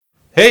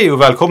Hej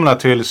och välkomna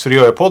till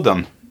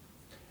Syriöpodden.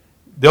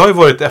 Det har ju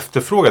varit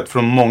efterfrågat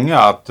från många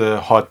att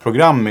ha ett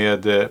program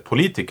med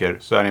politiker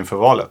så här inför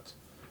valet.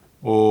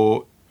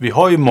 Och vi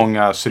har ju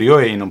många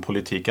syriöer inom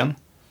politiken.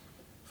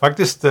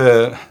 Faktiskt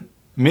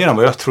mer än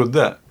vad jag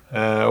trodde.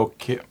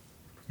 Och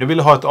jag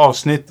ville ha ett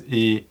avsnitt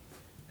i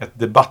ett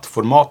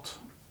debattformat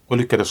och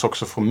lyckades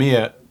också få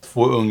med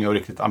 2 unga och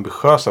riktigt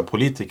ambitiösa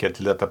politiker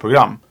till detta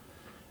program.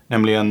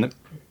 Nämligen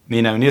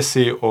Nina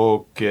Unesi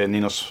och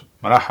Ninos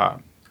Maraha.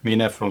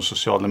 Mina är från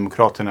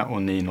Socialdemokraterna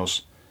och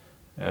Ninos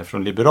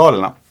från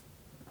Liberalerna.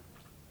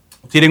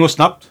 Tiden går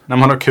snabbt när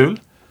man har kul.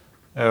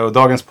 Och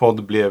dagens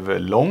podd blev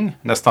lång,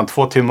 nästan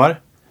 2 timmar.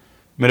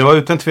 Men det var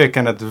utan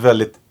tvekan ett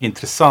väldigt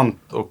intressant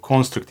och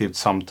konstruktivt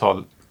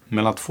samtal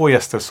mellan 2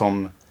 gäster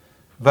som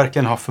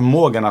verkligen har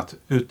förmågan att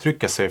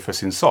uttrycka sig för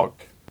sin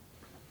sak.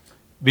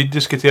 Vi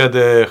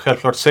diskuterade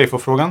självklart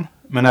Seifo-frågan,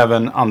 men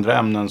även andra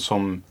ämnen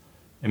som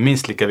är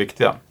minst lika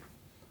viktiga.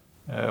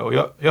 Och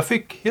jag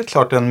fick helt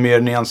klart en mer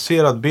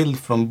nyanserad bild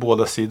från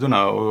båda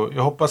sidorna och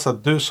jag hoppas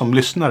att du som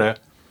lyssnare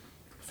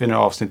finner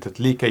avsnittet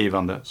lika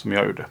givande som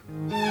jag gjorde.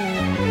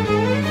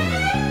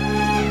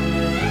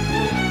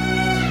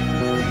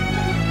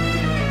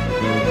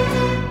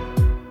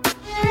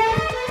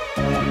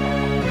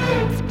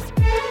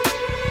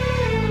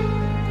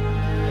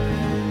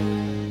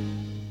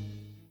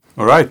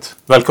 All right,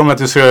 välkomna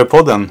till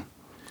Syriöpodden.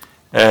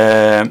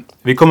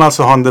 Vi kommer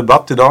alltså ha en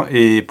debatt idag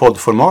i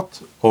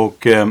poddformat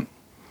och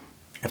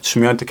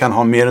eftersom jag inte kan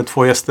ha mer än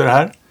 2 gäster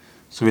här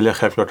så vill jag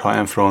självklart ha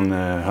en från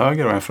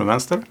höger och en från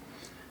vänster.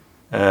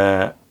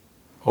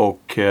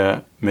 Och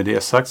med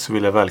det sagt så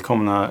vill jag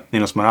välkomna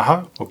Ninos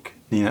Maraha och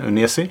Nina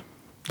Unesi.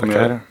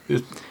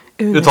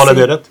 Uttalar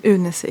det rätt?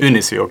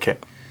 Unesi, okej.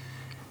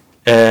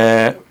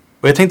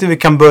 Och jag tänkte vi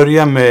kan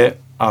börja med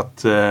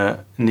att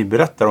ni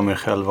berättar om er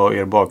själva och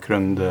er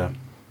bakgrund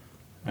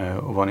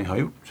och vad ni har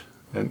gjort.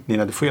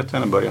 Nina, du får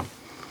jättegärna börja.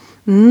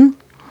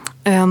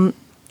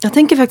 Jag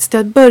tänker faktiskt att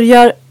jag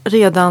börjar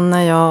redan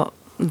när jag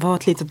var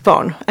ett litet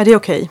barn. Är det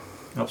okej?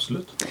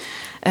 Absolut.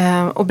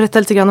 Och berätta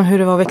lite grann om hur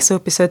det var att växa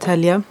upp i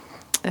Södertälje.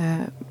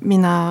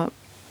 Mina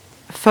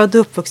födda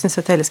och uppvuxna i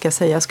Södertälje ska jag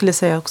säga. Jag skulle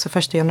säga också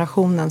första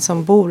generationen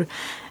som bor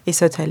i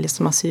Södertälje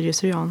som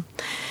assyrier-syrian.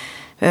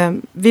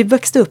 Vi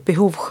växte upp i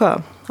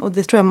Hovsjö. Och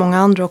det tror jag många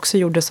andra också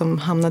gjorde som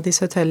hamnade i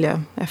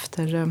Södertälje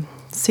efter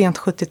sent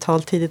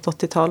 70-tal, tidigt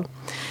 80-tal.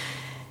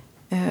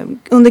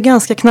 Under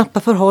ganska knappa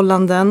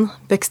förhållanden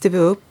växte vi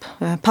upp.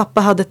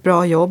 Pappa hade ett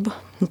bra jobb.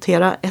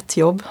 Notera, ett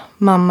jobb.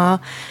 Mamma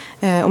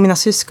och mina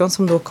syskon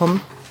som då kom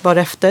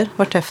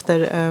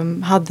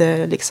vartefter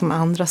hade liksom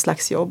andra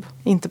slags jobb.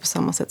 Inte på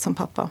samma sätt som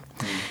pappa.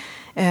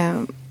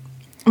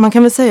 Man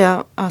kan väl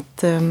säga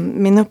att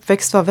min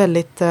uppväxt var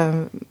väldigt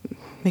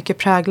mycket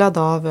präglad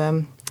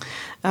av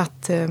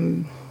att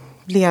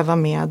leva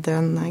med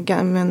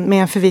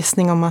en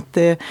förvissning om att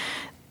det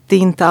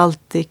inte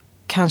alltid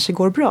kanske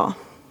går bra.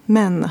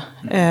 Men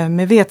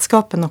med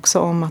vetskapen också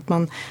om att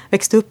man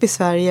växte upp i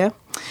Sverige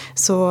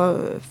så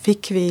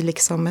fick vi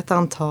liksom ett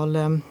antal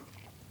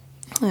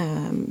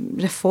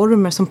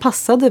reformer som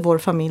passade vår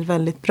familj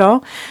väldigt bra.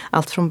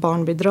 Allt från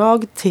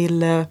barnbidrag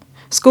till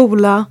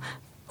skola,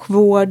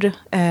 vård,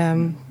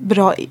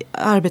 bra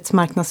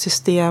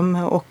arbetsmarknadssystem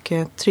och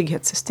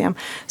trygghetssystem.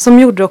 Som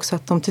gjorde också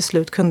att de till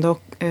slut kunde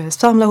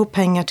samla ihop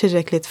pengar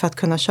tillräckligt för att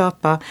kunna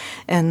köpa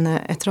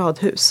ett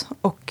radhus.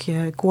 Och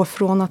gå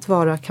från att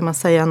vara, kan man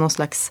säga, någon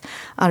slags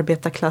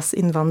arbetarklass,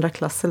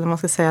 invandrarklass eller man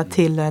ska säga,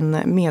 till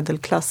en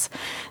medelklass.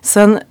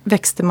 Sen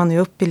växte man ju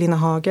upp i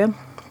Linnahage.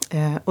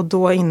 Och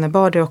då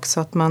innebar det också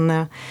att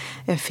man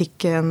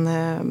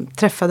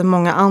träffade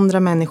många andra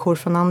människor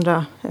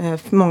från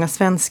många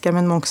svenskar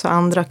men också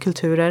andra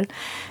kulturer.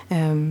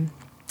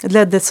 Det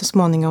ledde så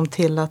småningom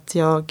till att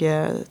jag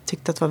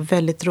tyckte att det var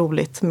väldigt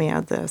roligt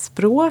med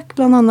språk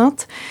bland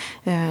annat.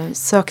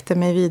 Sökte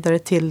mig vidare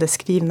till det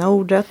skrivna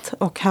ordet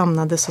och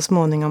hamnade så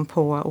småningom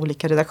på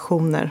olika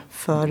redaktioner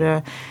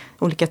för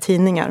olika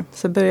tidningar.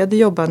 Så jag började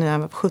jobba när jag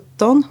var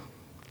 17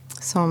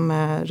 som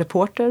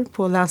reporter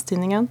på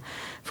Länstidningen.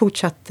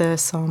 Fortsatte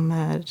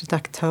som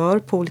redaktör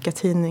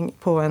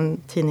på en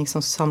tidning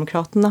som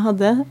Socialdemokraterna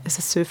hade,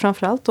 SSU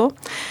framförallt då.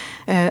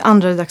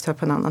 Andra redaktör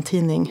på en annan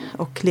tidning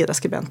och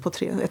ledarskribent på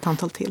ett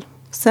antal till.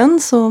 Sen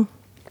så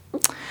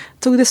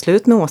tog det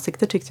slut med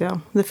åsikter tyckte jag.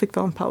 Det fick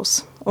vara en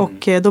paus.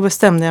 Och då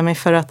bestämde jag mig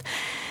för att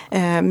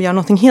göra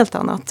någonting helt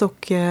annat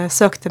och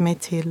sökte mig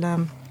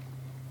till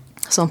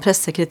som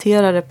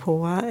pressekreterare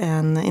på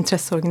en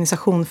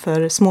intresseorganisation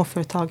för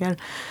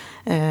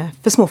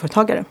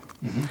småföretagare.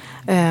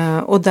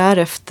 Och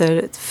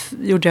därefter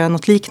gjorde jag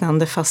något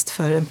liknande fast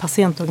för en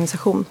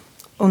patientorganisation.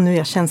 Och nu är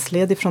jag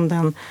tjänstledig från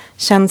den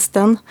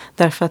tjänsten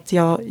därför att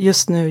jag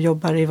just nu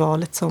jobbar i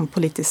valet som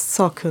politisk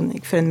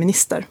sakkunnig för en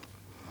minister.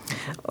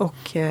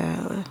 Och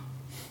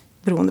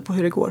beroende på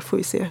hur det går får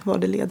vi se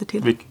vad det leder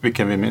till.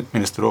 Vilken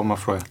minister då om man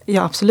frågar?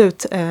 Ja,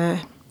 absolut.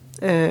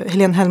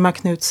 Helene Hellmark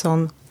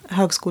Knutsson,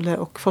 högskole-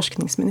 och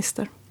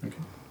forskningsminister. Okay.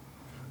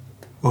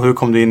 Och hur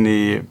kom du in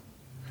i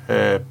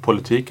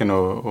politiken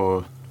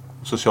och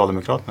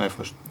Socialdemokraterna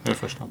det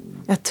första?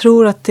 Jag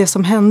tror att det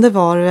som hände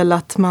var väl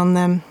att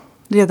man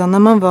redan när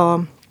man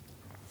var,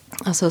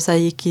 alltså så här,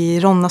 gick i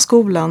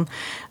Ronnaskolan,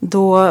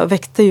 då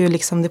väckte ju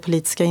liksom det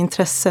politiska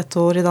intresset,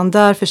 och redan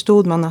där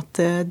förstod man att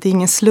det är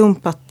ingen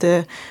slump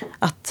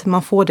att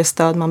man får det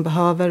stöd man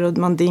behöver, och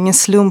det är ingen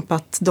slump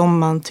att de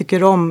man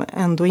tycker om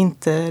ändå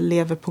inte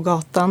lever på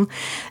gatan.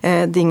 Det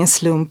är ingen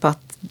slump att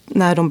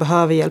när de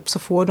behöver hjälp så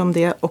får de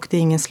det, och det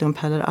är ingen slump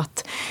heller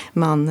att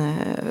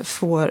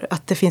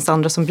att det finns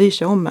andra som bryr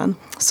sig om en.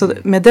 Så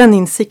med den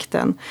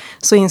insikten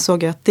så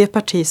insåg jag att det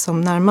parti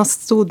som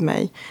närmast stod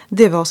mig,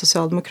 det var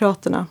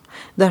Socialdemokraterna.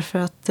 Därför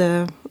att,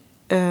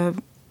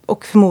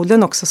 och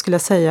förmodligen också skulle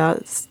jag säga,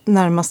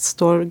 närmast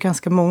står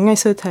ganska många i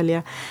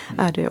Södertälje,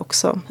 är det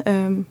också.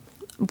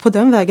 På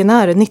den vägen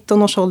är det.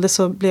 19 års ålder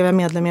så blev jag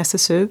medlem i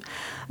SSU.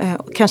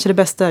 Kanske det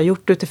bästa jag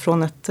gjort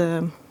utifrån ett,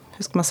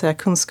 hur ska man säga,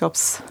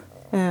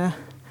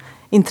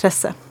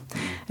 intresse.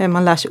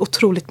 Man lär sig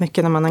otroligt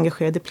mycket när man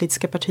engagerar i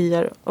politiska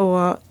partier.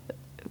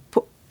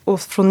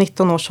 Och från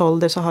 19 års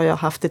ålder så har jag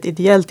haft ett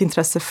ideellt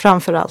intresse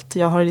framför allt.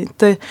 Jag har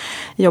inte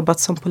jobbat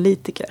som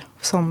politiker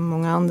som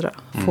många andra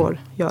får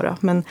göra.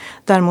 Men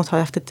däremot har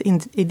jag haft ett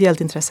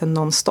ideellt intresse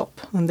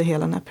nonstop under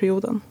hela den här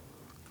perioden.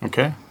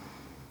 Okej.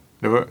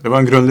 Det var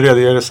en grundlig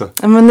redogörelse.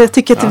 Ja, men jag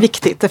tycker att det är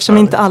viktigt. Eftersom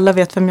inte alla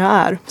vet vem jag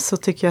är, så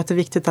tycker jag att det är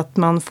viktigt att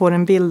man får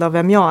en bild av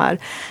vem jag är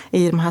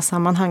i de här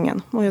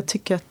sammanhangen. Och jag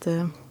tycker att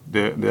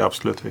det är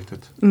absolut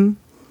viktigt.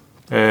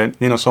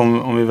 Nina,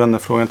 om vi vänder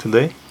frågan till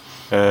dig.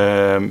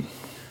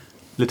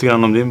 Lite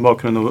grann om din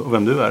bakgrund och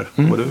vem du är.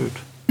 Vad du har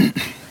gjort.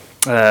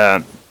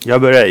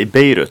 Jag började i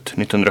Beirut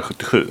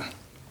 1977.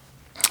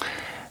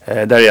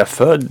 Där är jag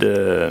född.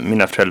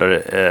 Mina föräldrar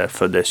är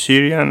födda i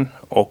Syrien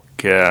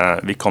och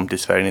vi kom till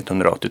Sverige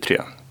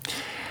 1983.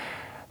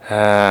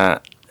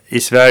 I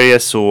Sverige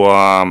så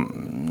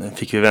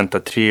fick vi vänta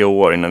 3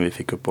 år innan vi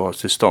fick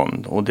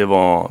uppehållstillstånd, och det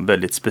var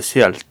väldigt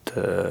speciellt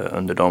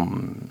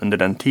under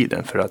den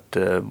tiden, för att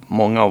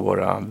många av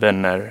våra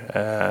vänner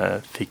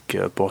fick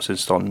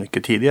uppehållstillstånd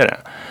mycket tidigare.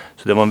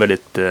 Så det var en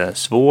väldigt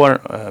svår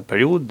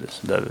period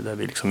där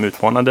vi liksom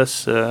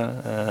utmanades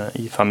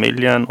i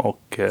familjen,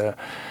 och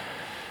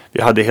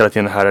vi hade hela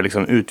tiden det här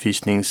liksom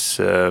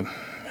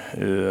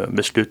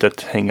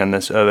utvisningsbeslutet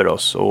hängandes över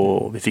oss,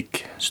 och vi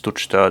fick stort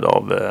stöd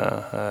av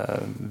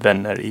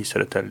vänner i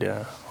Södertälje,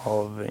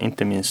 av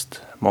inte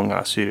minst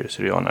många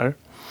syrianer.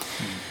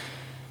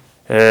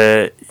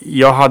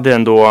 Jag hade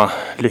ändå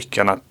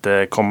lyckan att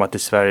komma till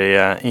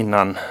Sverige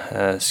innan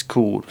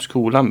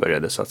skolan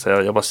började, så att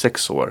säga. Jag var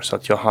 6 år, så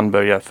att jag hann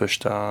börja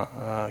första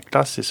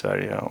klass i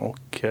Sverige,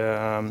 och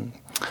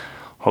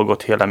har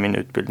gått hela min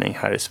utbildning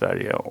här i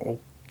Sverige.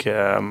 Och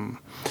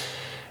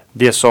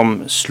det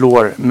som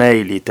slår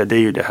mig lite, det är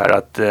ju det här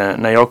att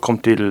när jag kom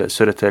till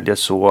Södertälje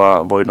så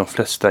var ju de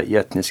flesta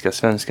etniska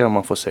svenskar, om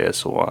man får säga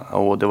så.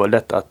 Och det var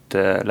lätt att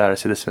lära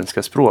sig det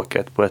svenska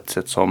språket på ett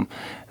sätt som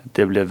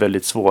det blev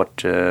väldigt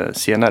svårt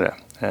senare.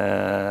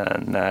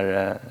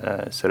 När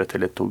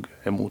Södertälje tog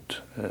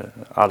emot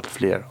allt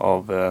fler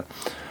av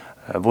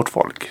vårt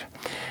folk.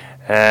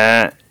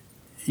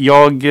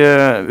 Jag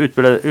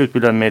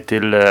utbildade mig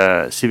till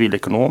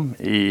civilekonom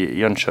i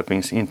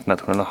Jönköpings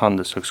internationella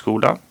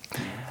handelshögskola.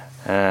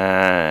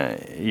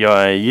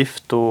 Jag är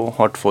gift och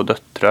har 2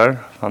 döttrar,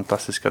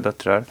 fantastiska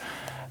döttrar.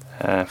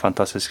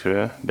 Fantastisk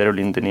fru,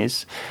 Berolin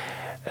Denise.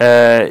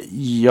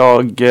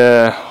 Jag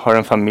har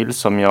en familj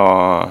som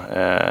jag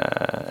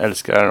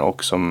älskar,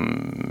 och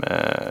som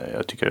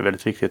jag tycker är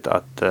väldigt viktigt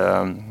att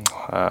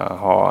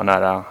ha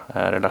nära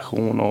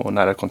relation och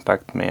nära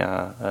kontakt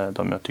med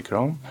dem jag tycker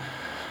om.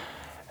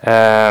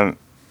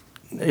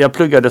 Jag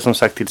pluggade som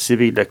sagt till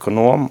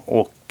civilekonom,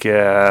 och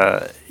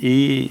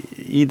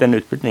i den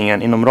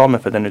utbildningen, inom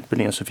ramen för den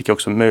utbildningen, så fick jag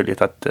också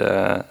möjlighet att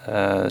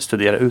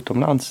studera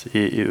utomlands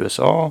i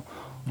USA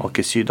och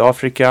i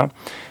Sydafrika.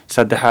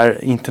 Så det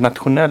här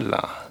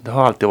internationella, det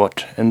har alltid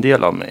varit en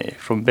del av mig.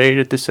 Från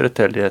Beirut till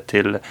Södertälje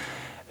till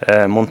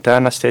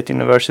Montana State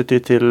University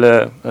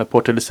till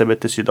Port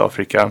Elizabeth i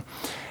Sydafrika.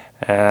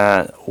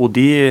 Och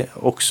det är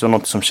också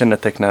något som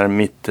kännetecknar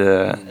mitt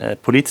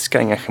politiska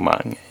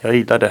engagemang. Jag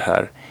gillar det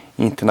här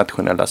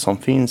internationella som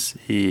finns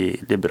i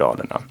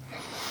Liberalerna.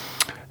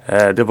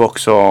 Det var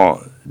också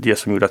det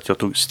som gjorde att jag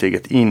tog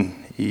steget in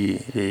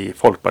i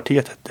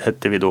Folkpartiet,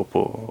 hette vi då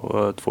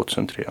på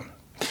 2003.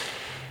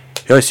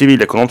 Jag är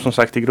civilekonom som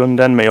sagt i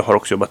grunden, men jag har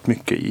också jobbat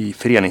mycket i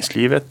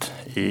föreningslivet,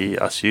 i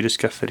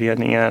Assyriska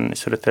föreningen i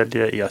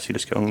Södertälje, i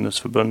Assyriska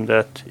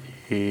ungdomsförbundet,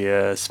 i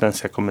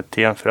Svenska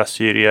kommittén för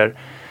assyrier.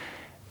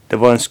 Det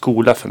var en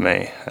skola för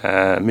mig.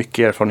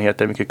 Mycket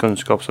erfarenheter, mycket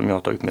kunskap som jag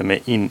har tagit med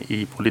mig in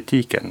i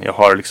politiken. Jag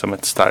har liksom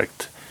ett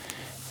starkt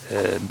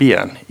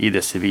ben i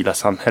det civila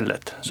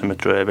samhället som jag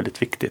tror är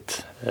väldigt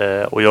viktigt.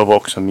 Och jag var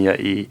också med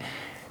i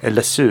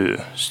LSU,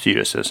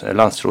 styrelsen,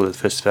 Landsrådet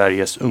för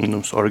Sveriges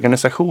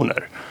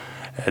ungdomsorganisationer.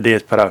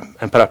 Det är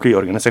en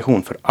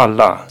paraplyorganisation för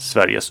alla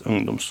Sveriges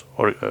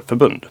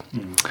ungdomsförbund.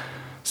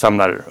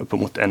 Samlar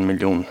uppemot 1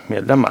 miljon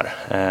medlemmar.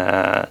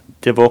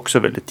 Det var också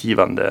väldigt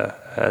givande,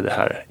 det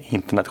här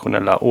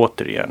internationella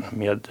återigen,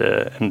 med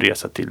en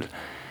resa till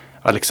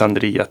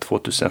Alexandria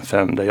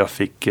 2005 där jag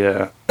fick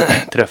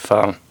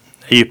träffa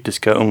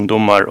egyptiska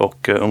ungdomar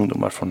och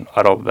ungdomar från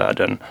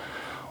arabvärlden.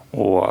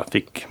 Och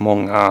fick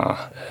många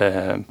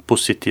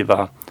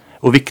positiva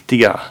och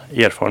viktiga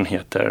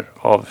erfarenheter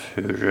av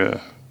hur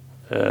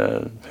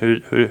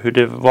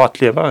det var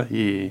att leva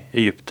i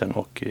Egypten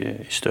och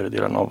i större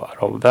delen av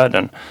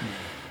arabvärlden.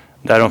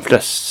 Där de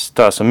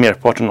flesta, alltså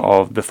merparten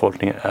av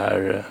befolkningen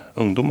är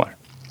ungdomar.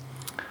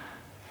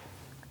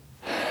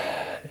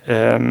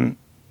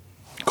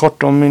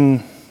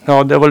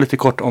 Det var lite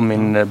kort om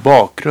min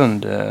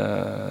bakgrund.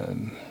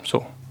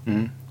 Så.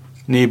 Mm.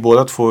 Ni är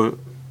båda två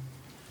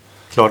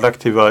klart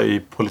aktiva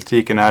i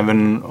politiken,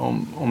 även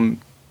om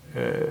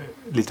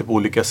lite på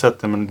olika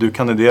sätt. Men du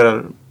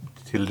kandiderar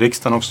till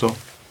riksdagen också,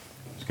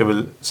 ska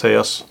väl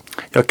sägas.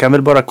 Jag kan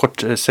väl bara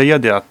kort säga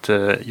det att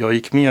jag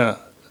gick med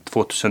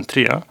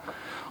 2003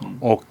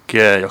 och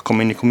jag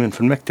kom in i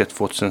kommunfullmäktige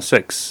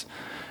 2006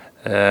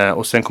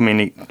 och sen kom jag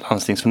in i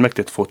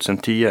landstingsfullmäktige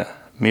 2010.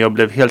 Men jag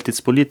blev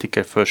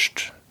heltidspolitiker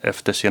först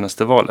efter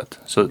senaste valet.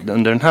 Så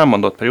under den här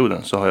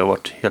mandatperioden så har jag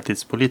varit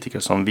heltidspolitiker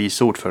som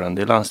vice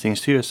ordförande i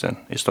landstingsstyrelsen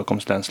i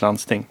Stockholms läns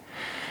landsting.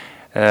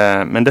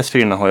 Men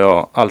dessförinnan har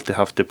jag alltid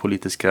haft det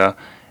politiska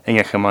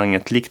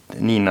engagemanget likt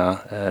Nina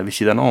vid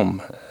sidan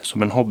om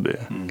som en hobby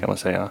kan man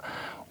säga.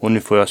 Och nu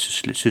får jag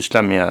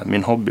syssla med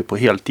min hobby på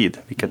heltid,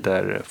 vilket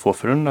är få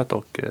förunnat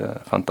och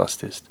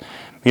fantastiskt.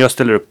 Men jag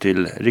ställer upp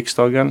till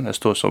riksdagen. Jag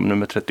står som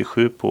nummer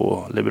 37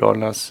 på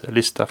Liberalernas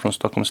lista från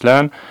Stockholms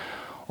län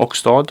och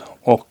stad.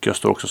 Och jag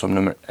står också som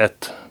nummer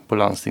 1 på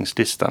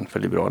landstingslistan för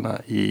Liberalerna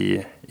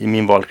i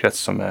min valkrets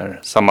som är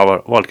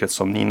samma valkrets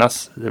som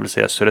Ninas. Det vill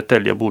säga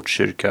Södertälje,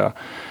 Botkyrka,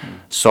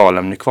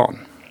 Salem, Nykvarn.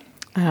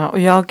 Ja, och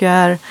jag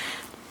är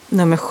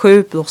nummer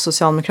 7 på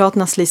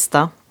Socialdemokraternas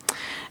lista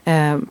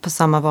på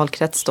samma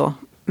valkrets då.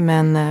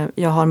 Men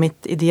jag har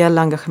mitt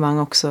ideella engagemang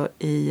också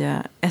i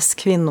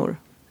S-kvinnor.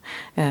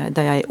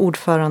 Där jag är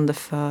ordförande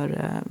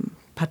för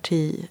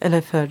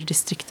för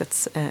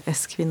distriktets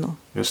S-kvinnor.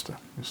 Just det.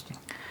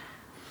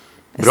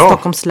 Bra.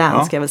 Stockholms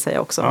län ska jag väl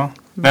säga också. Ja.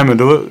 Nej, men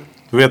då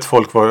vet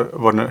folk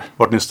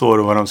vart ni står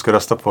och vad de ska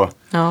rösta på.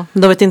 Ja,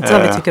 då vet inte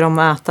vad vi tycker om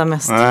att äta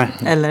mest. Nej.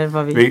 Eller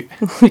vad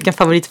vilken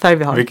favoritfärg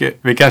vi har.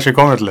 Vi kanske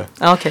kommer till det.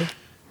 Ja, okej.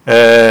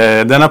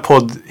 Denna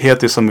podd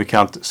heter som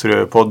bekant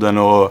Syriöpodden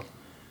och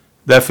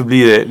därför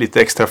blir det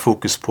lite extra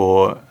fokus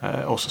på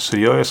oss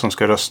syriöer som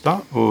ska rösta.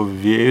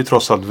 Och vi är ju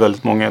trots allt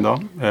väldigt många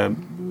idag.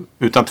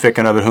 Utan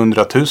tvekan över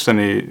 100 000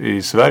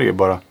 i Sverige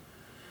bara.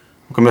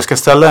 Och om jag ska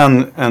ställa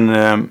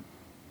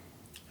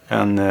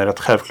en rätt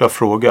självklar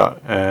fråga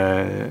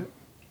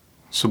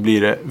så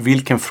blir det: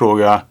 vilken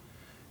fråga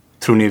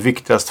tror ni är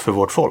viktigast för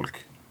vårt folk?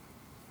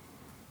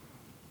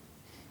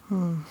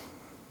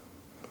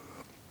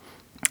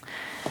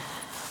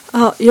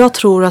 Ja, jag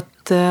tror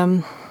att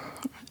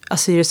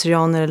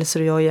assyrier-syrianer eller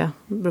syrianer,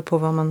 beror på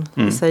vad man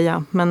vill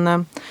säga,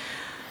 men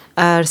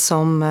är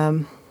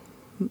som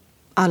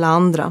alla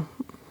andra.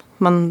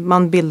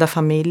 Man bildar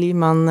familj,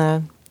 man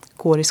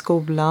går i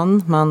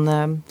skolan, man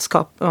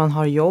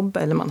har jobb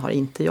eller man har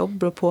inte jobb,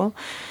 beror på.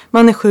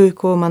 Man är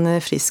sjuk och man är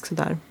frisk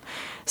sådär.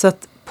 Så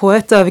att på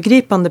ett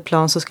övergripande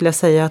plan så skulle jag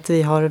säga att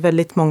vi har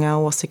väldigt många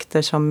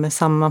åsikter som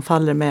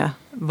sammanfaller med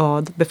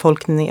vad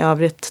befolkningen i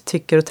övrigt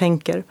tycker och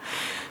tänker.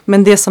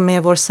 Men det som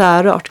är vår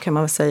särart kan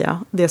man väl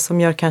säga, det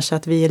som gör kanske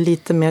att vi är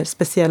lite mer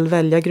speciell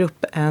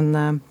väljargrupp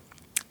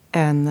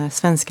än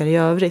svenskar i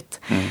övrigt,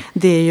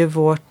 det är ju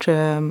vårt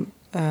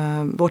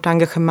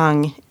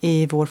engagemang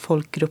i vår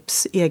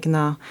folkgrupps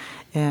egna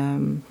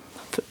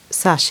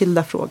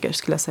särskilda frågor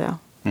skulle jag säga.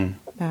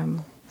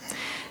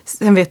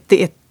 Sen vet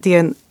det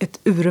är ett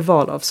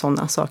urval av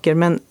sådana saker,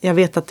 men jag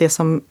vet att det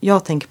som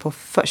jag tänker på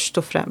först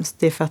och främst,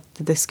 det är för att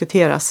det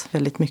diskuteras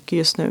väldigt mycket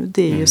just nu,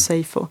 det är ju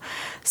SEIFO.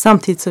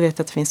 Samtidigt så vet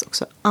jag att det finns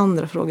också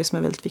andra frågor som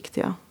är väldigt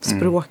viktiga.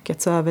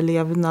 Språkets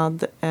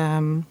överlevnad,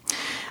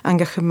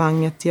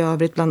 engagemanget i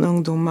övrigt bland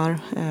ungdomar,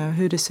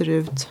 hur det ser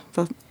ut,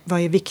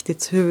 vad är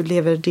viktigt, hur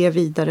lever det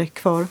vidare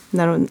kvar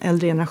när den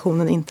äldre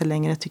generationen inte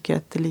längre tycker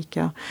att det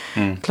lika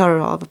klarar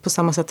av på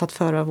samma sätt att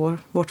föra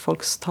vårt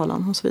folks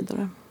talan och så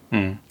vidare.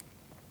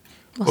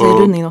 Vad säger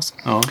du, Ninos?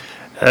 Ja.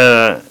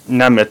 Nej,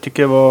 men jag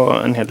tycker det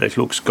var en hel del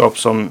klokskap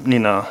som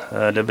Nina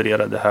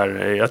levererade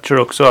här. Jag tror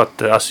också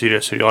att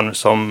assyrier-syrianer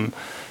som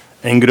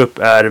en grupp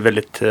är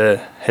väldigt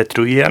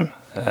heterogen.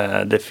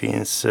 Det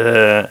finns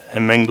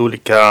en mängd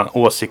olika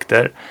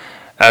åsikter.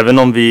 Även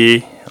om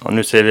vi, och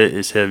nu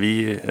säger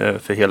vi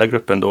för hela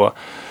gruppen då,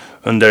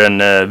 under en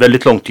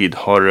väldigt lång tid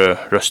har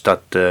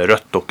röstat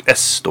rött och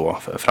S då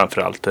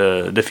framförallt.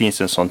 Det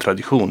finns en sån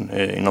tradition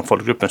inom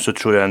folkgruppen, så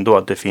tror jag ändå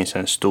att det finns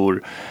en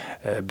stor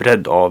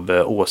bredd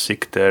av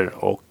åsikter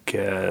och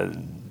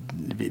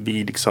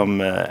vi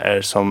liksom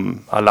är som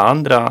alla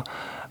andra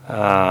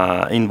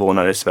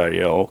invånare i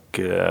Sverige och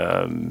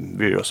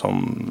bryr oss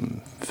om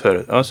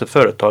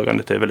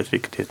företagandet är väldigt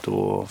viktigt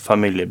och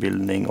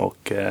familjebildning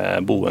och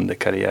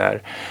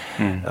boendekarriär.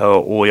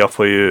 Och jag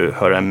får ju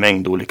höra en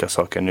mängd olika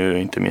saker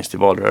nu, inte minst i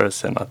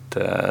valrörelsen, att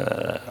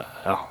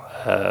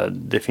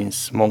det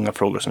finns många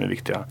frågor som är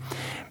viktiga.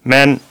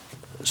 Men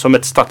som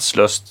ett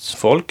statslöst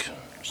folk,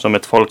 som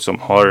ett folk som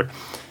har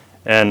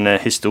en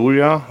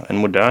historia, en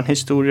modern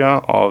historia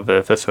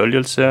av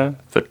förföljelse,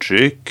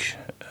 förtryck,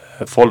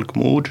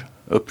 folkmord,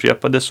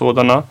 upprepade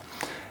sådana.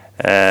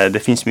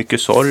 Det finns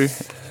mycket sorg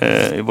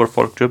i vår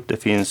folkgrupp. Det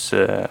finns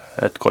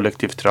ett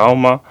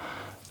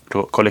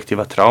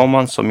kollektiva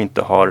trauman som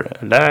inte har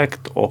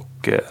läkt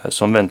och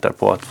som väntar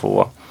på att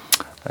få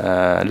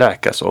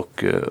läkas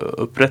och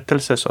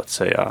upprättelse så att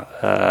säga.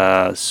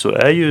 Så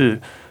är ju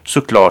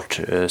såklart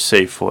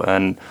SEIFO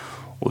en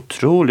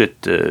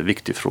otroligt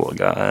viktig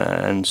fråga.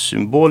 En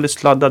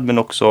symboliskt laddad men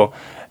också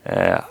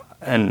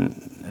en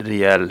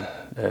rejäl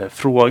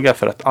fråga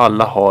för att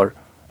alla har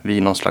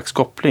vi någon slags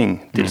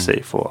koppling till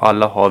SEIFO.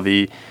 Alla har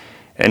vi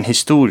en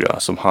historia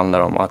som handlar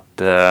om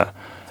att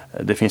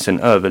det finns en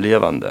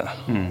överlevande.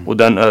 Och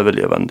den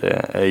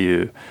överlevande är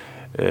ju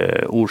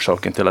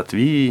orsaken till att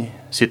vi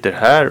sitter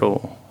här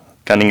och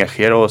kan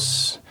engagera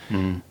oss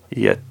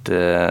i ett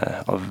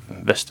av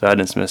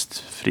västvärldens mest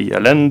fria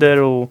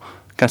länder och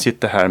kan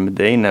sitta här med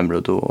dig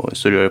Nemrod och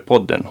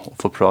Syriöpodden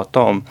och få prata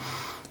om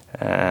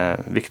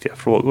viktiga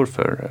frågor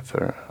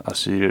för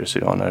assyrier,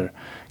 syrianer,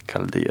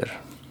 kaldéer.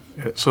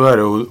 Så är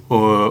det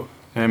och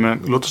men,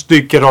 låt oss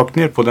dyka rakt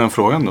ner på den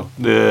frågan då.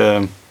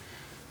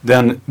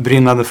 Den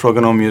brinnande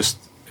frågan om just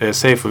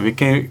SEIFO. Vi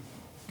kan ju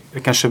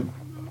kanske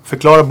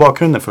förklara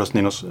bakgrunden för oss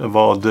Ninos,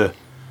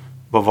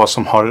 vad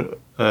som har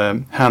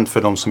hänt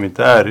för de som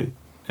inte är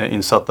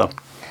insatta.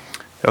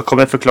 Jag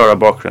kommer att förklara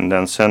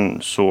bakgrunden,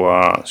 sen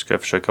så ska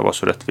jag försöka vara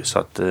så rättvis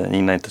att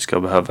Nina inte ska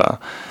behöva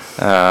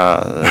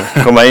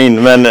komma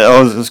in, men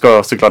hon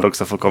ska såklart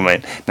också få komma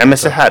in. Nej men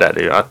så här är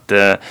det ju att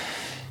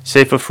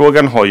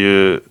SEIFO-frågan har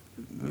ju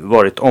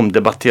varit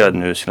omdebatterad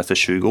nu de senaste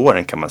 20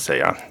 åren kan man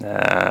säga.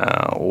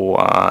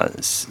 Och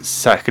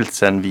särskilt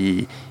sen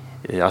vi,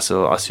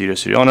 alltså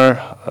assyrier-syrianer,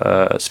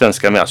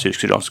 svenskar med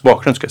assyrisk-syriansk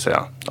bakgrund ska jag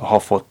säga, har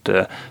fått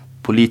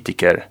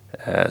politiker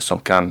som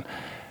kan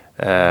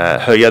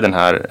höja den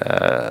här,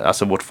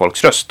 alltså vårt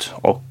folks röst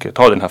och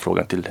ta den här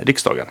frågan till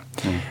riksdagen.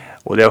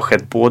 Och det har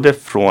skett både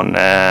från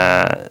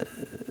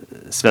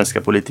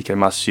svenska politiker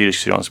med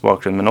assyrisk-syriansk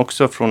bakgrund men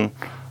också från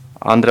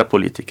andra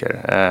politiker.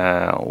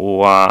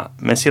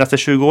 Men senaste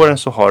 20 åren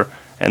så har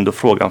ändå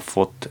frågan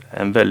fått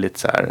en väldigt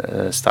så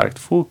här, starkt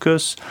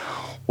fokus.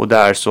 Och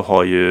där så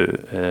har ju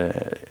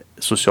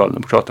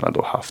Socialdemokraterna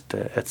då haft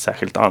ett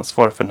särskilt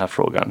ansvar för den här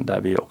frågan.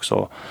 Där vi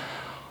också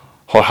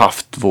har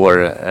haft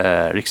vår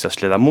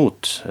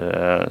riksdagsledamot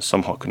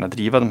som har kunnat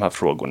driva de här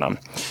frågorna.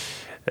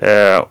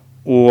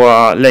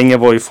 Och länge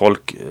var ju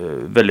folk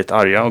väldigt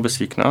arga och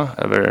besvikna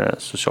över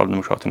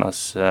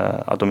Socialdemokraternas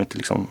att de inte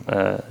liksom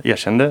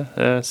erkände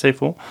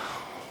SEIFO.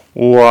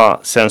 Och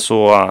sen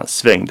så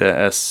svängde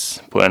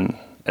S på en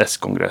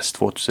S-kongress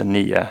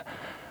 2009.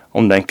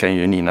 Om den kan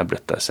ju Nina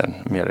berätta sen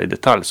mer i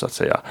detalj så att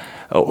säga.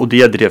 Och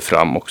det drev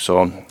fram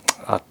också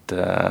att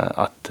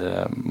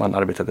man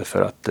arbetade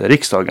för att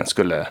riksdagen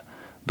skulle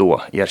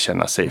då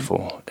erkänna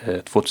SEIFO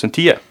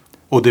 2010.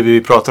 Och det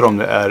vi pratar om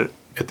det är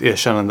ett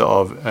erkännande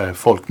av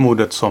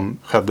folkmordet som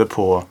skedde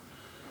på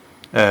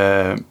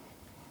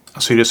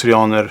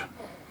assyrier-syrianer,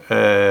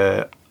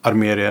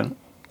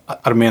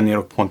 armenier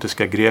och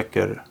pontiska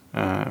greker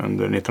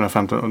under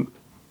 1915.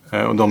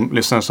 Och de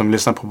lyssnare som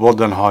lyssnar på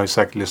podden har ju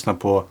säkert lyssnat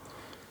på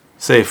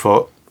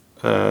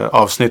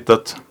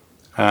SEIFO-avsnittet.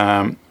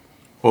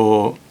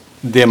 Och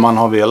det man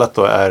har velat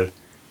då är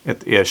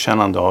ett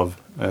erkännande av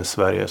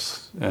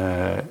Sveriges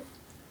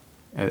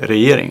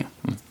regering.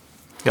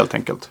 Helt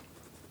enkelt.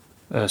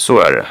 Så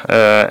är det.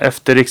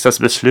 Efter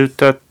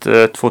riksdagsbeslutet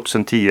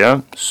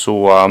 2010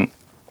 så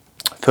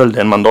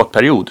följde en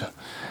mandatperiod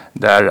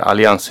där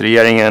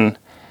alliansregeringen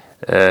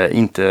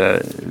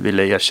inte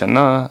ville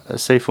erkänna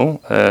SEIFO,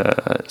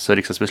 så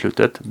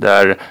riksdagsbeslutet,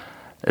 där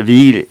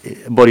vi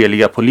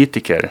borgerliga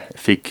politiker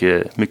fick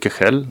mycket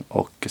skäll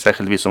och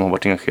särskilt vi som har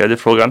varit engagerade i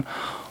frågan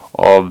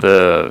av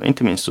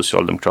inte minst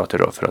socialdemokrater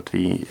då, för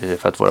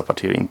att våra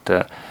partier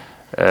inte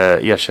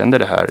erkände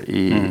det här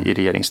i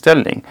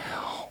regeringsställning.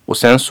 Och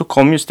sen så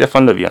kom ju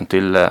Stefan Löfven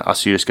till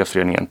Assyriska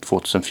föreningen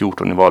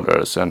 2014 i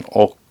valrörelsen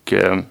och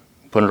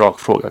på en rak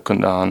fråga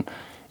kunde han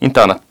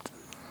inte annat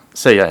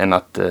säga än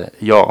att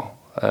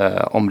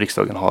om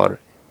riksdagen har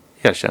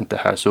erkänt det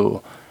här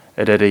så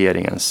är det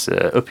regeringens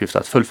uppgift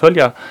att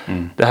fullfölja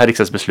det här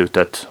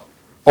riksdagsbeslutet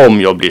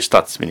om jag blir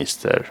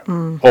statsminister,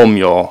 om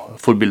jag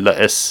får bilda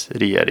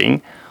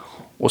S-regering.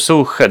 Och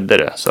så skedde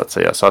det så att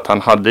säga. Så att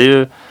han hade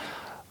ju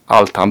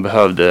allt han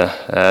behövde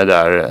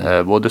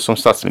där, både som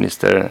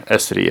statsminister,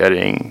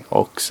 S-regering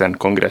och sen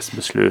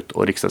kongressbeslut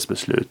och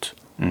riksdagsbeslut.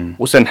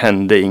 Och sen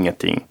hände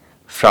ingenting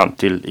fram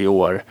till i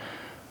år,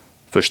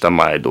 1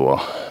 maj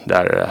då,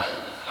 där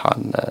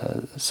han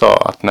sa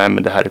att nej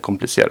men det här är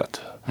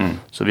komplicerat.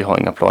 Så vi har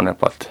inga planer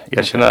på att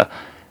erkänna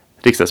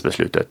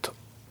riksdagsbeslutet.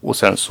 Och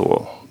sen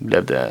så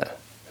blev det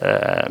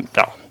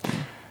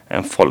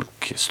en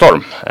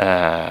folkstorm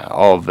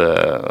av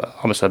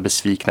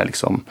besvikna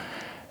liksom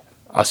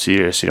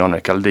assyrier, syrianer,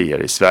 kaldéer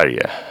i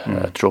Sverige.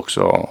 Jag tror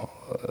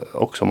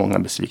också många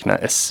besvikna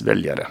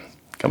S-väljare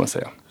kan man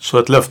säga. Så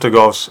ett löfte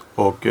gavs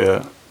och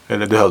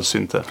Eller det hölls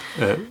inte.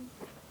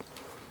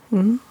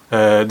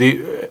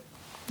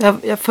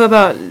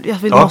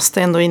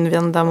 Måste ändå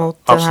invända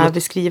mot den här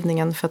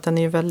beskrivningen, för att den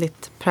är ju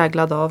väldigt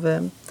präglad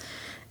av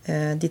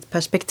ditt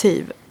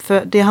perspektiv.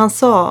 För det han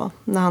sa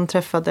när han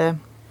träffade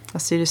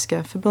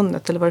Assyriska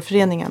förbundet, eller var det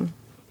föreningen?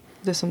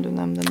 Det som du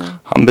nämnde nu.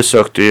 Han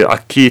besökte ju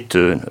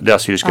Akitu, det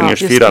assyriska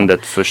nyårsfirandet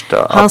 1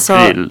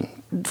 april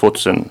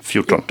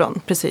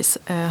 2014. Precis.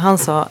 Han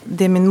sa,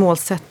 det är min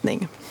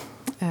målsättning.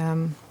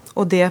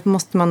 Och det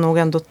måste man nog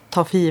ändå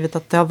ta för givet,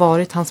 att det har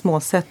varit hans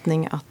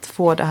målsättning att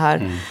få det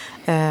här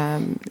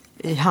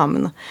i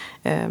hamn.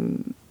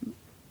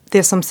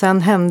 Det som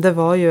sen hände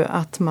var ju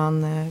att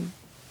man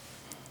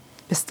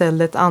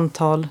beställde ett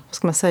antal, vad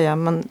ska man säga,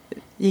 man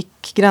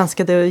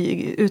granskade och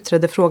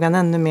utredde frågan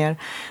ännu mer,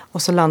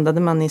 och så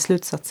landade man i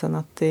slutsatsen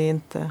att det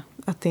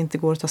inte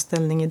går att ta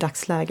ställning i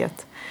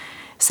dagsläget.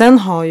 Sen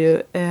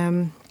har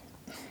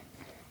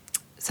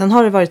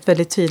det varit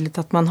väldigt tydligt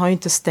att man har ju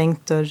inte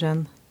stängt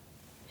dörren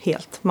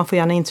helt. Man får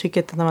gärna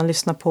intrycket att när man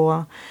lyssnar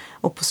på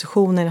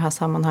opposition i det här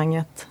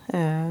sammanhanget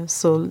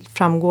så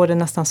framgår det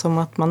nästan som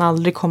att man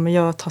aldrig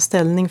kommer ta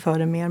ställning för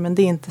det mer, men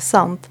det är inte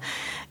sant.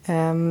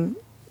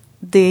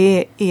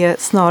 Det är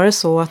snarare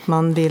så att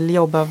man vill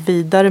jobba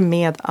vidare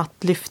med att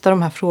lyfta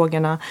de här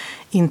frågorna,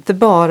 inte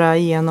bara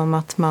genom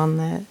att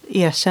man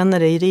erkänner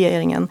det i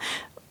regeringen.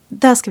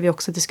 Där ska vi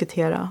också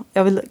diskutera.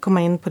 Jag vill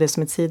komma in på det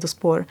som ett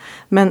sidospår.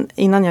 Men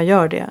innan jag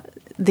gör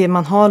det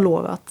man har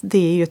lovat,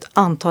 det är ju ett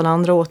antal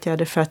andra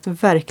åtgärder för att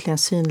verkligen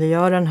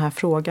synliggöra den här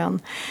frågan.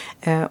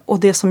 Och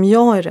det som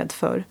jag är rädd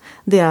för,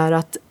 det är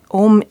att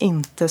om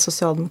inte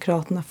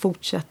Socialdemokraterna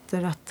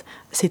fortsätter att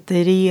sitta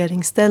i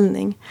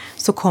regeringsställning,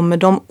 så kommer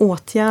de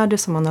åtgärder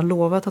som man har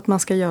lovat att man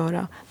ska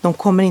göra, de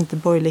kommer inte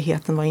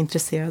borgerligheten vara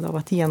intresserad av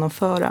att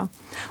genomföra.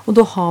 Och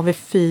då har vi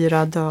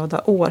 4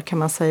 döda år, kan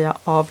man säga,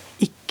 av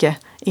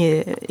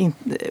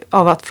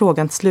att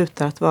frågan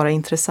slutar att vara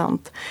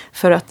intressant.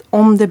 För att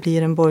om det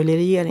blir en borgerlig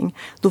regering,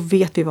 då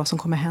vet vi vad som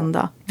kommer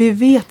hända. Vi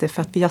vet det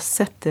för att vi har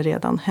sett det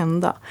redan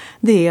hända.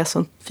 Det är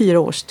alltså 4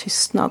 års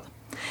tystnad.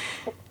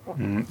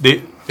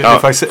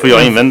 Får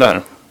jag invända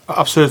här?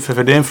 Absolut,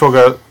 för det är en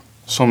fråga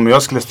som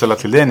jag skulle ställa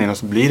till dig, Nina.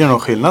 Så blir det någon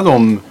skillnad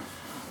om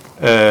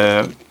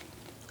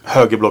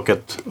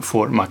högerblocket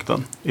får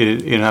makten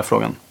i den här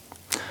frågan?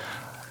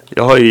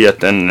 Jag har ju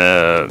gett en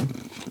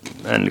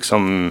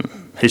liksom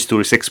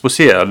historisk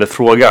exposé över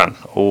frågan,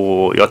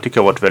 och jag tycker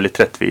det har varit väldigt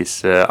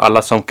rättvis.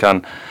 Alla som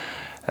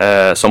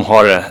som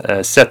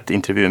har sett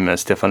intervjun med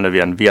Stefan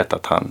Löfven vet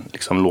att han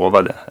liksom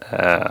lovade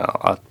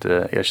att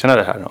erkänna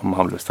det här om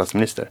han blev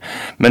statsminister.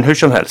 Men hur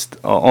som helst,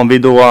 om vi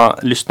då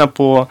lyssnar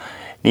på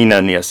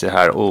Nina Niesi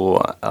här,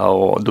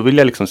 och då vill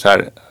jag liksom så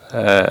här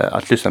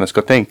att lyssnarna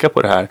ska tänka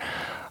på det här,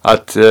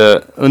 att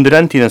under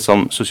den tiden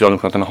som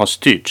Socialdemokraterna har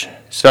styrt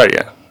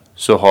Sverige,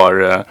 så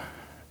har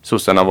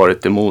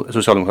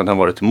Socialdemokraterna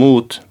varit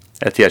emot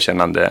ett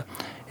erkännande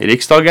i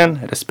riksdagen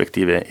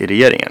respektive i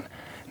regeringen.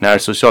 När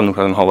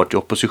Socialdemokraterna har varit i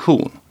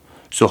opposition,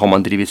 så har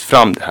man drivit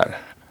fram det här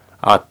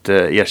att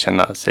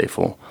erkänna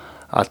Seyfo,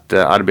 att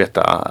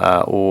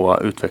arbeta och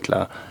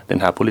utveckla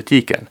den här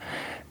politiken.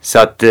 Så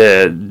att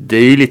det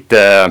är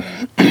lite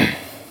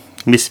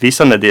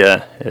missvisande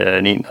det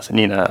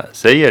Nina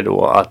säger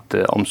då, att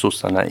om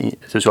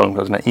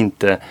Socialdemokraterna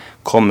inte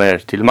kommer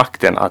till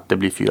makten, att det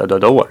blir 4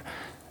 döda år.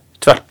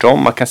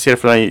 Tvärtom, man kan se det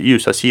från den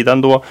ljusa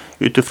sidan då,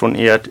 utifrån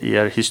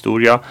er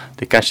historia.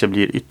 Det kanske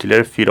blir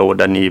ytterligare 4 år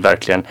där ni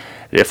verkligen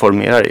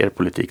reformerar er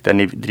politik, där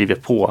ni driver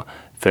på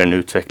för en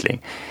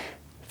utveckling.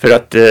 För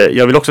att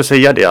jag vill också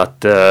säga det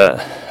att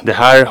det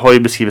här har ju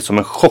beskrivits som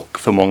en chock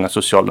för många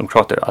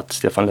socialdemokrater att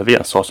Stefan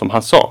Löfven sa som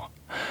han sa.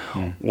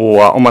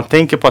 Och om man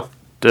tänker på att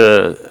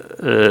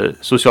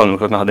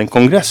Socialdemokraterna hade en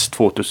kongress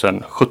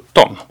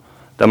 2017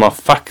 där man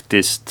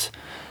faktiskt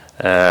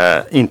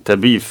inte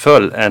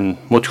biföll en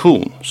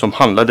motion som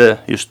handlade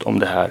just om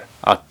det här,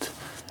 att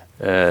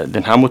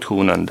den här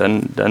motionen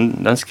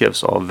den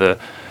skrevs av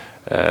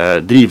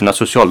drivna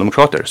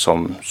socialdemokrater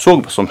som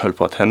såg vad som höll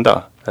på att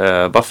hända.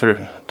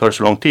 Varför tar det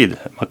så lång tid?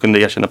 Man kunde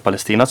erkänna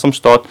Palestina som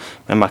stat,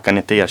 men man kan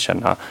inte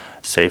erkänna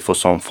Seyfo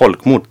som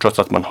folkmord, trots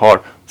att man har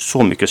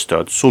så mycket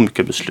stöd, så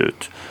mycket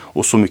beslut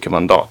och så mycket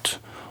mandat.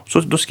 Så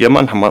då skrev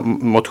man den här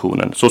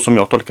motionen, så som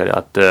jag tolkar det,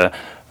 att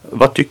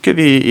vad tycker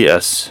vi i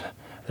S?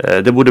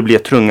 Det borde bli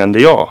ett trungande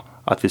ja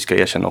att vi ska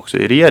erkänna också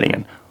i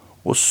regeringen.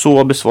 Och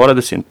så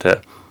besvarades inte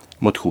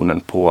motionen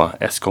på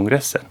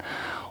S-kongressen.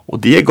 Och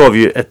det gav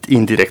ju ett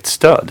indirekt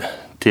stöd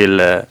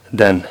till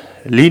den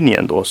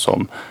linjen då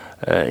som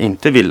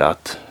inte ville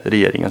att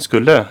regeringen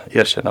skulle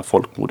erkänna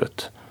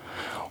folkmordet.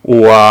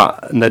 Och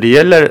när det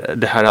gäller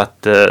det här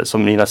att,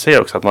 som Nina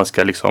säger också, att man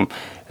ska liksom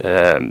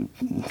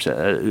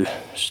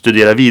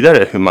studera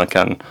vidare hur man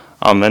kan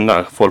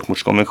använda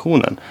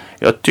folkmordskonventionen.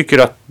 Jag tycker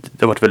att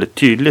det har varit väldigt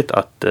tydligt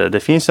att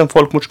det finns en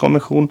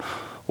folkmordskonvention,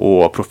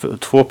 och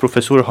 2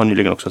 professorer har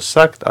nyligen också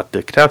sagt att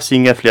det krävs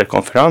inga fler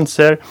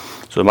konferenser.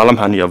 Så alla de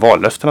här nya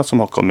vallöftena som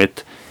har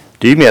kommit,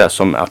 det är ju mer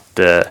som att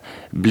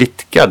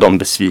blidka de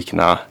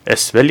besvikna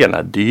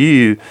S-väljarna. Det är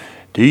ju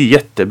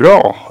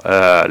jättebra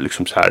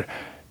liksom så här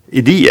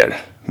idéer.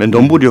 Men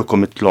de borde ju ha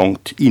kommit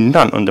långt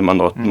innan under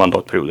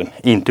mandatperioden.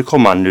 Inte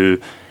komma nu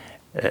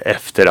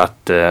efter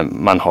att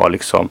man har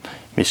liksom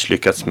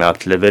misslyckats med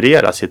att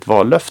leverera sitt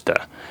vallöfte.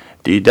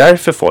 Det är ju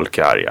därför folk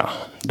är arga.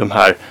 De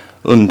här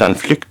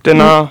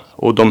undanflykterna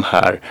och de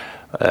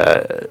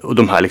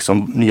här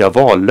liksom nya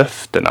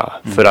vallöftena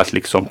för att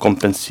liksom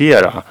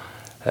kompensera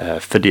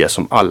för det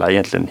som alla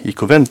egentligen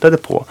gick och väntade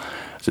på.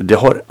 Så det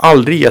har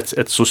aldrig getts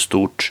ett så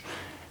stort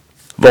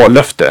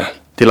vallöfte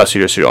till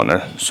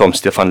assyrier/syrianer som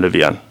Stefan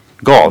Löfven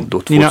gav då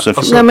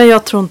 2014. Nej, men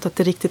jag tror inte att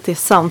det riktigt är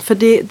sant. För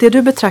det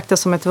du betraktar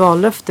som ett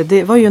vallöfte,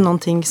 det var ju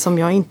någonting som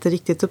jag inte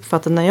riktigt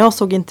uppfattade när jag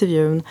såg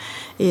intervjun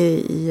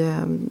i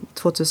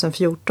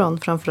 2014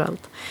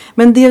 framförallt.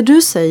 Men det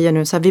du säger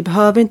nu, så här, vi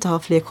behöver inte ha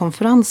fler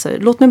konferenser.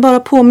 Låt mig bara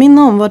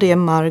påminna om vad det är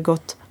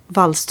Margot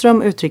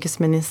Wallström,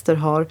 utrikesminister,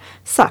 har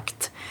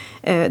sagt.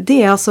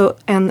 Det är alltså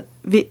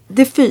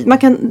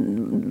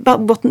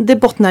det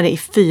bottnar i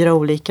 4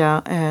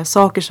 olika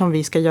saker som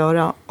vi ska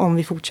göra om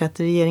vi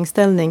fortsätter i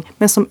regeringsställning,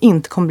 men som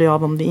inte kommer bli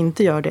av om vi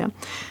inte gör det.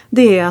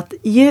 Det är att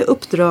ge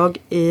uppdrag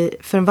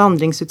för en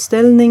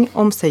vandringsutställning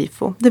om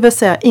Seyfo. Det vill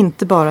säga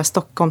inte bara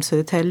Stockholm,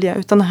 Södertälje,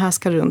 utan det här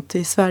ska runt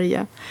i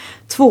Sverige.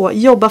 2.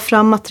 Jobba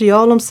fram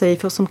material om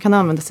Seyfo som kan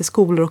användas i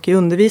skolor och i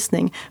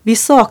undervisning. Vi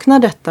saknar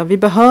detta, vi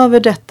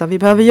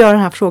behöver göra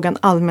den här frågan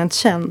allmänt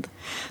känd.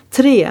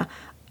 3.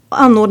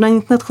 Anordna en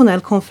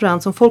internationell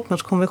konferens om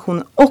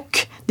folkmordskonventionen och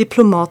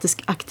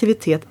diplomatisk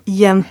aktivitet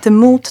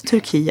gentemot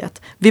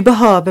Turkiet. Vi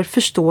behöver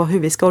förstå hur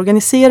vi ska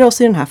organisera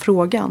oss i den här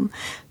frågan.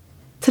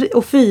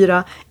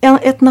 4.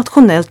 Ett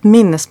nationellt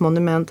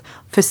minnesmonument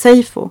för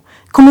Seyfo.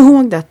 Kom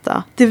ihåg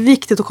detta. Det är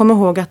viktigt att komma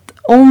ihåg att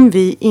om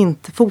vi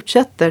inte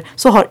fortsätter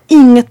så har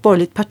inget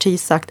borgerligt parti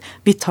sagt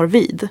vi tar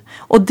vid.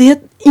 Och det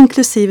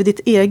inklusive ditt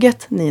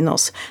eget,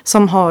 Ninos,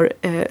 som har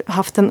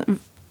haft en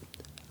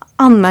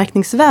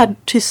anmärkningsvärd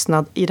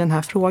tystnad i den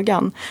här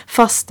frågan,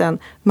 fastän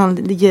man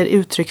ger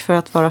uttryck för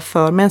att vara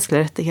för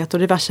mänskliga rättigheter och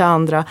diverse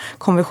andra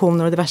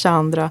konventioner och diverse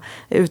andra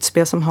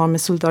utspel som har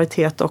med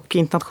solidaritet och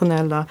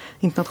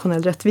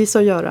internationell rättvisa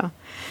att göra.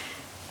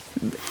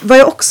 Vad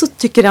jag också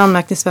tycker är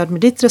anmärkningsvärt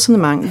med ditt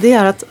resonemang, det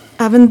är att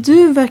även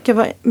du verkar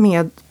vara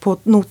med på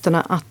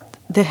noterna att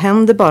det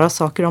händer bara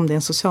saker om det är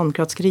en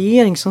socialdemokratisk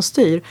regering som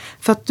styr.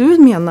 För att du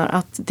menar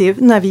att det är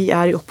när vi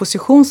är i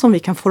opposition som vi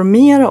kan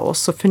formera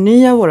oss och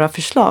förnya våra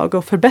förslag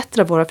och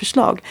förbättra våra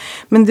förslag.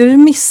 Men det du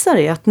missar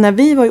är att när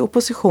vi var i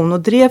opposition och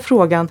drev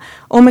frågan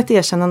om ett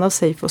erkännande av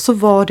Seyfo, så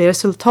var det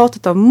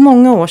resultatet av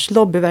många års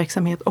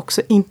lobbyverksamhet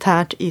också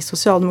internt i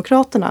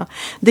Socialdemokraterna.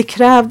 Det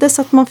krävdes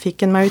att man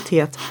fick en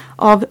majoritet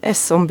av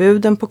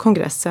S-ombuden på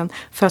kongressen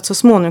för att så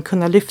småningom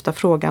kunna lyfta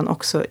frågan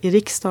också i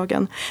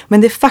riksdagen.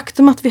 Men det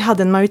faktum att vi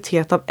hade en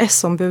majoritet av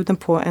S-ombuden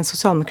på en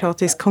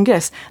socialdemokratisk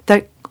kongress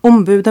där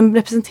ombuden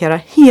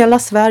representerar hela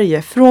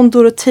Sverige från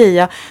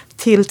Dorotea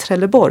till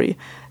Trelleborg.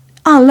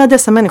 Alla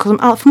dessa människor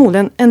som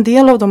förmodligen en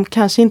del av dem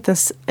kanske inte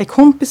ens är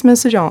kompis med en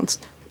syrian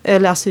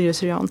eller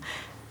assyrier-syrian.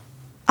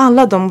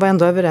 Alla de var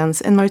ändå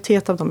överens, en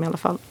majoritet av dem i alla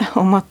fall,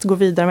 om att gå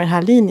vidare med den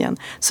här linjen.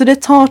 Så det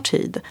tar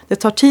tid. Det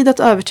tar tid att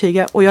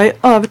övertyga, och jag är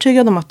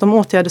övertygad om att de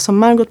åtgärder som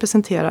Margot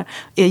presenterar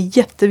är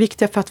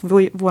jätteviktiga för att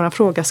vår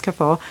fråga ska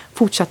vara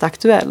fortsatt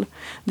aktuell.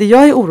 Det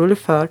jag är orolig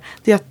för,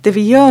 det är att det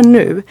vi gör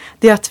nu,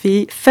 det är att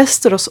vi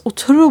fäster oss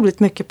otroligt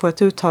mycket på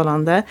ett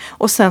uttalande,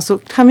 och sen så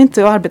kan vi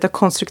inte arbeta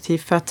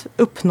konstruktivt för att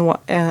uppnå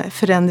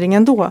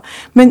förändringen då.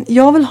 Men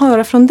jag vill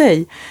höra från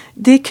dig.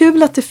 Det är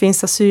kul att det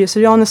finns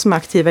assyrier-syrianer som är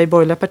aktiva i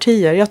borgerliga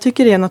partier. Jag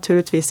tycker det är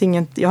naturligtvis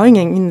jag har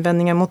inga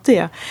invändningar mot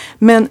det.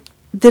 Men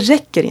det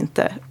räcker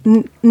inte.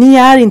 Ni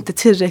är inte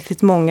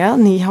tillräckligt många.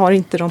 Ni har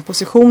inte de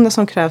positioner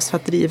som krävs för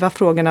att driva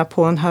frågorna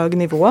på en hög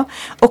nivå.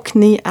 Och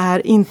ni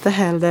är inte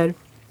heller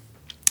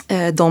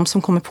de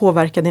som kommer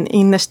påverka den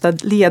innersta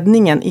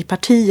ledningen i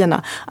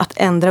partierna att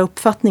ändra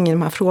uppfattning i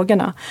de här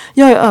frågorna.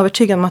 Jag är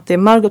övertygad om att det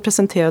Margot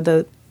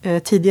presenterade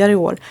tidigare i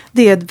år,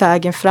 det är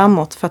vägen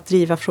framåt för att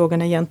driva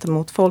frågorna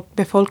gentemot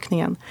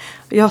befolkningen.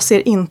 Jag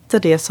ser inte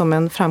det som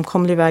en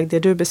framkomlig väg, det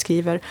du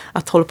beskriver,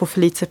 att hålla på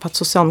förlita sig på att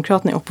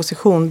Socialdemokraterna i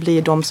opposition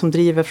blir de som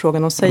driver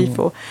frågan om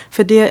Seyfo.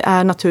 För det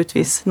är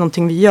naturligtvis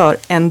någonting vi gör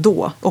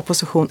ändå,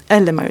 opposition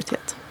eller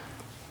majoritet.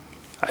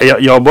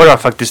 Jag bara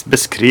faktiskt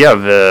beskrev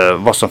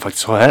vad som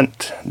faktiskt har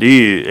hänt. Det är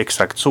ju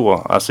exakt så.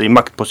 Alltså i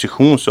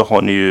maktposition så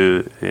har ni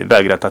ju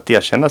vägrat att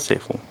erkänna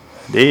Seyfo.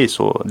 Det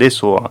är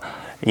så.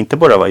 Inte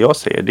bara vad jag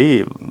säger, det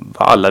är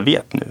vad alla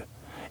vet nu.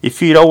 I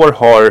 4 år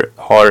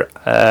har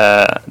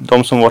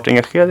de som varit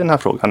engagerade i den här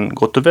frågan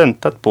gått och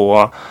väntat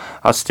på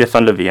att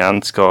Stefan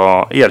Löfven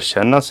ska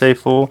erkänna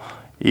Seyfo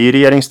i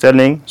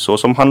regeringsställning, så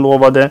som han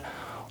lovade.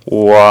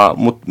 Och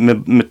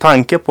med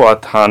tanke på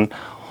att han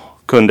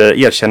kunde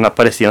erkänna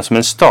Palestina som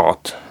en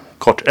stat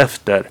kort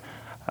efter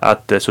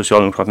att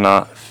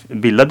Socialdemokraterna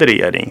bildade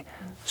regering,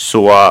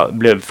 så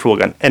blev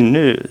frågan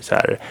ännu så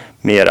här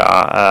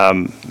mera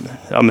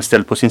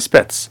ställd på sin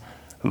spets.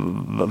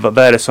 Vad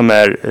är det som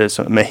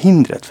är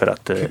hindret för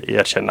att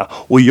erkänna?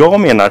 Och jag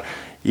menar,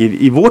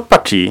 i vårt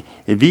parti,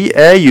 vi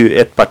är ju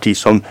ett parti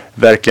som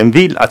verkligen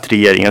vill att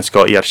regeringen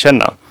ska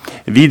erkänna.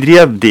 Vi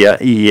drev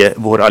det i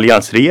vår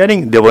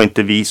alliansregering. Det var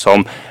inte vi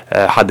som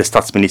hade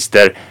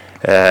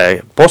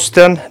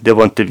statsministerposten. Det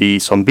var inte vi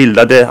som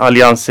bildade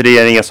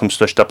alliansregeringen som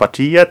största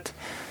partiet.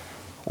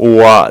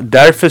 Och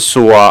därför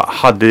så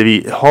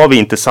har vi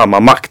inte samma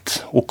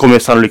makt och kommer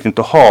sannolikt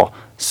inte ha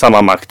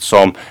samma makt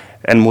som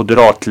en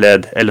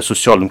moderatledd eller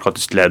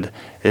socialdemokratiskt ledd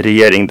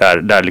regering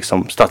där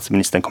liksom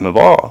statsministern kommer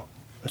vara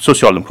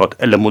socialdemokrat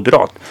eller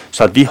moderat.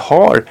 Så att vi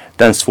har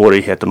den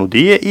svårigheten och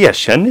det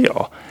erkänner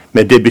jag.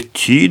 Men det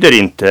betyder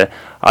inte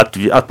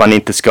att man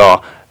inte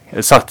ska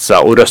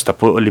satsa och rösta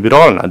på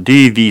Liberalerna.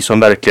 Det är vi som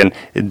verkligen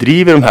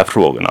driver de här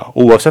frågorna.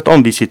 Oavsett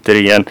om vi sitter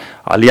i en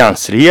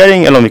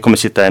alliansregering eller om vi kommer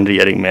sitta i en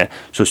regering med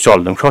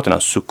Socialdemokraterna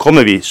så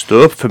kommer vi stå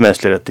upp för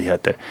mänskliga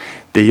rättigheter.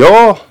 Det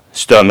jag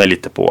stör mig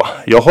lite på.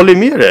 Jag håller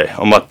med dig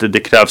om att det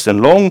krävs en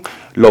lång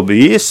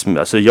lobbyism.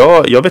 Alltså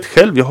jag vet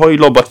själv, jag har ju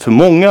lobbat för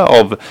många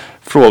av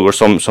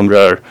frågor som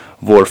rör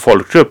vår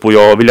folkgrupp och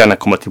jag vill gärna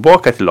komma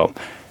tillbaka till dem.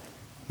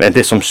 Men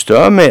det som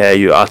stör mig är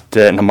ju att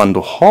när man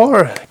då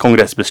har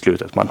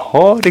kongressbeslutet, man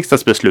har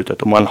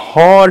riksdagsbeslutet och man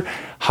har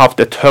haft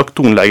ett högt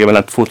tonläge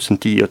mellan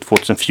 2010 och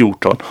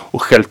 2014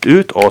 och skällt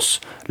ut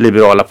oss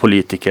liberala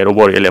politiker och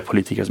borgerliga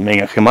politiker som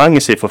engagemang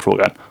i sig för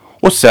frågan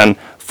och sen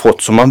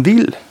fått som man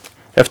vill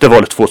efter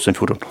valet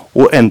 2014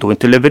 och ändå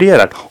inte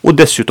levererar och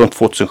dessutom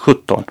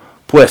 2017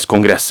 på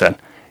S-kongressen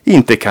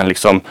inte kan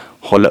liksom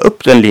hålla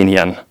upp den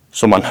linjen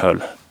som man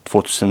höll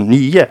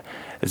 2009.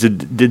 Alltså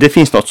det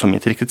finns något som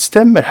inte riktigt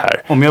stämmer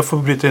här. Om jag får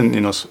bryta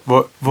in oss,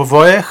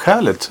 vad är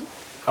skälet?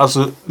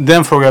 Alltså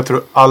den frågan jag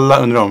tror alla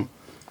undrar om.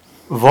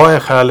 Vad är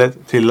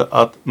skälet till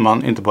att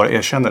man inte bara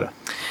erkänner det?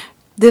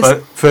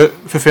 För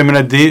jag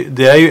menar,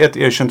 det är ju ett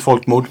erkänt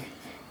folkmord.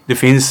 Det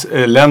finns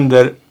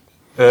länder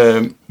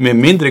med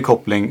mindre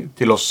koppling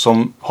till oss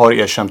som har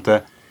erkänt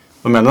det.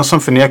 De enda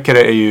som förnekar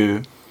det är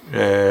ju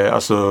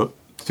alltså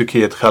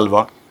Turkiet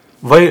själva.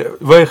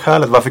 Vad är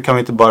skälet? Varför kan vi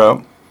inte bara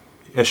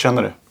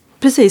erkänna det?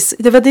 Precis,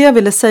 det var det jag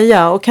ville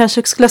säga och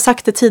kanske skulle ha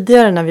sagt det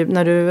tidigare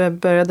när du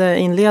började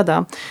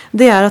inleda.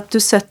 Det är att du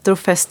sätter och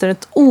fäster en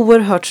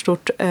oerhört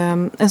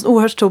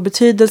stor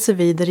betydelse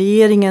vid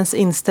regeringens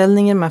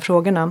inställning i de här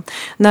frågorna.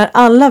 När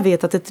alla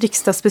vet att ett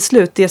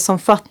riksdagsbeslut, det som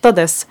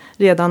fattades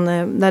redan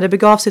när det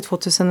begav sig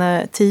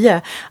 2010,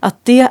 att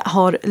det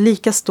har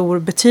lika stor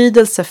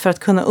betydelse för att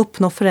kunna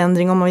uppnå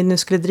förändring om vi nu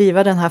skulle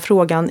driva den här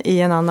frågan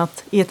i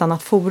ett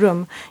annat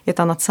forum, i ett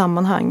annat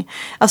sammanhang.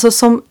 Alltså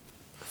som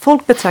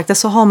folk betraktar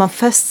så har man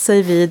fäst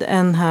sig vid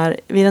den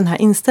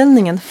här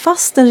inställningen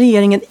fastän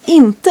regeringen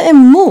inte är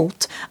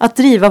emot att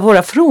driva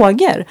våra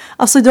frågor.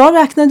 Alltså jag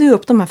räknade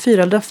upp de här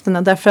 4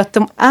 löftena därför att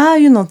de är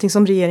ju någonting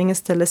som regeringen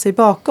ställer sig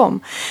bakom.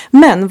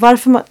 Men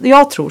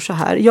jag tror så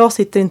här, jag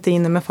sitter inte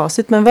inne med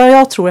facit, men vad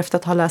jag tror efter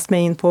att ha läst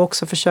mig in på och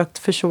också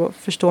försökt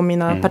förstå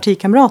mina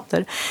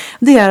partikamrater,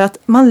 det är att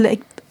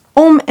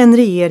om en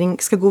regering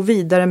ska gå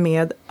vidare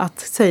med att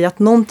säga att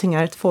någonting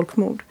är ett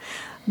folkmord,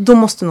 då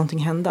måste någonting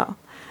hända.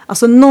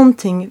 Alltså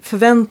någonting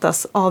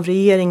förväntas av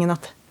regeringen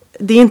att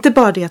det är inte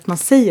bara det att man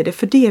säger det,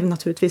 för det är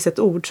naturligtvis ett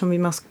ord som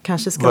vi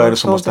kanske ska... Vad är det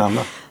som måste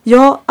hända?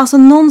 Ja, alltså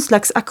någon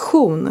slags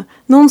aktion,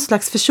 någon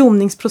slags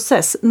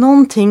försoningsprocess,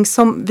 någonting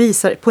som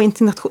visar på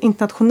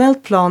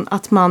internationellt plan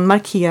att man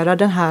markerar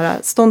den här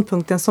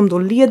ståndpunkten som då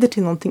leder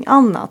till någonting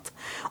annat.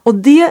 Och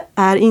det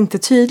är inte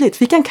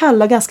tydligt. Vi kan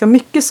kalla ganska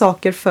mycket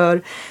saker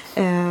för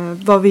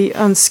vad vi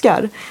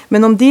önskar.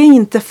 Men om det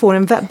inte får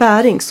en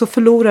bäring så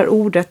förlorar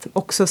ordet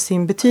också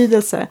sin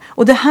betydelse.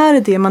 Och det här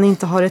är det man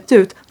inte har rätt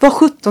ut. Vad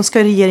 17 ska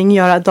regeringen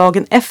göra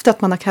dagen efter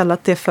att man har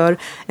kallat det för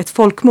ett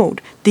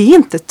folkmord? Det är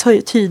inte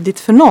tydligt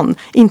för någon.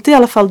 Inte i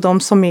alla fall de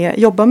som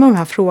jobbar med de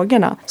här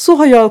frågorna. Så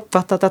har jag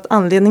uppfattat att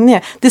anledningen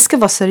är. Det ska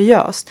vara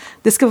seriöst.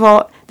 Det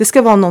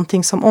ska vara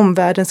någonting som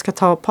omvärlden ska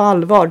ta på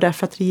allvar.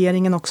 Därför att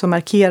regeringen också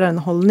markerar en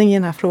hållning i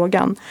den här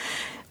frågan.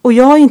 Och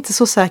jag är inte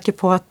så säker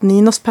på att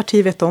Ninos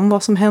parti vet om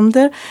vad som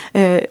händer.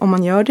 Om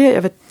man gör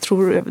det.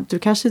 Du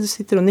kanske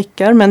sitter och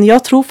nickar. Men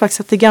jag tror faktiskt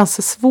att det är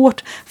ganska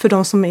svårt för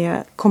de som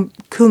är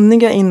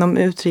kunniga inom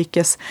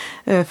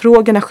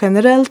utrikesfrågorna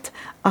generellt.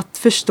 Att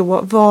förstå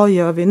vad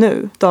gör vi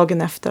nu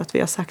dagen efter att vi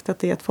har sagt att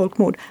det är ett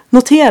folkmord.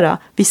 Notera,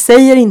 vi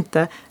säger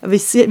inte.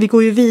 Vi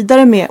går ju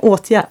vidare med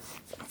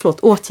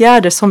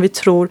åtgärder som vi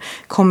tror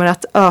kommer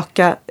att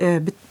öka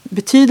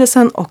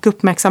betydelsen och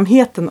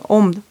uppmärksamheten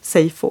om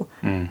Seyfo.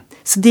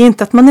 Så det är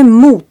inte att man är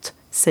mot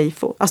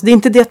Seyfo. Alltså det är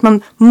inte det att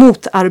man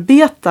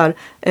motarbetar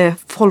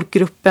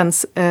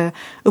folkgruppens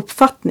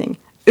uppfattning.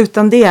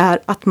 Utan det är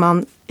att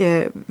man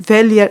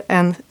väljer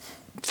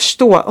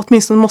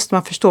åtminstone måste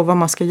man förstå vad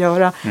man ska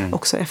göra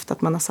också efter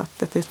att man har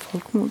sagt att det är ett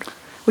folkmord.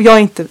 Och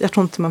jag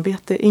tror inte man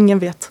vet det. Ingen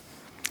vet.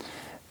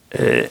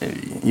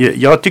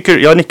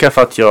 Jag nickar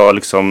för att jag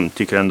liksom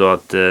tycker ändå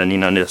att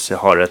Nina Nöse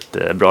har ett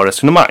bra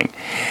resonemang.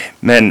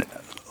 Men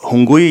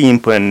hon går ju in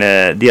på en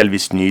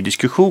delvis ny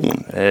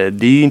diskussion.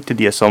 Det är ju inte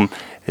det som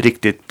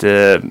riktigt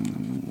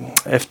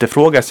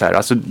efterfrågas här.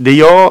 Alltså det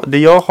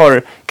jag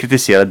har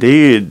kritiserat det är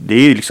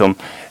ju liksom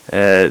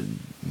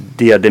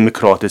det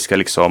demokratiska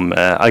liksom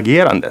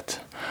agerandet.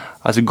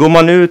 Alltså går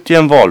man ut i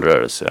en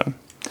valrörelse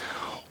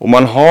och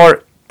man har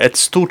ett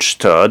stort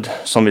stöd,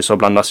 som vi sa,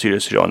 bland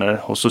assyrier/syrianer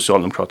hos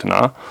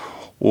Socialdemokraterna.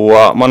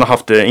 Och man har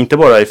haft det inte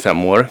bara i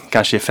 5 år,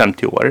 kanske i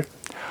 50 år.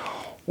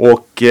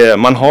 Och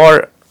man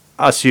har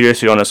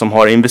assyrier/syrianer som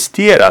har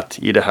investerat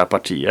i det här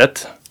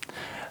partiet.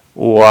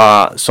 Och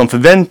som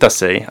förväntar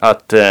sig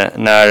att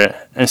när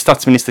en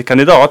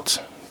statsministerkandidat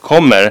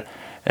kommer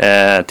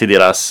till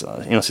deras,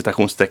 inom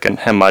citationstecken,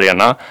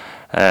 hemmaarena,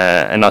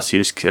 en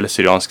assyrisk eller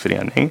syriansk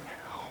förening,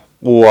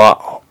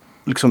 och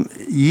liksom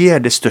ger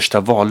det största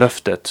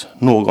vallöftet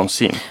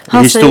någonsin i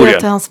historien. Säger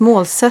att det är hans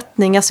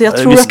målsättning. Alltså jag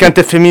tror vi ska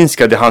inte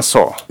förminska det han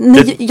sa.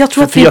 Nej, jag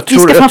tror att vi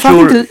ska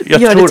framförallt inte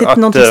göra det till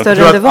något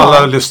större än det var.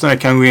 Alla lyssnare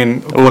kan gå in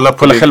och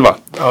kolla själva.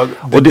 Ja,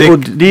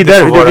 det är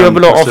där jag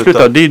vill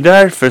avsluta. Det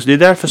är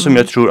därför som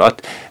jag tror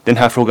att den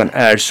här frågan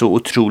är så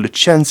otroligt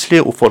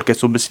känslig och folk är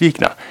så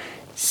besvikna.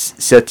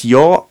 Så att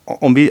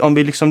om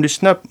vi liksom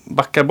lyssnar,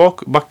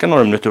 backar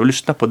några minuter och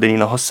lyssnar på det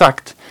Nina har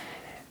sagt,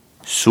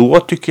 så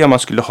tycker jag man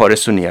skulle ha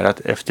resonerat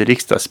efter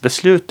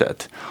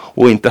riksdagsbeslutet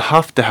och inte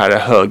haft det här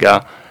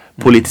höga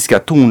politiska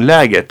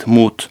tonläget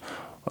mot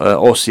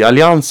oss i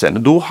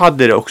alliansen. Då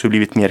hade det också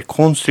blivit mer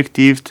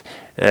konstruktivt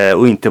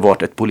och inte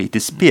varit ett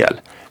politiskt spel.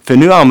 För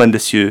nu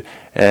användes ju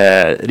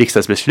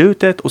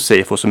riksdagsbeslutet och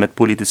SEIFO som ett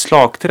politiskt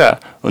slagträ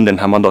under den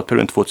här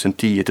mandatperioden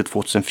 2010 till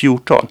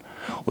 2014.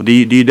 Och det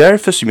är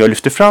därför som jag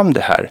lyfter fram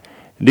det här.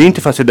 Det är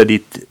inte för att sätta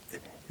dit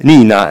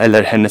Nina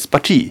eller hennes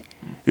parti,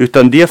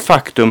 utan det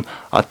faktum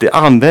att det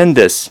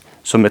användes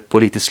som ett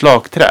politiskt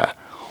slagträ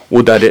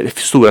och där den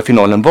stora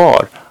finalen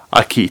var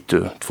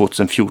Akitu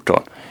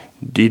 2014.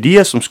 Det är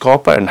det som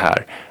skapar den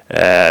här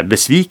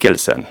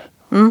besvikelsen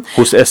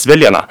hos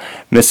S-väljarna.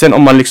 Men sen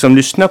om man liksom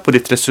lyssnar på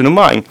ditt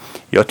resonemang,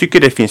 jag tycker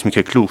det finns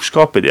mycket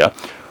klokskap i det.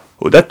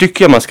 Och där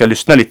tycker jag man ska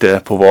lyssna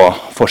lite på vad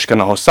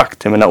forskarna har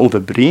sagt. Jag menar, Ove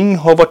Bring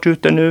har varit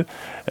ute nu,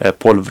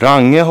 Paul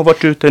Wrange har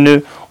varit ute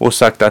nu och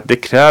sagt att det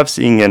krävs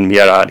ingen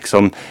mera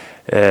liksom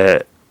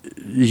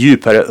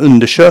djupare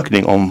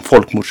undersökning om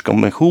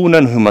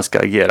folkmordskonventionen och hur man ska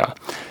agera.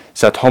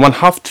 Så att har man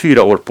haft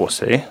 4 år på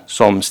sig,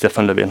 som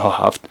Stefan Löfven har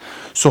haft,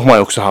 så har man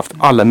också haft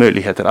alla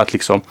möjligheter att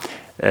liksom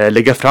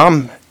lägga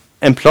fram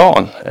en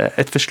plan,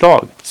 ett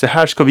förslag. Så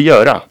här ska vi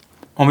göra.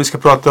 Om vi ska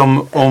prata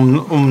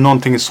om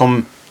någonting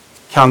som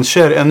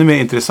kanske är ännu mer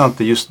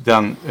intressant i just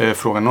den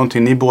frågan,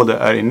 någonting ni båda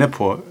är inne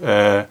på,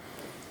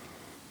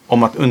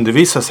 om att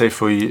undervisa sig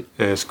för i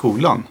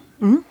skolan.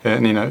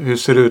 Nina, hur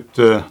ser det ut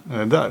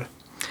där?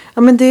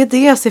 Ja, men det är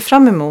det jag ser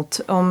fram emot,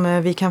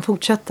 om vi kan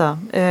fortsätta.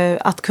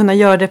 Att kunna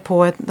göra det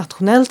på ett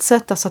nationellt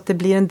sätt, alltså att det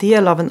blir en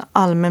del av en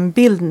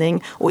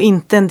allmänbildning och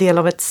inte en del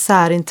av ett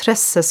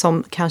särintresse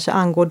som kanske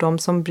angår de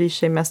som bryr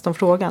sig mest om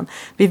frågan.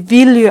 Vi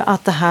vill ju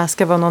att det här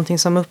ska vara någonting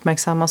som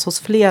uppmärksammas hos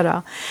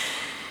flera.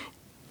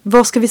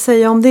 Vad ska vi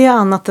säga om det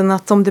annat än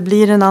att om det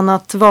blir en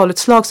annat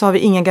valutslag så har vi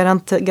inga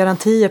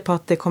garantier på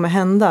att det kommer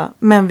hända.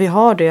 Men vi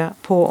har det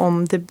på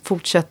om det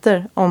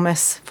fortsätter, om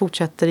S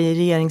fortsätter i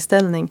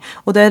regeringsställning.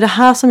 Och det är det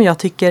här som jag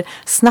tycker,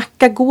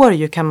 snacka går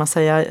ju kan man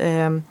säga,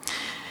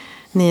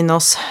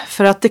 Ninos.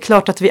 För att det är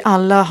klart att vi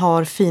alla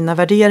har fina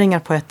värderingar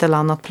på ett eller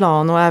annat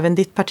plan. Och även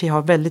ditt parti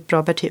har väldigt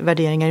bra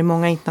värderingar i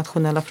många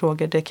internationella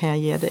frågor. Det kan jag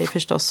ge dig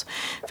förstås,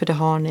 för det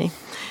har ni.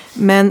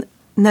 Men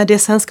när det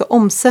sen ska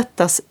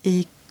omsättas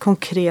i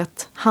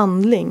konkret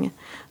handling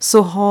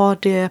så har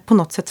det på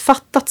något sätt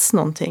fattats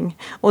någonting.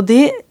 Och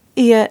det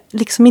är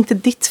liksom inte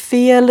ditt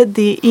fel,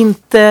 det är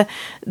inte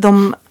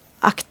de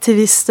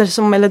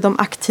aktivister eller de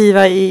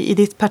aktiva i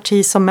ditt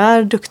parti som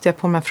är duktiga på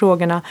de här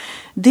frågorna.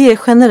 Det är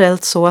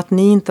generellt så att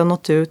ni inte har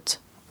nått ut.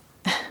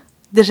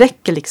 Det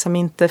räcker liksom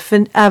inte,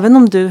 för även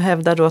om du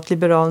hävdar då att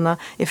Liberalerna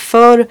är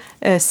för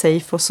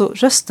SEIFO, så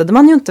röstade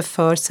man ju inte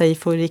för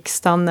SEIFO i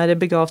riksdagen när det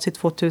begav sig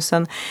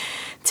 2010.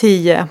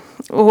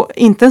 Och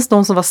inte ens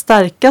de som var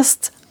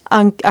starkast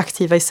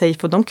aktiva i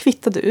SEIFO, de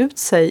kvittade ut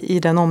sig i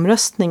den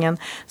omröstningen.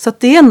 Så att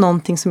det är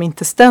någonting som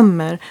inte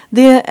stämmer.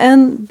 Det är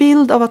en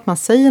bild av att man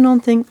säger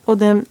någonting och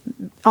det är en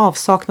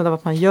avsaknad av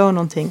att man gör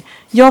någonting.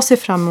 Jag ser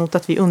fram emot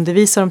att vi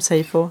undervisar om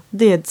SEIFO.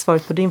 Det är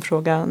svaret på din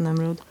fråga,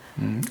 Nemrod.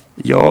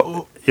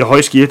 Jag har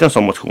ju skrivit en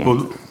sån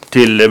motion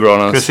till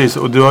Liberalernas... Precis,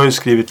 och du har ju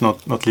skrivit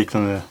något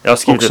liknande. Jag har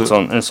skrivit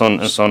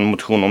en sån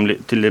motion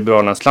till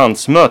Liberalernas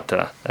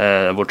landsmöte,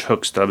 vårt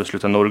högsta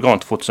beslutande organ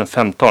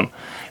 2015.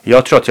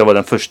 Jag tror att jag var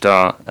den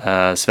första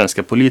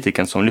svenska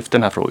politikern som lyfte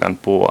den här frågan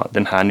på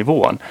den här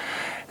nivån.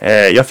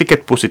 Jag fick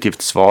ett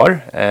positivt svar,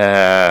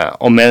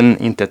 om än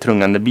inte ett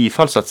rungande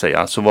bifall så att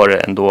säga, så var det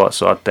ändå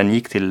så att den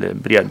gick till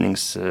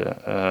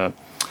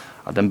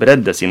att den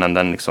bereddes innan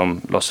den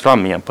liksom lades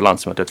fram igen på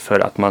landsmötet för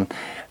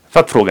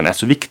att frågan är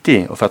så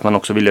viktig och för att man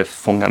också ville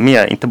fånga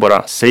med inte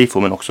bara SEIFO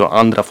men också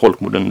andra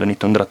folkmord under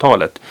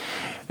 1900-talet.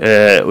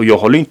 Och jag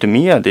håller inte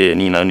med det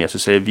Nina och Nesa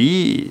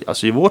säger.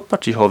 Alltså i vårt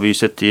parti har vi ju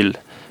sett till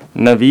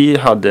när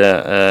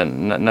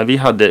vi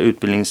hade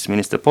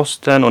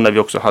utbildningsministerposten och när vi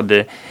också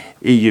hade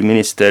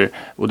EU-minister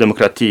och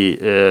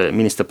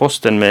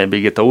demokratiministerposten med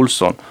Birgitta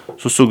Olsson,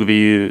 så såg vi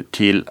ju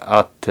till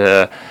att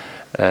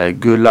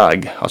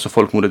Gulag, alltså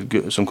folkmordet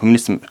som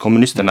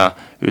kommunisterna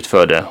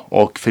utförde,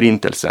 och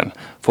förintelsen,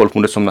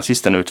 folkmordet som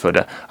nazisterna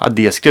utförde, att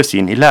det skrevs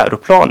in i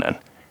läroplanen.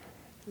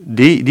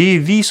 Det är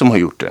vi som har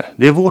gjort det.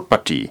 Det är vårt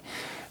parti.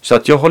 Så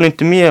att jag håller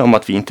inte med om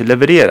att vi inte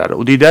levererar.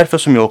 Och det är därför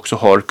som jag också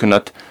har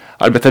kunnat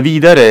arbeta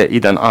vidare i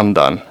den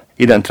andan,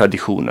 i den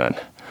traditionen.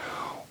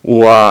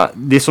 Och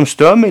det som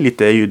stör mig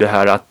lite är ju det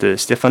här att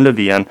Stefan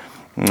Löfven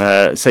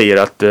säger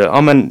att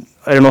men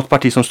är det något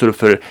parti som står upp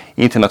för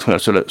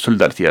internationell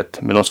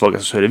solidaritet med de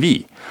svagaste, så är det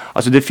vi.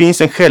 Alltså det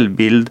finns en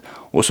självbild,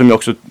 och som jag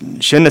också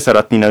känner så här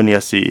att Nina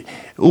Uniasi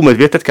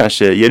omedvetet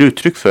kanske ger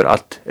uttryck för,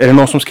 att är det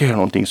någon som ska göra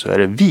någonting så är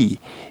det vi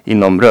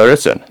inom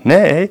rörelsen.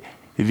 Nej,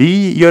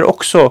 vi gör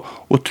också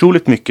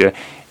otroligt mycket.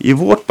 I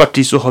vårt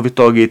parti så har vi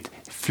tagit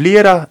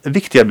flera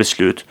viktiga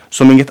beslut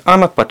som inget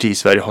annat parti i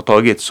Sverige har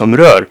tagit, som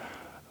rör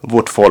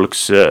vårt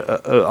folks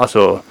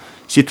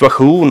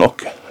situation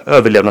och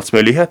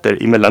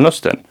överlevnadsmöjligheter i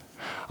Mellanöstern.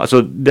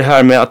 Alltså det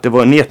här med att det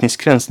var en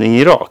etnisk rensning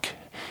i Irak.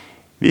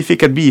 Vi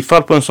fick ett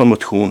bifall på en sån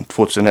motion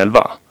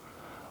 2011.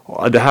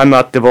 Och det här med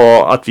att det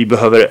var att vi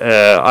behöver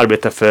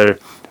arbeta för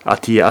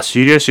att ge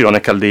assyrier, syrianer,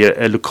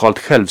 kaldéer lokalt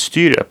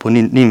självstyre på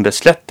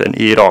Nineveslätten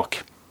i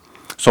Irak,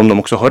 som de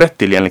också har rätt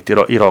till enligt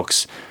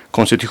Iraks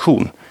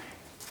konstitution.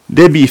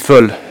 Det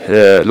biföll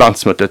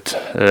landsmötet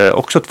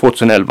också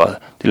 2011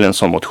 till en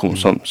sån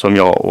motion som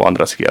jag och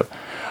andra skrev.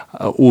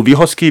 Och vi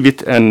har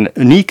skrivit en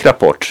unik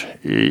rapport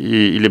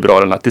i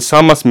Liberalerna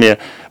tillsammans med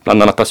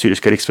bland annat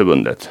Assyriska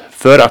riksförbundet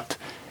för att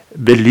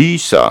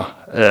belysa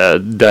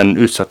den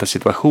utsatta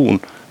situation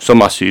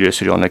som assyrier,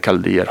 syrianer,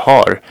 kaldéer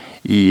har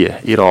i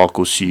Irak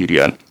och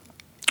Syrien.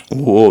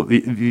 Och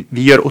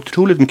vi gör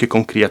otroligt mycket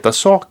konkreta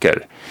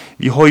saker.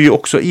 Vi har ju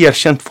också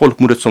erkänt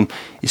folkmordet som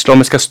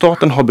Islamiska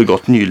staten har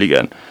begått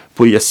nyligen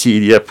på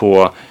yazidier,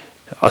 på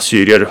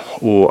assyrier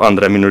och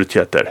andra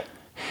minoriteter.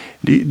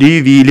 Det är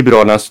ju vi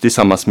Liberalerna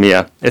tillsammans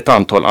med ett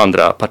antal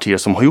andra partier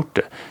som har gjort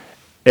det.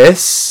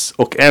 S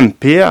och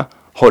MP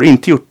har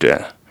inte gjort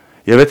det.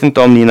 Jag vet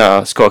inte om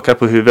Nina skakar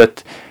på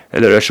huvudet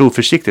eller är så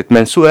oförsiktigt,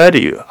 men så är det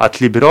ju.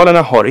 Att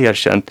Liberalerna har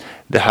erkänt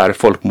det här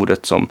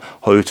folkmordet som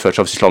har utförts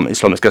av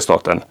Islamiska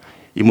staten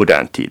i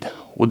modern tid.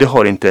 Och det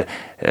har inte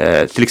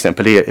till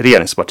exempel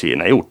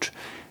regeringspartierna gjort.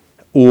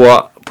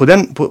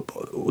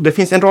 Och det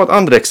finns en rad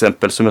andra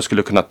exempel som jag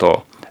skulle kunna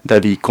ta där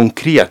vi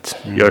konkret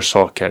gör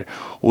saker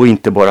och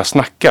inte bara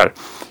snackar.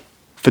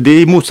 För det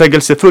är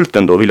motsägelsefullt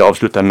ändå, vill jag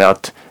avsluta med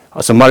att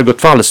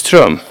Margot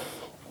Wallström,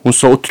 hon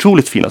sa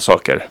otroligt fina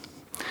saker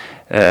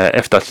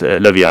efter att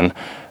Löfven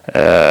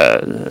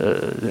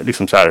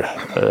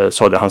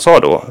sa det han sa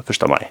då,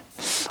 1 maj.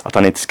 Att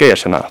han inte ska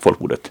erkänna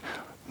folkmordet.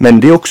 Men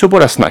det är också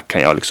bara snack,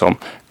 kan jag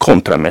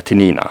kontra med till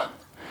Nina.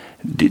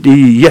 Det är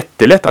ju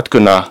jättelätt att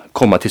kunna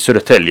komma till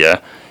Södertälje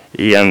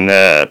i en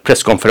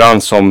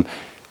presskonferens som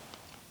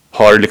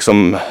har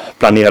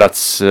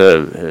planerats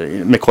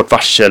med kort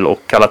varsel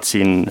och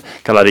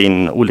kallar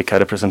in olika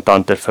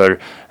representanter för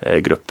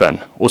gruppen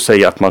och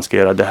säga att man ska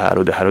göra det här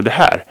och det här och det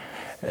här.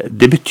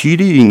 Det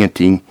betyder ju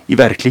ingenting i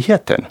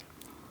verkligheten.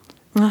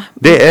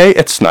 Det är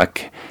ett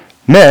snack.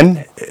 Men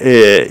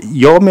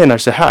jag menar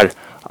så här,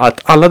 att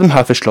alla de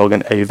här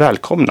förslagen är ju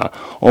välkomna.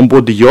 Om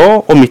både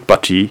jag och mitt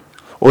parti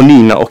och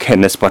Nina och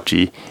hennes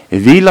parti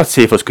vill att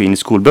Seyfo ska in i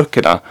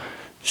skolböckerna,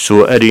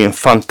 så är det ju en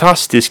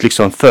fantastisk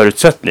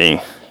förutsättning.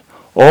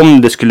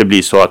 Om det skulle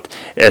bli så att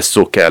S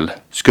och L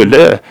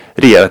skulle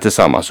regera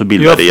tillsammans och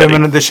bilda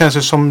regering. Men det känns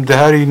ju som det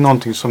här är ju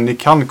någonting som ni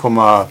kan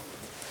komma...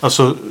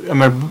 Alltså,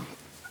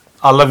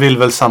 alla vill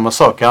väl samma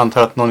sak. Jag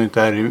antar att någon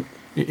inte är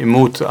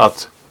emot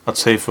att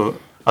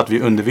vi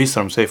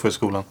undervisar om Seyfo i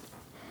skolan.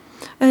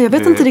 Jag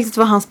vet inte riktigt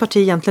vad hans parti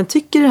egentligen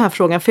tycker i den här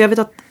frågan. För jag vet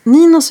att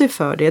Ninos är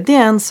för det. Det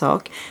är en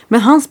sak.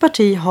 Men hans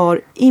parti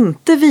har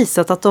inte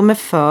visat att de är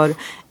för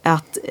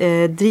att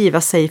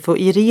driva Seyfo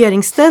i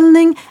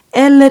regeringsställning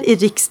eller i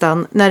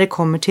riksdagen när det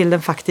kommer till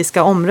den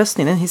faktiska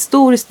omröstningen. Den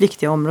historiskt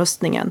viktiga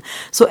omröstningen.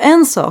 Så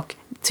en sak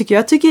tycker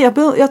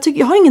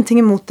jag har ingenting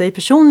emot dig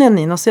personligen,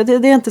 Nina, så det är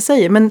det jag inte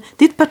säger. Men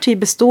ditt parti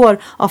består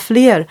av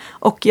fler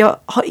och jag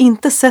har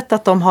inte sett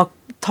att de har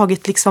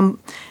tagit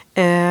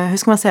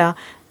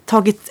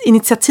tagit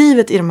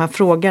initiativet i de här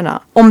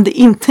frågorna, om det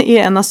inte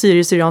är en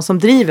assyrier-syrian som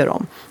driver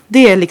dem.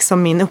 Det är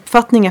min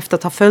uppfattning efter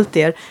att ha följt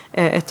er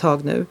ett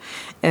tag nu.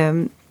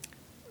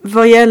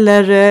 Vad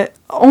gäller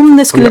om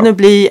det skulle nu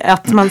bli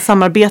att man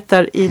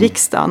samarbetar i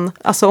riksdagen,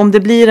 alltså om det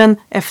blir en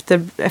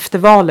efter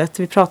valet,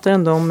 vi pratar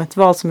ändå om ett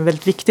val som är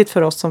väldigt viktigt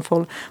för oss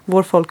som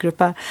vår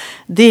folkgrupp är,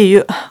 det är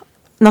ju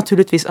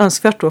naturligtvis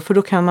önskvärt då, för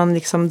då kan man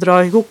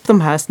dra ihop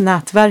de här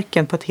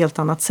nätverken på ett helt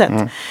annat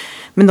sätt.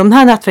 Men de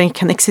här nätverken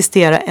kan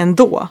existera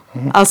ändå.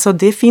 Alltså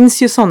det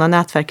finns ju sådana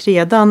nätverk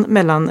redan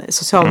mellan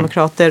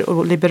socialdemokrater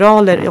och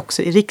liberaler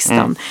också i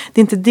riksdagen. Det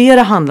är inte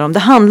det handlar om. Det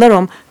handlar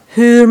om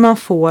hur man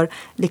får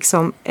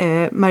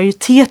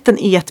majoriteten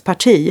i ett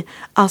parti,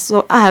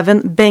 alltså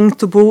även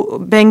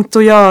Bengt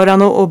och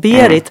Göran och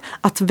Berit,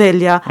 att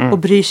välja och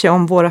bry sig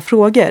om våra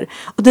frågor.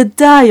 Och det är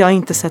där jag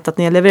inte sett att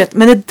ni har levererat.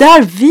 Men det är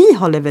där vi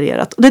har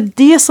levererat. Och det är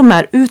det som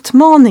är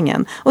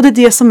utmaningen. Och det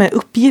är det som är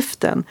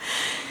uppgiften.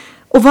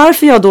 Och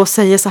varför jag då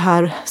säger så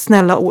här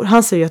snälla ord,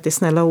 han säger ju att det är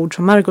snälla ord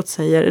som Margot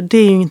säger, det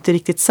är ju inte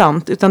riktigt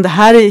sant. Utan det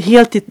här är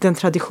helt i den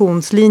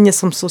traditionslinje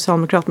som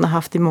Socialdemokraterna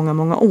haft i många,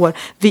 många år.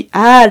 Vi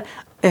är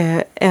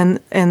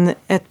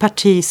ett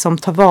parti som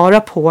tar vara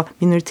på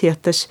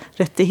minoriteters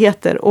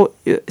rättigheter. Och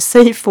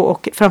SEIFO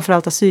och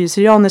framförallt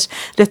assyrier-syrianers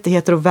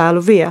rättigheter och väl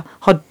och ve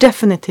har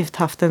definitivt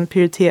haft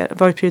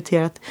varit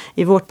prioriterat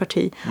i vårt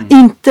parti.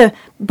 Inte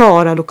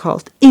bara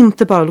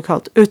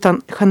lokalt,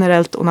 utan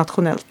generellt och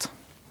nationellt.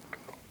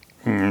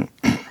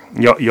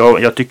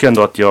 Jag tycker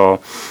ändå att jag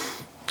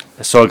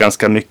sa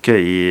ganska mycket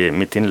i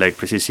mitt inlägg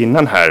precis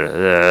innan här,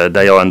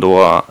 där jag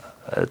ändå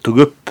tog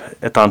upp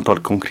ett antal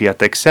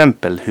konkreta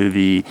exempel hur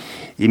vi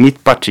i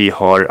mitt parti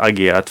har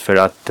agerat för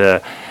att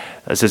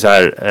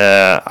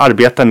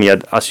arbeta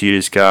med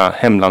assyriska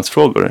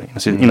hemlandsfrågor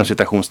inom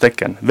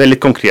citationstecken. Väldigt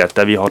konkret,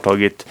 där vi har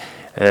tagit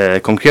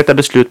konkreta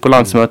beslut på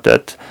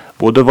landsmötet,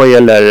 både vad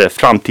gäller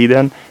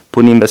framtiden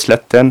på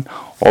Nineveslätten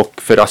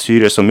och för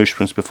assyrier som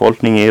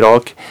ursprungsbefolkning i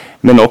Irak,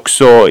 men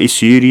också i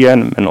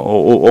Syrien, men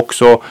och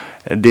också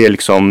det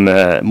liksom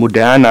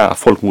moderna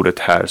folkmordet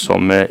här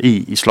som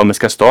i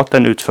Islamiska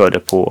staten utförde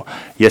på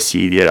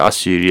yazidier,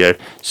 assyrier,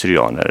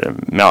 syrianer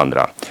med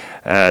andra.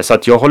 Så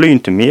att jag håller ju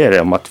inte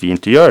med om att vi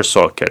inte gör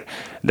saker.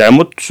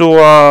 Däremot så...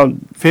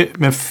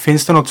 Men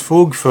finns det något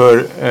fog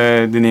för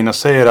det Nina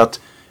säger att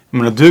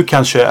du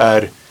kanske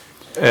är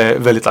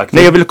väldigt aktiv?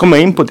 Nej, jag vill komma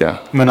in på det.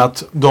 Men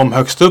att de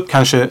högst upp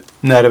kanske,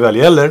 när det väl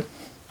gäller,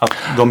 att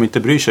de inte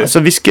bryr sig. Alltså,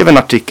 vi skrev en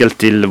artikel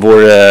till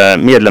vår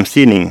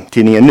medlemstidning,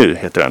 tidningen Nu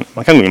heter den.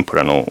 Man kan gå in på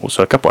den och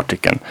söka på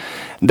artikeln.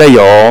 Där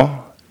jag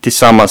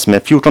tillsammans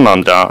med 14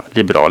 andra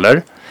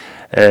liberaler,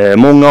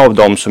 många av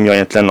dem som jag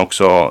egentligen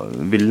också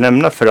vill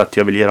nämna för att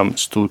jag vill ge dem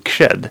stor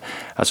cred.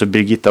 Alltså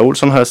Birgitta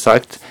Olsson har jag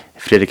sagt,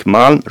 Fredrik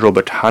Malm,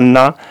 Robert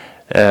Hanna,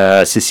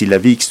 Cecilia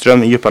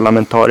Wikström,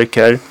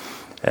 EU-parlamentariker,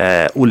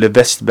 Olle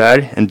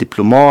Westberg, en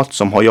diplomat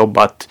som har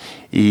jobbat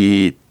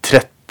i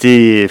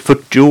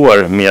 30-40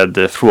 år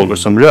med frågor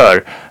som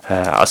rör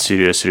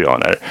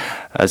assyrier-syrianer.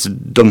 Alltså,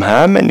 de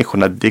här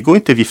människorna, det går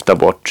inte att vifta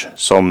bort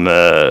som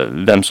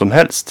vem som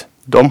helst.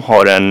 De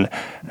har en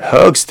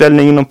hög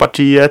ställning inom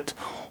partiet,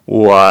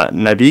 och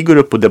när vi går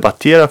upp och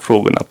debatterar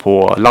frågorna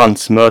på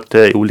landsmöte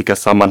i olika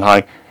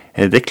sammanhang,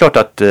 det är klart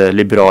att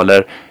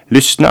liberaler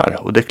lyssnar,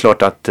 och det är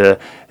klart att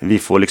vi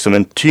får liksom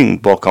en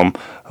tyngd bakom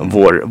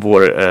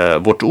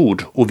vårt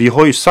ord. Och vi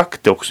har ju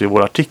sagt det också i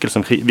vår artikel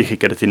som vi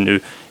skickade till Nu.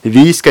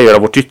 Vi ska göra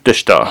vårt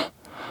yttersta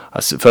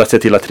för att se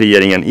till att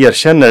regeringen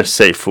erkänner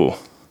SEIFO,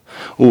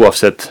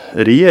 oavsett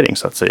regering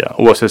så att säga,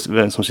 oavsett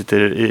vem som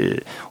sitter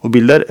och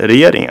bildar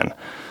regeringen.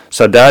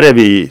 Så där är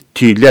vi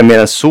tydliga. Mer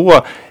än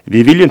så,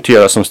 vi vill ju inte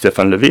göra som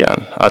Stefan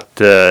Löfven,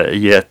 att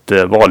ge ett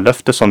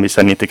vallöfte som vi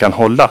sen inte kan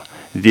hålla.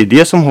 Det är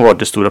det som har varit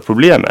det stora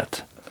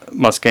problemet.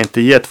 Man ska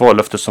inte ge ett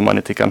vallöfte som man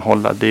inte kan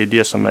hålla. Det är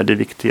det som är det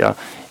viktiga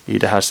i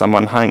det här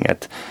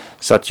sammanhanget.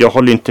 Så att jag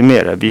håller inte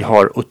med det. Vi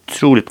har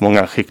otroligt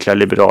många skickliga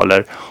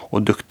liberaler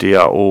och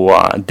duktiga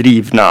och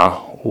drivna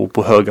och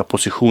på höga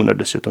positioner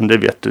dessutom. Det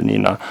vet du,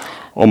 Nina.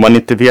 Om man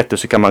inte vet det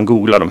så kan man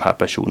googla de här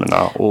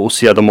personerna och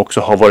se att de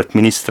också har varit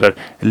ministrar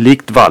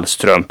likt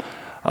Wallström.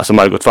 Alltså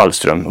Margot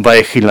Wallström. Vad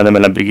är skillnaden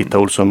mellan Birgitta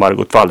Olsson och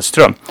Margot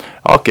Wallström?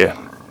 Okej.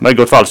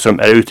 Margot Wallström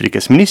är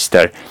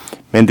utrikesminister,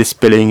 men det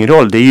spelar ingen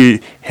roll. Det är ju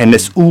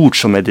hennes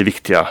ord som är det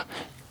viktiga.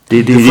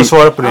 Du får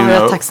svara på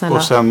det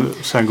och sen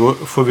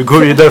får vi gå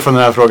vidare från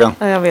den här frågan.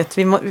 Ja, jag vet.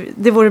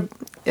 Det vore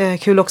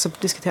kul också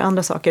att diskutera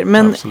andra saker.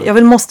 Men absolut.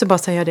 Jag måste bara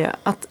säga det,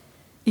 att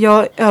jag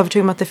är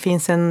övertygad om att det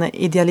finns en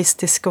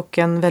idealistisk och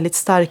en väldigt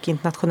stark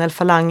internationell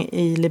falang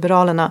i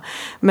Liberalerna.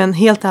 Men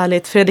helt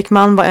ärligt, Fredrik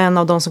Malm var en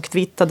av de som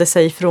kvittade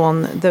sig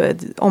från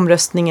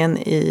omröstningen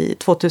i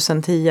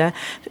 2010.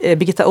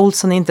 Birgitta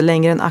Olsson är inte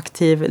längre en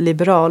aktiv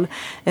liberal.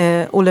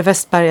 Olle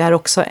Westberg är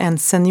också en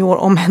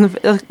senior.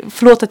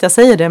 Förlåt att jag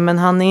säger det, men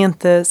han är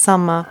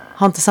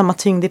har inte samma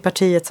tyngd i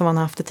partiet som han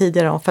haft det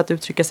tidigare, för att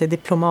uttrycka sig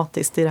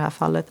diplomatiskt i det här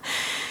fallet.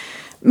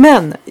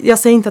 Men jag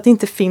säger inte att det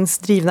inte finns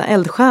drivna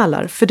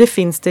eldsjälar, för det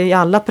finns det i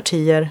alla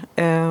partier,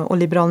 och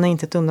Liberalerna är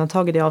inte ett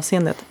undantag i det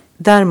avseendet.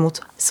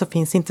 Däremot så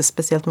finns inte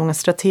speciellt många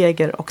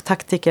strateger och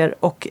taktiker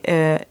och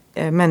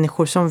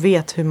människor som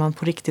vet hur man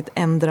på riktigt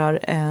ändrar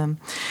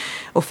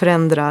och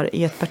förändrar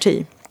i ett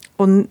parti.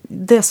 Och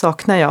det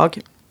saknar jag.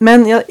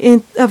 Men jag är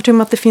övertygad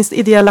om att det finns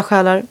ideella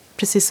själar,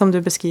 precis som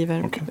du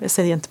beskriver. Okay. Jag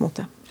säger gentemot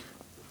det.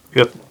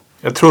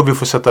 Jag tror vi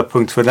får sätta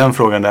punkt för den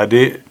frågan där.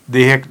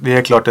 Det är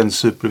helt klart en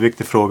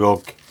superviktig fråga,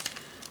 och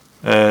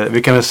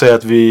vi kan väl säga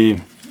att vi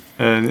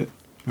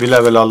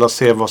lär väl alla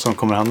se vad som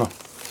kommer hända.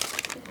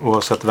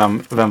 Oavsett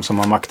vem som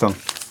har makten.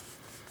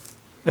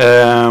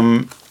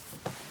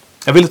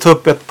 Jag vill ta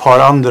upp ett par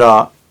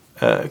andra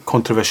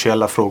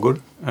kontroversiella frågor.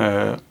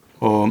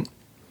 Och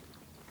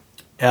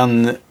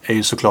en är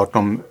ju såklart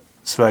om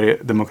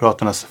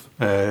Sverigedemokraternas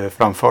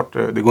framfart.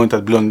 Det går inte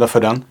att blunda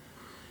för den.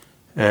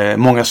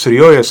 Många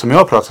syrier som jag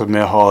har pratat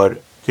med har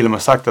till och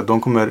med sagt att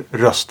de kommer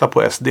rösta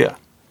på SD.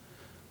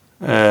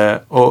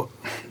 Och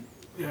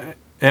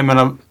jag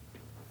menar,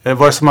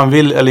 vare sig man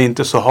vill eller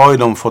inte så har ju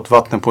de fått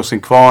vatten på sin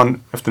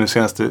kvarn efter den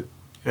senaste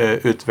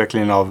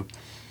utvecklingen av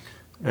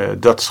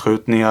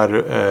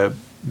dödsskjutningar,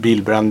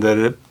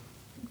 bilbränder,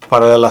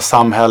 parallella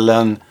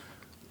samhällen.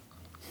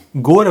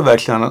 Går det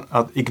verkligen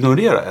att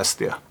ignorera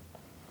SD?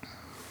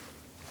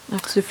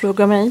 Att du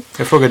frågar mig?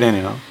 Jag frågar dig,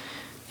 Nina.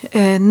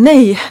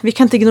 Nej, vi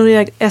kan inte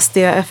ignorera SD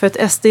för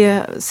att SD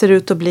ser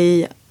ut att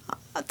bli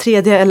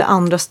tredje eller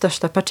andra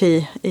största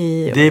parti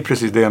i... Det är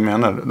precis det jag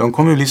menar. De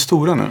kommer ju bli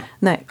stora nu.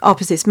 Nej, ja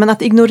precis. Men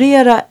att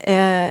ignorera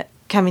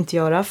kan vi inte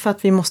göra för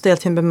att vi måste hela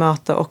tiden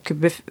bemöta och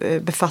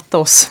befatta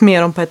oss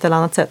med dem på ett eller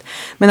annat sätt.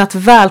 Men att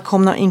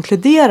välkomna och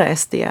inkludera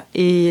SD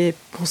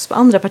hos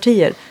andra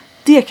partier,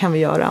 det kan vi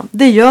göra.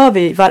 Det gör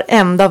vi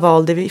varenda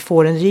val där vi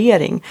får en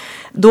regering.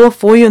 Då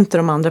får ju inte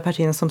de andra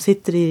partierna som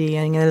sitter i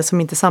regeringen eller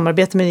som inte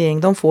samarbetar med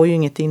regeringen, de får ju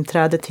inget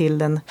inträde till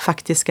den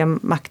faktiska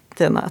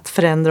makten att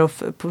förändra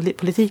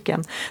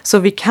politiken. Så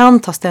vi kan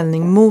ta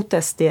ställning mot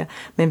SD,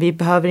 men vi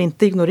behöver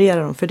inte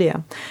ignorera dem för det.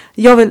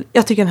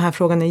 Jag tycker den här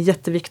frågan är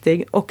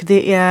jätteviktig och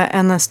det är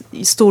en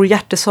stor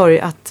hjärtesorg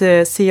att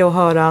se och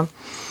höra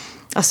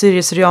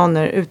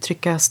assyrier-syrianer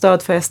uttrycka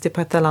stöd för SD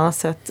på ett eller annat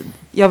sätt.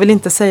 Jag vill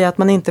inte säga att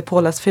man inte är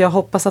påläst, för jag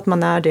hoppas att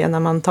man är det när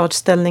man tar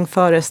ställning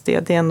för SD.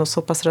 Det är ändå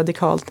så pass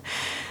radikalt.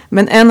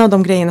 Men en av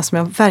de grejerna som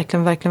jag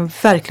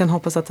verkligen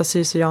hoppas att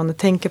assyrier-syrianer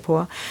tänker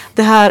på,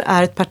 det här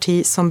är ett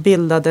parti som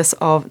bildades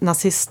av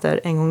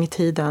nazister en gång i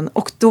tiden.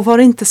 Och då var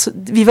det inte så,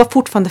 vi var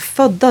fortfarande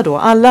födda då.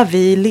 Alla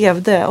vi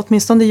levde,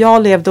 åtminstone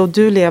jag levde och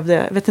du levde.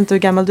 Jag vet inte hur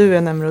gammal du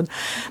är, Nemrod.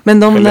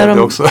 Men jag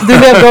levde också. Du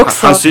levde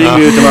också. Han synger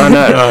ju inte vad han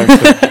är.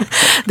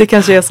 Det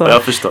kanske är så. Jag har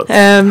förstått.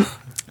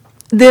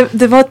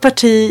 Det var ett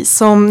parti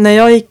som när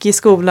jag gick i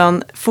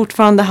skolan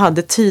fortfarande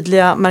hade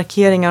tydliga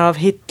markeringar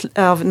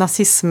av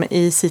nazism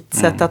i sitt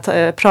sätt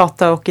att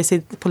prata och i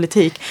sin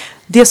politik.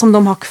 Det som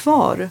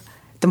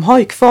de har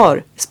ju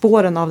kvar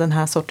spåren av den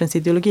här sortens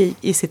ideologi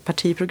i sitt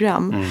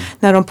partiprogram.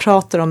 När de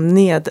pratar om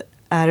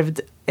nedärvd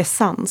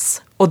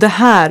essens. Och det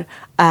här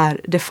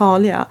är det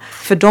farliga.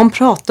 För de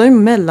pratar ju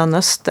om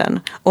Mellanöstern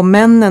och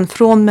männen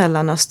från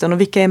Mellanöstern.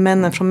 Och vilka är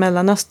männen från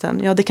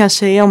Mellanöstern? Ja, det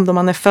kanske är om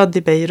man är född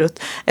i Beirut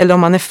eller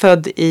om man är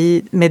född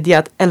i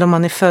Mediat eller om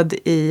man är född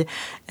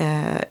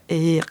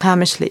i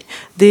Qamishli.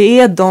 Det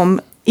är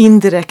de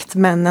indirekt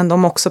männen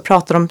de också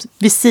pratar om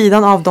vid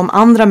sidan av de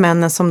andra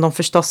männen som de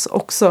förstås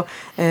också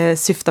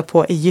syftar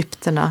på,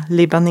 egypterna,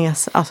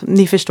 libanes, alltså,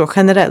 ni förstår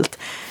generellt.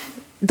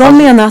 De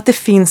menar att det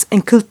finns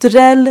en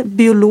kulturell,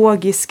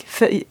 biologisk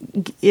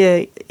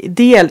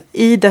del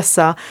i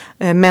dessa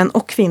män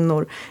och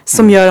kvinnor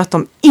som gör att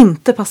de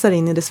inte passar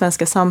in i det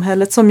svenska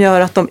samhället, som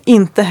gör att de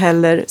inte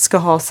heller ska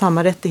ha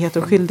samma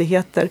rättigheter och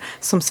skyldigheter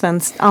som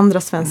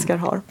andra svenskar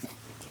har.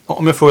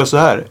 Om jag frågar så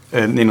här,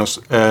 Ninos.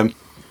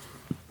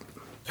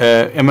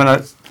 Jag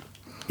menar,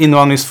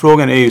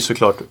 invandringsfrågan är ju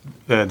såklart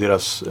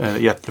deras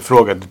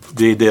hjärtefråga.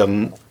 Det är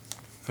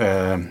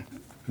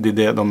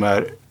det de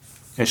är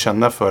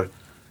kända för.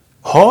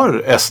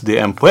 Har SD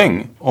en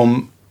poäng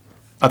om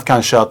att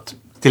kanske att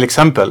till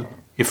exempel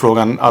i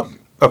frågan att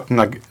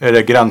öppna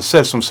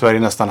gränser som Sverige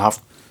nästan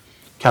haft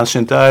kanske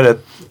inte är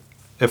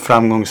ett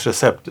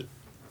framgångsrecept?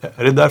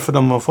 Är det därför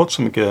de har fått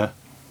så mycket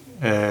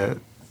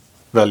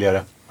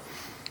väljare?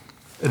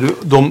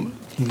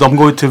 De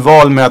går ju till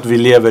val med att vi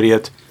lever i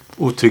ett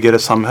otryggare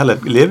samhälle.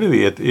 Lever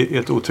vi i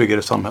ett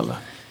otryggare samhälle?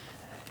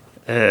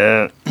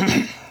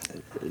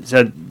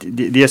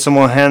 Det som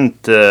har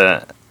hänt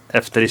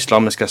efter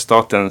Islamiska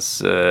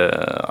statens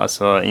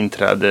alltså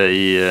inträde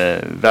i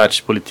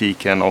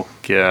världspolitiken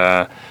och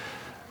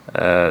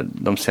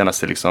de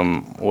senaste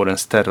liksom,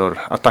 årens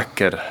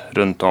terrorattacker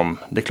runt om.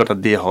 Det är klart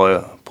att det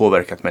har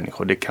påverkat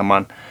människor. Det kan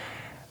man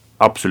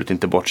absolut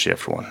inte bortse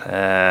ifrån.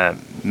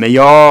 Men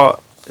jag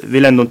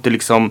vill ändå inte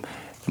liksom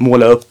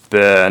måla upp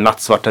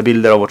nattsvarta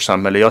bilder av vårt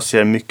samhälle. Jag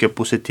ser mycket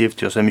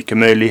positivt, jag ser mycket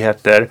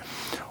möjligheter.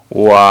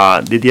 Och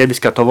det är det vi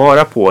ska ta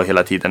vara på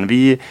hela tiden.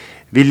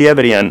 Vi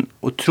lever i en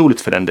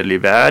otroligt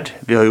föränderlig värld.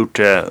 Vi har gjort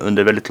det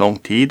under väldigt lång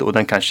tid och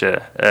den kanske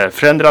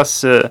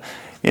förändras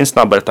i en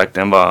snabbare takt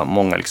än vad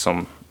många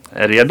liksom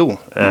är redo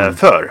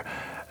för.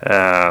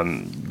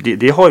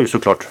 Det har ju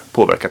såklart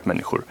påverkat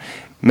människor.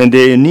 Men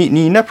det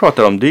Nina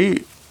pratar om, det är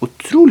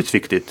otroligt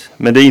viktigt.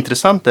 Men det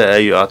intressanta är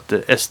ju att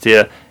SD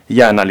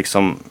gärna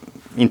liksom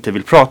inte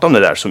vill prata om det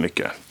där så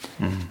mycket.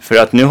 För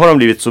att nu har de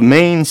blivit så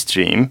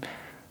mainstream.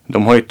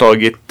 De har ju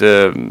tagit,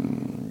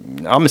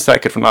 men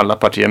säkert från alla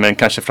partier, men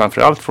kanske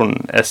framförallt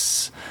från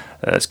S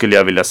skulle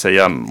jag vilja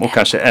säga. Och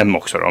kanske M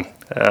också då.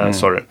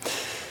 Sorry.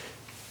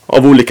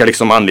 Av olika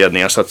liksom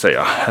anledningar så att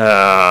säga.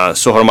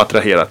 Så har de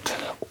attraherat.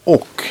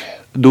 Och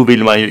då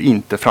vill man ju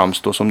inte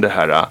framstå som det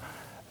här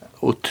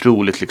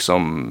otroligt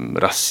liksom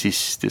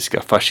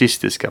rasistiska,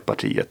 fascistiska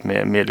partiet.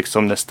 Med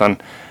liksom nästan,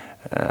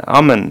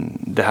 men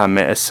det här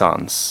med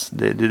essens.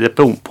 Det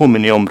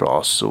påminner ju om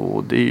ras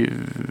och det är ju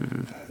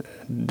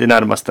det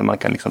närmaste man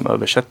kan liksom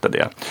översätta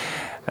det.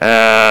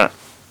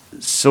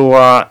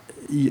 Så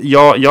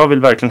jag vill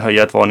verkligen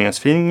höja ett varningens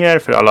finger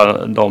för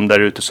alla de där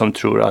ute som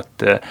tror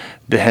att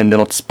det händer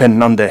något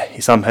spännande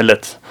i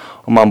samhället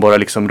om man bara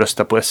liksom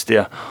röstar på SD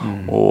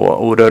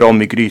och rör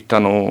om i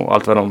grytan och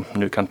allt vad de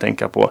nu kan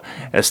tänka på.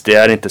 SD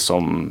är inte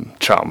som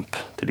Trump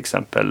till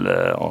exempel,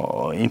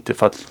 och inte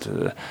för att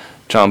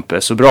Trump är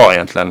så bra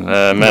egentligen,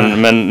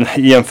 men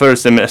i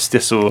jämförelse med SD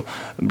så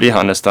blir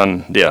han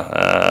nästan det.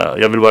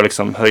 Jag vill bara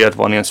liksom höja ett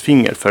varningens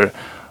finger för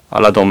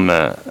alla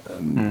de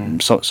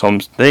som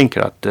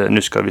tänker att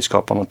nu ska vi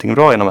skapa någonting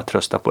bra genom att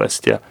rösta på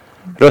SD.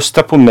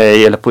 Rösta på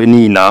mig eller på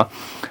Nina.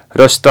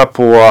 Rösta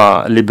på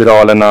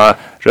Liberalerna.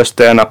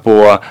 Rösta gärna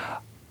på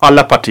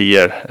alla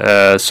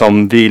partier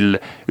som vill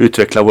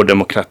utveckla vår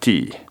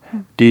demokrati.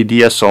 Det är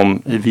det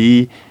som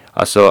vi,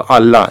 alltså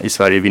alla i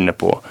Sverige vinner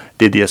på.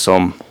 Det är det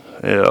som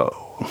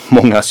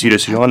många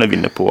syrianer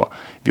vinner på.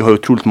 Vi har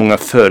otroligt många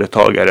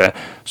företagare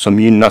som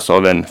gynnas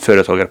av en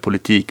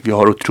företagarpolitik. Vi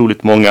har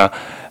otroligt många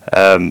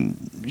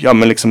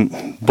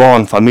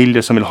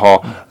barnfamiljer som vill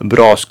ha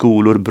bra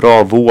skolor,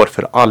 bra vård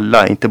för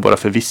alla, inte bara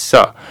för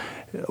vissa.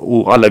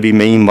 Och alla vi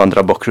med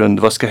invandrarbakgrund,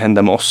 vad ska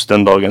hända med oss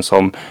den dagen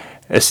som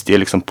SD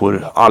liksom på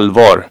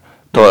allvar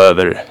tar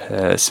över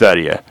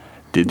Sverige?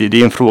 Det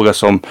är en fråga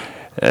som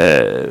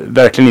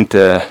verkligen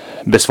inte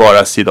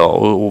besvaras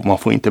idag, och man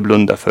får inte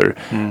blunda för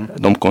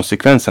de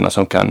konsekvenserna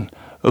som kan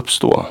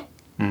uppstå.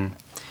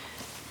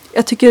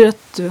 Jag tycker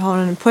att du har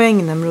en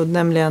poäng, Nemrod,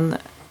 nämligen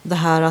det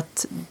här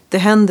att det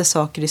händer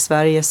saker i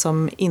Sverige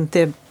som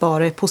inte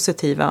bara är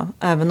positiva.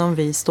 Även om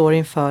vi står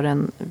inför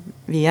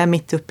vi är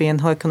mitt uppe i en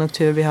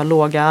högkonjunktur, vi har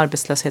låga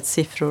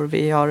arbetslöshetssiffror,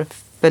 vi har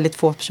väldigt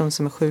få personer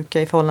som är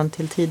sjuka i förhållande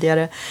till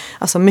tidigare.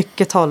 Alltså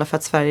mycket talar för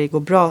att Sverige går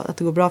bra, att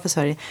det går bra för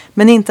Sverige.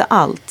 Men inte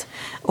allt.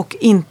 Och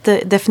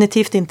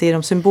definitivt inte i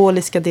de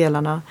symboliska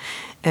delarna.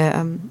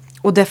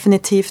 Och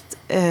definitivt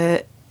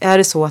är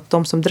det så att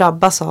de som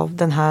drabbas av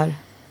den här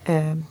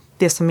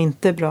det som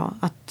inte är bra,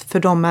 att för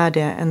dem är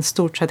det en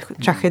stor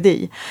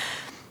tragedi.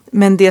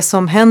 Men det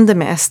som händer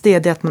med SD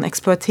är att man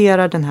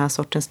exploaterar den här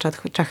sortens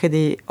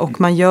tragedi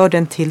och man gör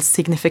den till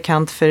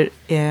signifikant för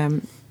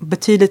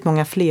betydligt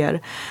många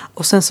fler.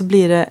 Och sen så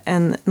blir det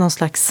någon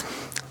slags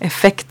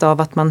effekt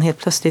av att man helt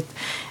plötsligt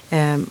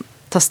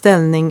tar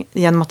ställning,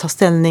 genom att ta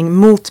ställning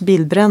mot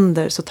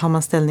bilbränder så tar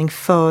man ställning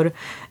för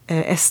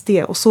SD.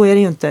 Och så är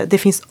det ju inte. Det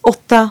finns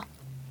 8,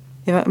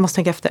 jag måste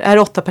tänka efter, är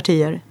det 8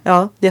 partier?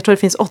 Ja, jag tror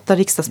det finns 8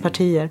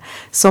 riksdagspartier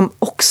som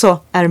också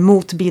är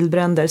mot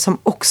bilbränder, som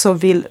också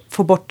vill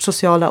få bort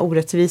sociala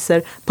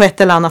orättvisor på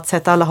ett eller annat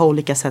sätt. Alla har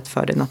olika sätt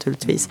för det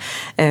naturligtvis.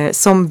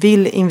 Som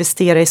vill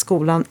investera i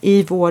skolan,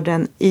 i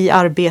vården, i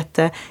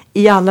arbete,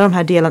 i alla de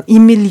här delarna, i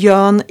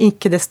miljön,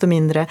 icke desto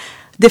mindre.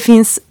 Det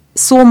finns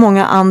så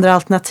många andra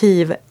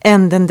alternativ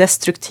än den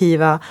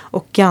destruktiva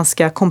och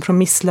ganska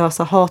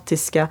kompromisslösa,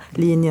 hatiska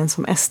linjen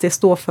som SD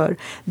står för.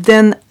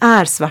 Den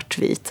är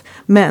svartvit,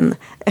 men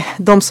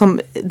de som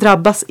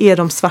drabbas är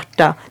de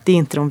svarta, det är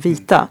inte de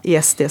vita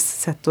i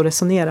SDs sätt att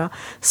resonera.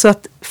 Så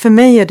att för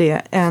mig är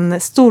det en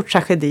stor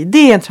tragedi.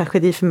 Det är en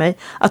tragedi för mig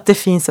att det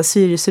finns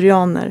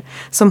assyrier-syrianer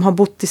som har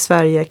bott i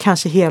Sverige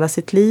kanske hela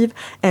sitt liv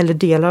eller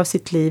delar av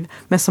sitt liv,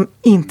 men som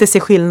inte ser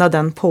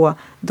skillnaden på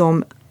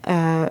de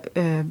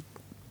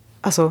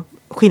alltså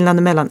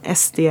skillnaden mellan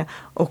SD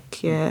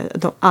och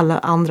alla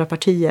andra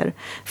partier.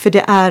 För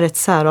det är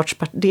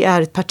det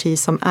är ett parti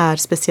som är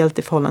speciellt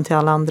i förhållande till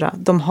alla andra.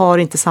 De har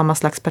inte samma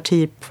slags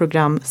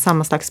partiprogram,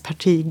 samma slags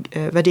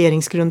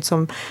värderingsgrund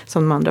som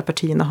de andra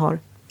partierna har.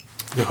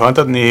 Det är skönt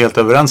att ni är helt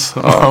överens.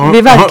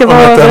 Vi verkar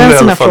vara överens i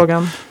den här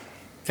frågan.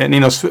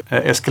 Ninos,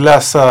 jag ska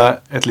läsa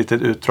ett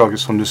litet utdrag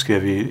som du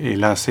skrev i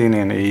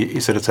Länstidningen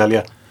i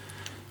Södertälje.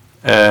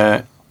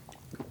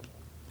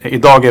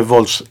 Idag är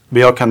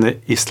våldsbejakande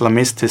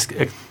islamistisk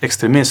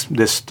extremism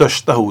det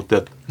största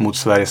hotet mot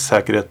Sveriges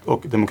säkerhet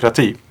och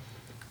demokrati.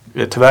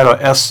 Tyvärr har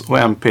S och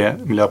MP,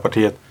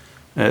 Miljöpartiet,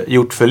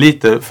 gjort för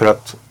lite för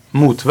att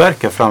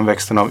motverka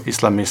framväxten av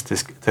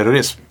islamistisk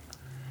terrorism.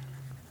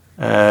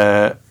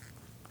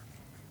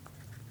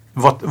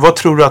 Vad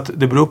tror du att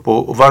det beror på,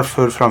 och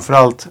varför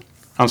framförallt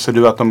anser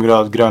du att de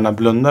rödgröna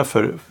blundar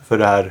för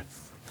det här?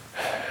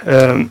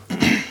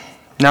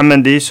 Nej,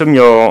 men det är som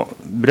jag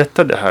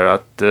berättade här,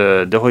 att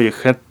det har ju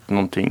skett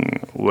någonting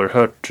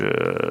oerhört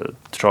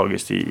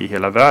tragiskt i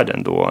hela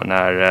världen då,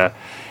 när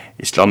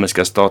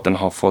Islamiska staten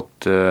har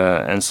fått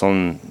en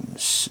sån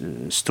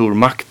stor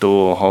makt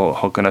och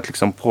har kunnat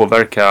liksom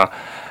påverka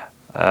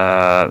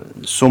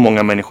så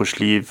många människors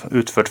liv,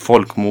 utfört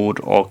folkmord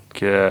och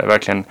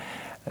verkligen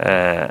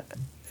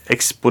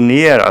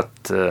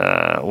exponerat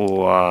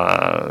och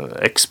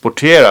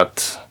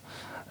exporterat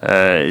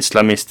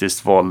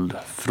islamistiskt våld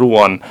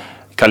från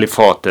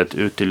kalifatet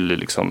ut till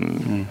liksom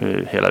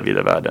hela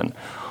vida världen.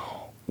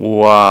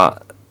 Och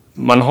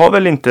man har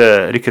väl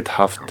inte riktigt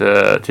haft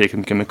tillräckligt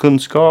mycket med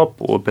kunskap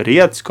och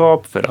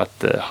beredskap för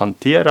att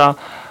hantera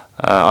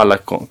alla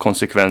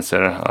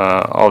konsekvenser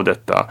av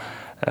detta.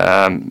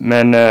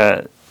 Men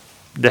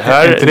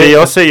det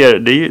jag säger,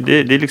 det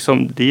är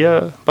liksom,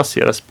 det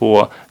baseras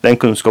på den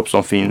kunskap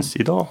som finns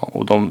idag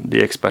och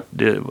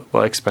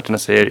vad experterna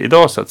säger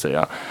idag, så att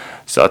säga.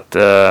 Så att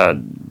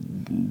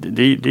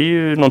det är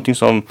ju någonting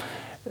som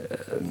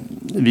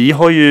vi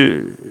har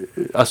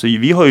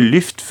ju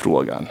lyft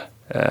frågan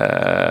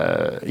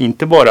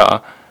Inte bara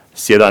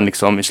sedan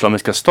liksom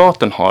Islamiska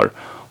staten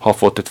har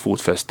fått ett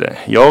fotfäste.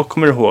 Jag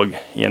kommer ihåg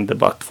i en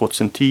debatt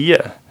 2010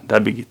 där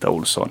Birgitta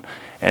Ohlsson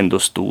ändå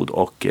stod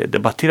och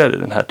debatterade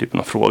den här typen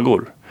av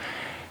frågor.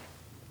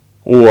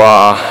 Och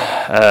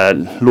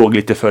låg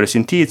lite före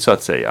sin tid så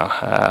att säga.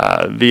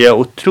 Vi är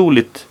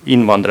otroligt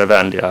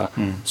invandrarvänliga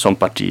som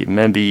parti,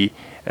 men vi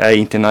är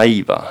inte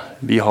naiva.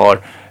 Vi har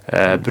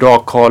bra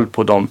koll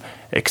på de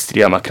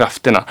extrema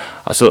krafterna.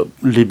 Alltså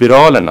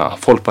Liberalerna,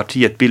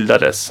 Folkpartiet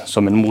bildades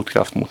som en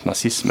motkraft mot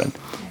nazismen.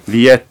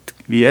 Vi är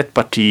ett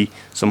parti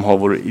som har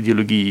vår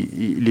ideologi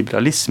i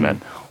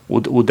liberalismen.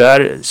 Och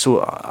där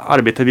så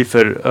arbetar vi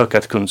för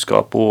ökad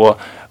kunskap och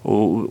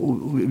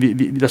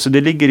alltså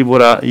det ligger i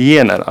våra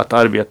gener att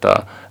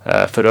arbeta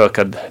för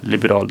ökad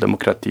liberal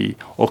demokrati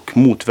och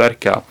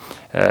motverka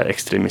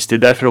extremism. Det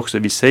är därför också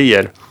vi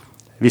säger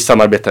vi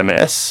samarbetar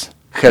med S,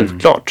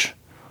 självklart,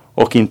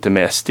 och inte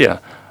med SD.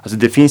 Alltså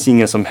det finns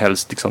ingen som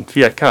helst liksom,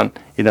 tvekan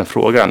i den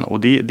frågan, och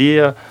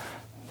det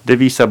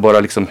visar bara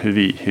liksom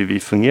hur vi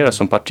fungerar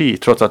som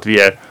parti trots att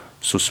vi är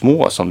så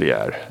små som vi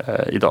är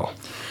idag.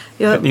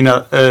 Ja.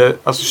 Nina,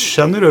 alltså,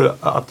 känner du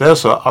att det är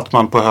så att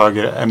man på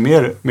höger är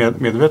mer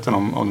medveten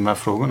om de här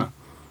frågorna?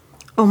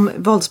 Om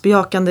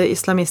våldsbejakande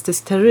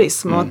islamistisk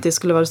terrorism och att det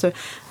skulle vara så.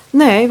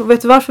 Nej,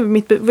 vet du varför?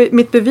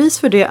 Mitt bevis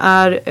för det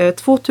är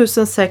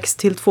 2006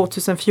 till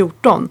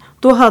 2014.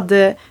 Då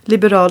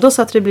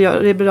satt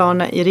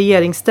Liberalerna i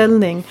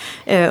regeringsställning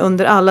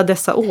under alla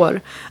dessa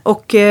år.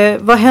 Och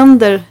vad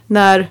händer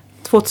när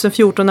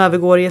 2014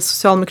 övergår i en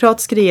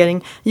socialdemokratisk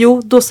regering?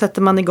 Jo, då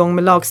sätter man igång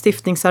med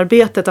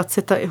lagstiftningsarbetet.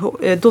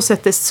 Då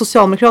sätter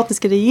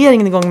socialdemokratiska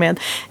regeringen igång med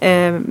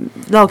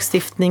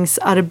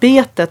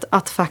lagstiftningsarbetet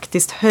att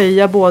faktiskt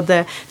höja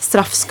både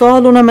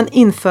straffskalorna men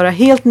införa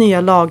helt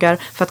nya lagar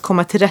för att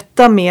komma till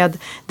rätta med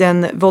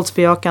den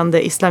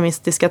våldsbejakande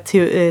islamistiska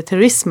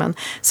terrorismen.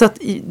 Så att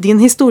din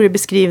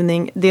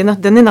historiebeskrivning,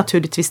 den är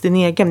naturligtvis din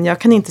egen. Jag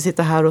kan inte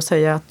sitta här och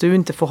säga att du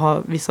inte får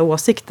ha vissa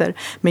åsikter.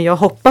 Men jag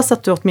hoppas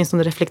att du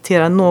åtminstone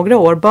reflekterar några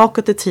år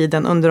bakåt i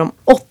tiden under de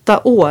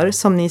 8 år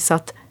som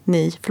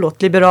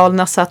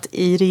Liberalerna satt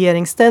i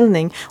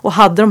regeringsställning och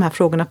hade de här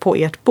frågorna på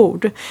ert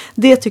bord.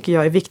 Det tycker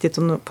jag är viktigt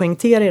att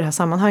poängtera i det här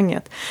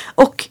sammanhanget.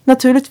 Och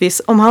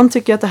naturligtvis, om han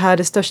tycker att det här är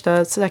det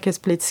största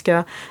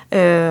säkerhetspolitiska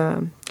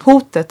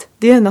hotet,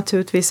 det är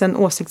naturligtvis en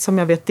åsikt som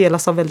jag vet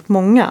delas av väldigt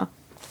många.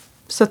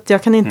 Så att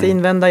jag kan inte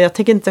invända, jag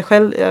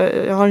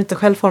har inte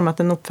själv format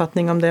en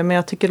uppfattning om det, men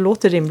jag tycker det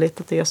låter rimligt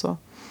att det är så.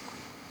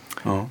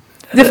 Ja.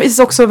 Det finns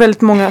också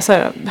väldigt många så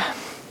här,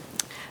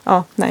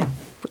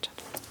 fortsätt.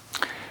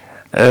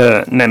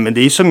 Nej, men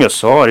det är som jag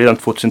sa, redan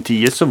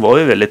 2010 så var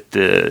vi väldigt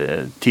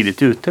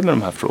tidigt ute med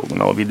de här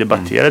frågorna och vi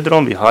debatterade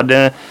dem. Vi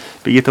hade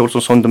Birgitta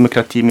Ohlsson som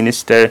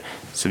demokratiminister,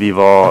 så vi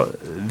var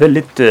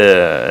väldigt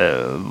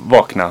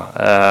vakna.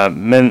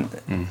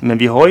 Men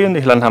vi har ju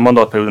under hela den här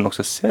mandatperioden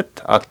också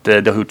sett att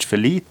det har gjorts för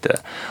lite.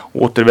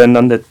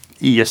 Återvändande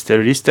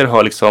IS-terrorister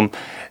har liksom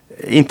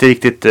inte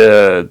riktigt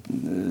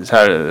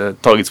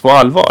tagits på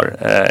allvar,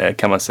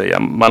 kan man säga.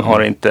 Man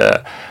har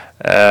inte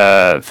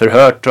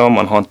förhört dem,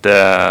 man har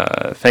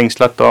inte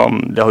fängslat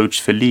dem, det har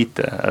gjorts för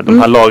lite. De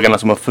här lagarna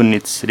som har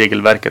funnits,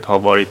 regelverket har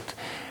varit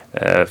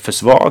för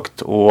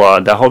svagt,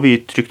 och där har vi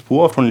tryckt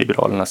på från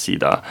Liberalernas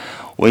sida.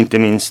 Och inte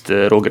minst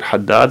Roger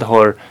Haddad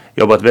har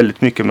jobbat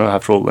väldigt mycket med de här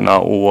frågorna,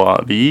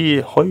 och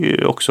vi har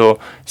ju också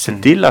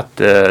sett till att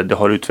det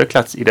har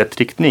utvecklats i rätt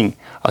riktning.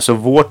 Alltså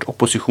vårt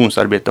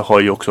oppositionsarbete har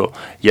ju också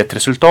gett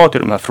resultat i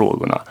de här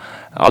frågorna.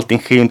 Allting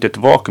sker ju inte ett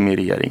vakuum i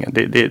regeringen.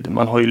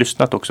 Man har ju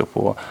lyssnat också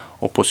på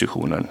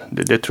oppositionen.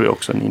 Det tror jag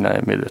också Nina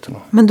är medveten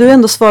om. Men du är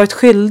ändå svaret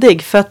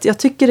skyldig, för att jag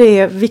tycker det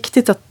är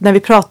viktigt att när vi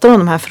pratar om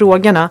de här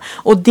frågorna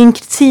och din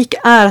kritik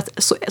är att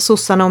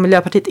sossarna och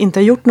Miljöpartiet inte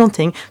har gjort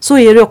någonting, så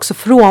är det också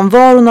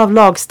frånvaron av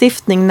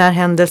lagstiftning när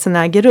händelsen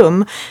äger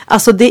rum.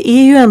 Alltså det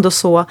är ju ändå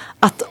så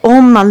att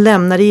om man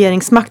lämnar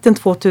regeringsmakten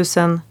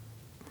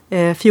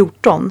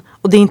 2014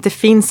 och det inte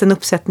finns en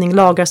uppsättning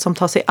lagar som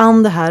tar sig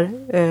an det här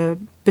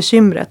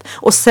bekymret,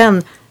 och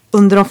sen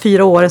under de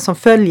 4 åren som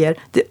följer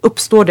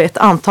uppstår det ett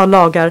antal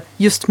lagar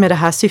just med det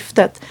här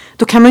syftet,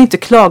 då kan man inte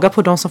klaga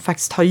på de som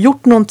faktiskt har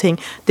gjort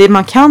någonting. Det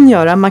man kan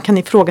göra, man kan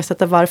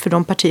ifrågasätta varför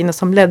de partierna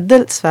som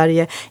ledde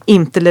Sverige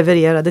inte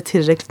levererade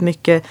tillräckligt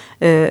mycket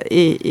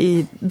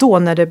då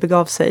när det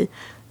begav sig.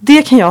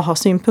 Det kan jag ha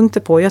synpunkter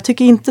på. Jag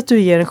tycker inte att du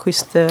ger en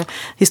schysst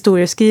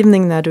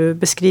historieskrivning när du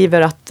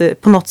beskriver att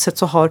på något sätt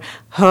så har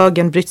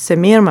högern brytt sig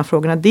med de här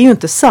frågorna. Det är ju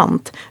inte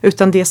sant.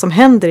 Utan det som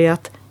händer är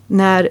att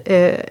när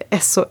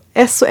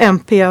S och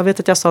MP, jag vet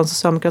att jag sa en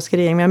socialdemokratisk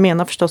regering, men jag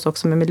menar förstås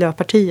också med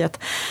Miljöpartiet,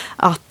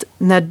 att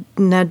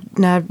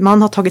när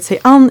man har tagit sig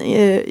an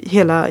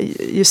hela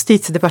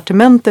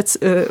justitiedepartementets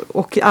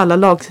och alla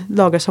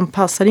lagar som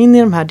passar in i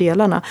de här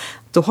delarna,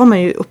 då har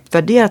man ju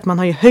uppvärderat, man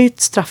har ju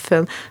höjt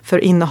straffen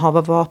för innehav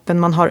av vapen,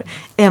 man har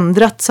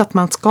ändrat så att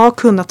man ska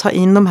kunna ta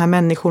in de här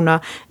människorna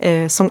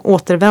som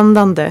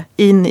återvändande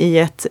in i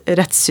ett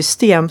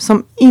rättssystem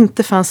som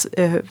inte fanns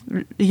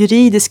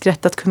juridisk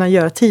rätt att kunna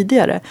göra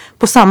tidigare.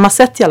 På samma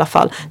sätt i alla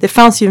fall. Det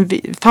fanns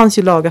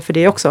ju lagar för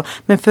det också,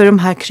 men för de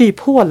här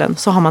kryphålen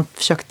så har man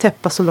försökt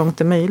täppa så långt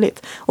det är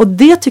möjligt. Och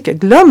det tycker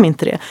jag, glöm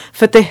inte det,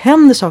 för att det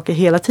händer saker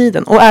hela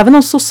tiden. Och även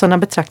om sossarna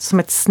betraktas som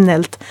ett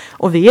snällt,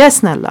 och vi är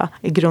snälla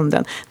i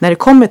grunden, när det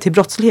kommer till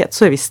brottslighet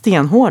så är vi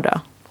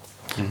stenhårda.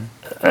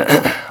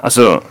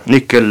 Alltså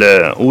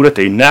nyckelordet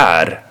är ju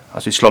när.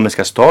 Alltså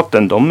Islamiska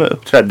staten, de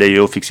uppträdde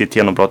ju och fick sitt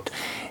genombrott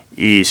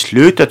i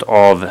slutet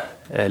av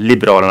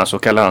Liberalernas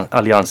och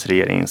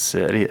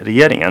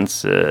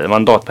alliansregeringens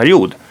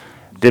mandatperiod.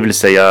 Det vill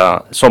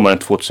säga sommaren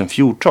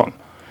 2014.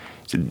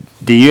 Så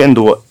det är ju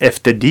ändå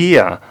efter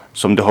det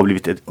som det har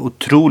blivit ett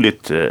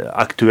otroligt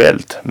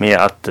aktuellt med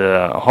att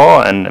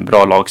ha en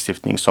bra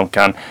lagstiftning som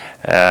kan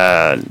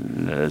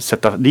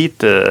sätta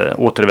dit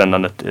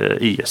återvändandet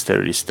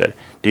IS-terrorister.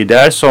 Det är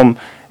där som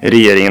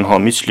regeringen har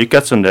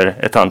misslyckats under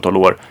ett antal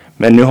år.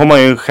 Men nu har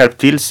man ju skärpt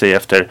till sig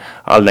efter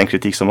all den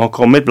kritik som har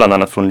kommit bland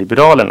annat från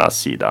Liberalernas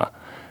sida.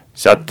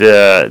 Så att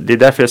det är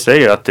därför jag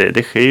säger att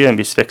det sker ju en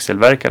viss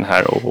växelverkan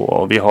här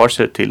och vi har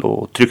sett till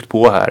och tryckt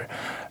på här.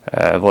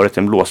 Varit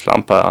en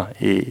blåslampa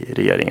i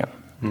regeringen.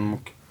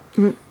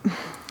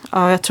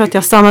 Ja, jag tror att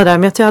jag stannar där.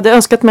 Men jag hade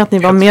önskat mig att ni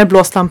var mer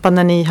blåslampa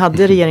när ni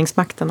hade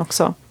regeringsmakten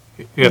också.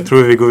 Jag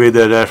tror vi går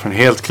vidare därifrån.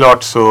 Helt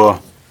klart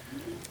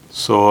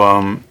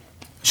så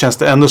känns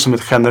det ändå som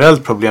ett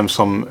generellt problem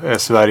som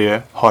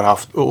Sverige har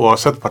haft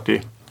oavsett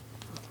parti.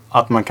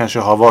 Att man kanske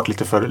har varit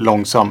lite för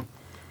långsam.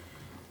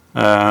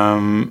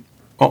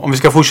 Om vi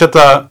ska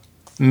fortsätta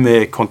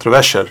med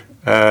kontroverser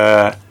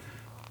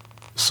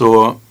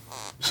så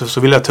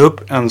vill jag ta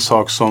upp en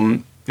sak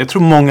som jag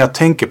tror många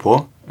tänker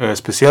på.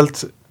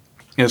 Speciellt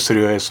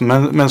seriöst,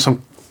 men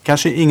som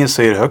kanske ingen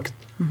säger högt.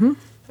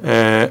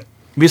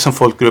 Vi som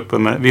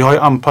folkgrupper, vi har ju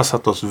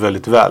anpassat oss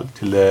väldigt väl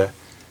till det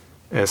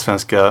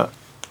svenska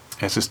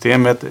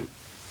systemet.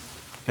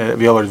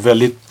 Vi har varit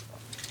väldigt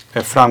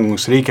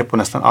framgångsrika på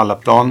nästan alla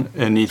plan.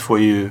 Ni får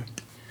ju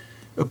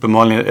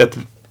uppenbarligen ett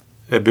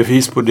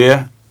bevis på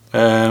det.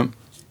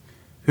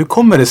 Hur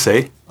kommer det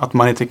sig att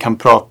man inte kan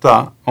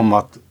prata om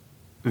att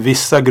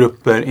vissa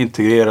grupper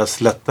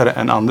integreras lättare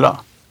än andra?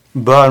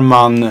 Bör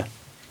man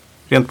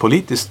rent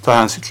politiskt ta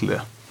hänsyn till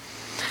det?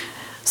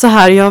 Så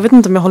här, jag vet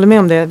inte om jag håller med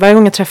om det. Varje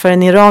gång jag träffar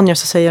en iranier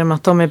så säger de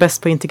att de är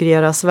bäst på att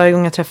integreras. Varje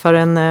gång jag träffar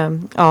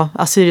en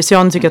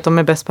assyrian tycker att de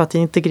är bäst på att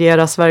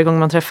integreras. Varje gång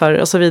man träffar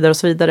och så vidare och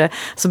så vidare.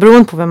 Så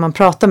beroende på vem man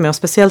pratar med och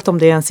speciellt om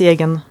det är ens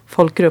egen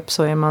folkgrupp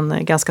så är man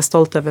ganska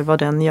stolt över vad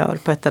den gör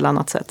på ett eller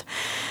annat sätt.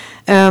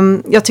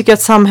 Jag tycker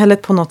att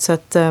samhället på något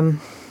sätt...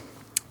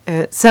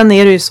 sen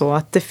är det ju så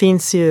att det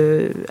finns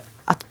ju...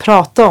 att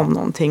prata om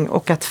någonting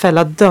och att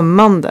fälla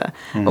dömande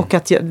och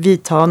att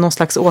vidta någon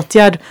slags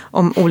åtgärd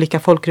om olika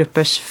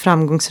folkgruppers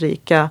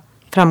framgångsrika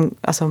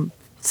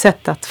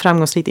sätt att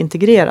framgångsrikt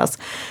integreras.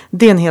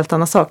 Det är en helt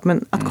annan sak,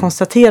 men att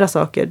konstatera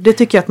saker, det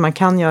tycker jag att man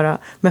kan göra.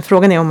 Men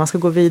frågan är om man ska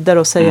gå vidare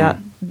och säga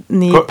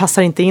ni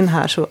passar inte in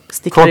här så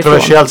stick härifrån.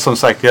 Kontroversiellt som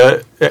sagt. Jag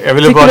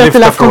ville tycker bara du att lyfta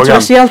det lät frågan.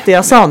 kontroversiellt det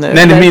jag sa nu?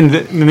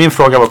 Nej, min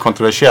fråga var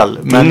kontroversiell.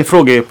 Men Min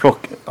fråga är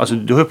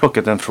du har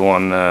plockat den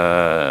från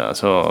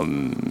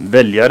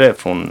väljare,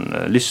 från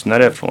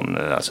lyssnare,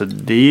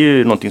 det är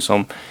ju någonting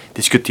som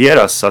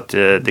diskuteras så att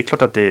det är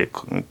klart att det är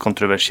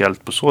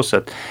kontroversiellt på så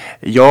sätt.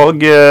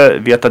 Jag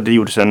vet att det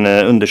gjordes en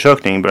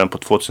undersökning i början på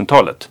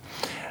 2000-talet.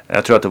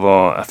 Jag tror att det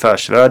var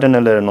Affärsvärlden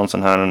eller någon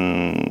sån här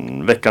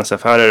Veckans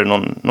Affärer,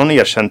 någon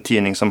erkänd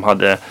tidning som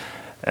hade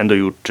ändå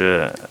gjort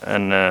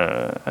en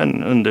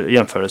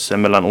jämförelse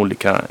mellan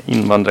olika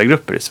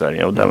invandrargrupper i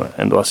Sverige och där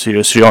ändå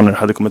assyrier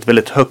hade kommit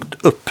väldigt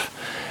högt upp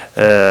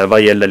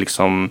vad gäller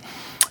liksom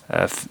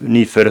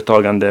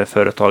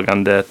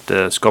företagandet,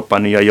 skapa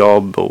nya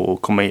jobb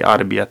och komma i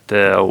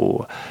arbete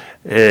och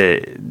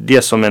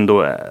det som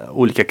ändå är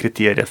olika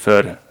kriterier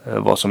för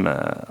vad som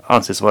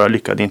anses vara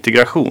lyckad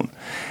integration.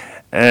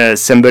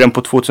 Sen början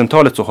på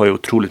 2000-talet så har ju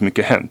otroligt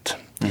mycket hänt.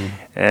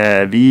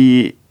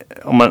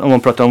 Om man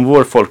pratar om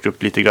vår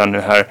folkgrupp lite grann nu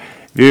här,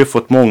 vi har ju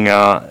fått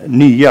många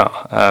nya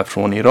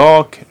från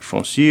Irak,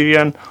 från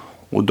Syrien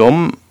och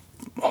de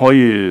har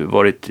ju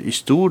varit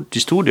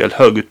till stor del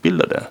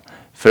högutbildade.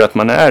 För att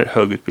man är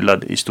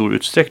högutbildad i stor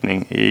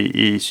utsträckning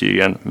i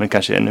Syrien men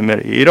kanske ännu mer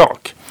i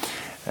Irak.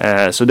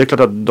 Så det är klart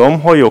att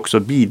de har ju också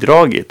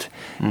bidragit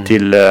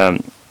till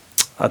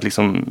att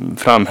liksom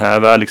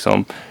framhäva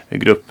liksom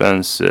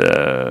gruppens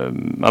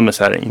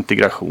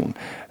integration,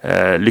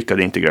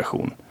 lyckad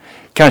integration.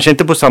 Kanske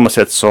inte på samma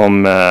sätt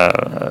som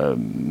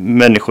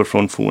människor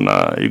från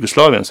forna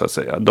Jugoslavien så att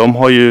säga.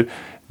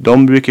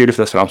 De brukar ju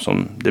lyftas fram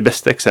som det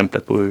bästa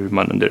exemplet på hur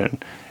man under en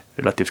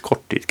relativt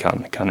kort tid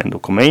kan ändå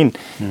komma in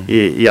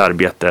i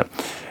arbete.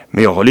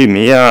 Men jag håller ju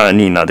med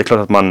Nina. Det är klart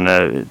att man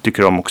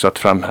tycker om också att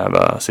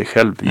framhäva sig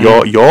själv.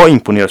 Jag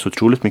imponeras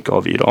otroligt mycket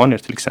av iranier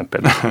till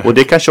exempel. Och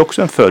det är kanske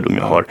också en fördom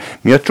jag har.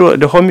 Men jag tror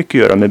det har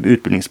mycket att göra med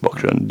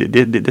utbildningsbakgrund.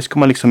 Det ska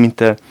man liksom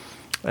inte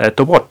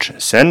ta bort.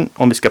 Sen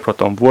om vi ska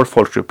prata om vår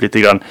folkgrupp lite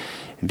grann.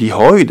 Vi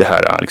har ju det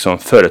här liksom,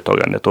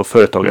 företagandet och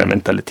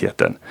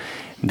företagarmentaliteten.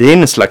 Det är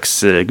en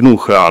slags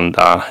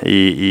Gnosjöanda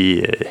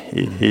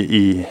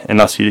i en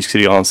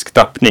assyrisk-syriansk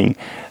tappning.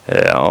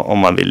 Om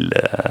man vill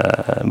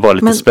vara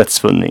lite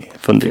spetsfundig.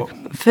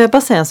 Får jag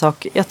bara säga en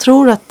sak? Jag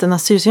tror att den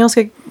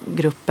assyriska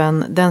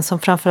gruppen, den som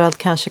framförallt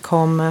kanske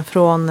kom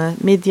från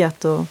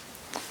Midjat och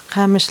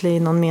Hammersli i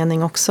någon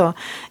mening också,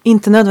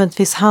 inte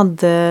nödvändigtvis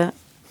hade...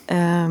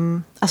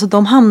 alltså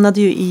de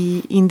hamnade ju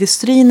i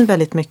industrin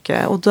väldigt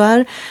mycket och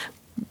där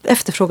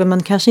efterfrågade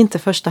man kanske inte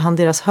i första hand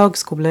deras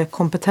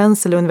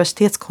högskolekompetens eller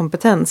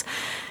universitetskompetens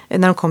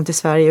när de kom till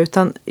Sverige,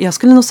 utan jag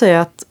skulle nog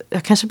säga att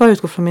jag kanske bara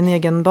utgår från min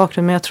egen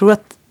bakgrund, men jag tror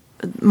att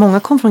många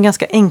kom från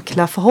ganska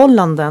enkla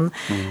förhållanden.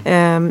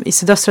 I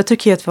sydöstra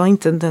Turkiet var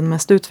inte den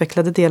mest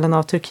utvecklade delen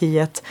av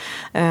Turkiet.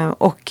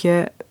 Och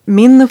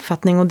min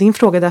uppfattning och din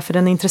fråga därför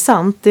den är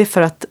intressant, det är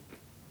för att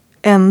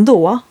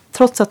ändå,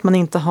 trots att man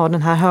inte har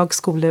den här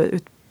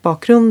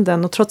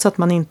högskolebakgrunden och trots att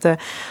man inte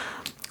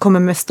kommer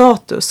med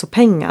status och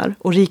pengar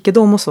och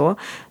rikedom och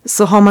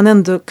så har man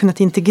ändå kunnat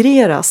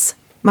integreras.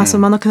 Alltså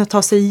man har kunnat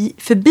ta sig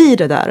förbi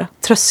det där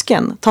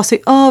tröskeln, ta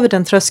sig över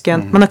den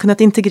tröskeln. Man har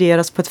kunnat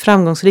integreras på ett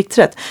framgångsrikt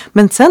sätt.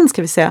 Men sen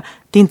ska vi säga,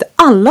 det är inte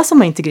alla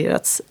som har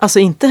integrerats. Alltså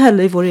inte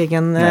heller i vår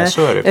egen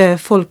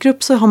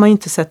folkgrupp så har man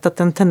inte sett att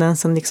den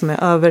tendensen liksom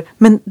är över.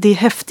 Men det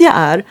häftiga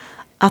är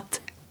att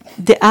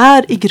det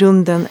är i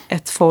grunden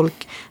ett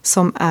folk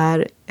som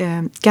är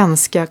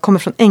kommer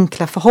från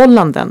enkla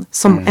förhållanden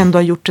som ändå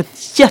har gjort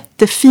ett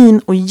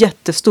jättefin och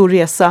jättestor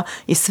resa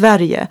i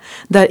Sverige.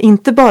 Där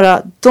inte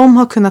bara de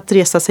har kunnat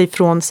resa sig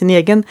från sin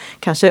egen,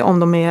 kanske om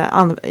de är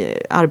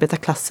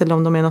arbetarklass eller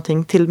om de är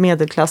någonting till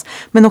medelklass,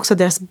 men också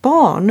deras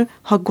barn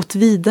har gått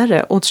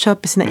vidare och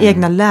köper sina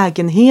egna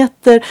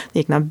lägenheter,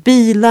 egna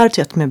bilar,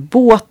 till att med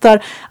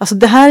båtar. Alltså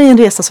det här är en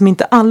resa som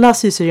inte alla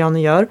assyrianer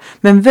gör,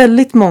 men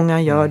väldigt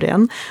många gör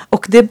den.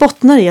 Och det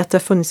bottnar i att det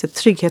har funnits ett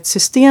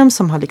trygghetssystem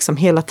som har liksom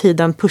hela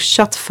tiden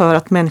pushat för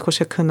att människor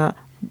ska kunna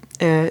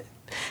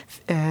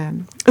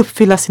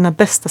uppfylla sina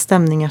bästa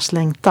stämningars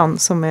längtan,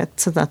 som är ett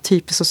sådant här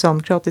typiskt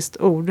socialdemokratiskt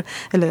ord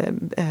eller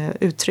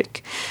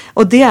uttryck.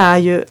 Och det är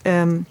ju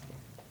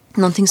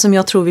någonting som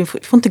jag tror vi får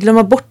inte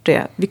glömma bort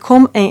det. Vi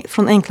kom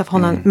från enkla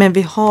förhållanden men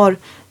vi har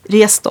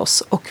rest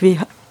oss och vi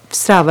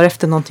strävar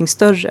efter någonting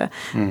större.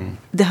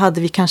 Det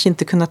hade vi kanske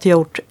inte kunnat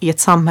gjort i ett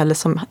samhälle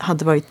som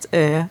hade varit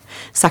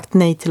sagt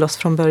nej till oss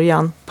från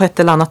början på ett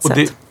eller annat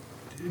sätt.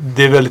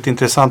 Det är väldigt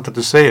intressant att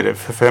du säger det.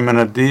 För jag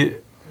menar,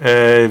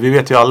 vi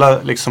vet ju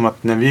alla liksom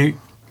att när vi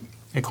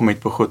kom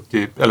hit på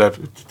 70 eller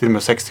till och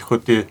med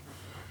 60-70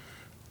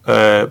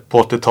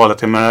 på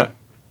 80-talet.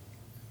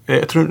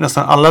 Jag tror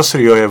nästan alla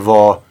syrier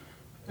var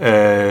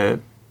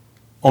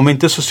om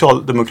inte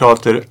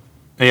socialdemokrater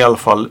i alla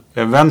fall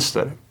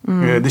vänster.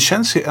 Det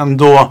känns ju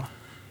ändå,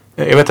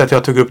 jag vet att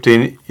jag tog upp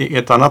det i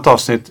ett annat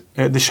avsnitt,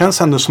 det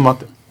känns ändå som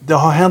att det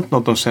har hänt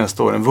något de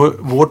senaste åren.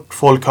 Vårt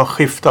folk har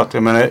skiftat.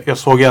 Jag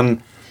såg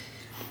en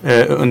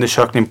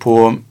undersökning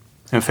på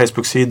en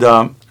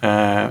Facebook-sida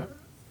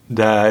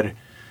där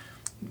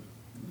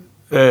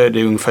det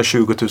är ungefär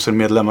 20 000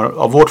 medlemmar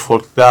av vårt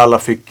folk där alla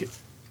fick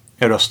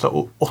rösta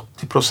och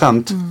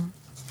 80%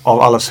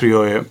 av alla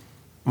syrier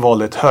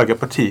valde ett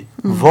högerparti.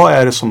 Vad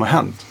är det som har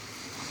hänt?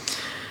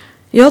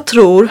 Jag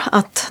tror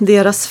att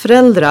deras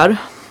föräldrar,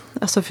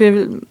 alltså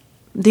för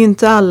det är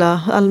inte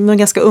alla, de är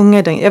ganska unga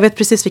i den. Jag vet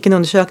precis vilken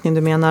undersökning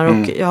du menar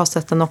och jag har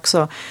sett den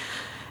också.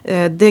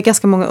 Det är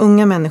ganska många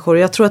unga människor.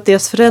 Jag tror att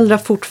deras föräldrar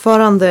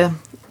fortfarande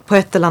på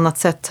ett eller annat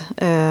sätt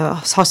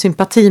har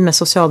sympati med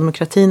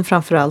socialdemokratin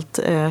framförallt.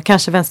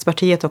 Kanske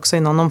Vänsterpartiet också i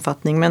någon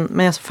omfattning,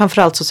 men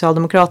framförallt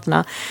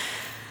Socialdemokraterna.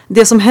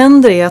 Det som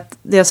händer är att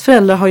deras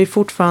föräldrar har ju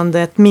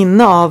fortfarande ett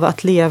minne av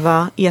att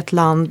leva i ett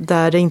land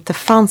där det inte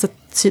fanns ett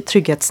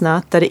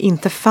trygghetsnät, där det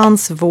inte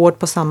fanns vård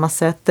på samma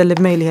sätt eller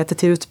möjligheter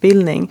till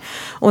utbildning.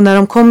 Och när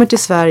de kommer till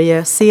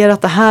Sverige ser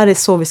att det här är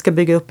så vi ska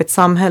bygga upp ett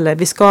samhälle.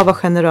 Vi ska vara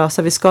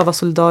generösa, vi ska vara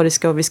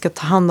solidariska och vi ska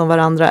ta hand om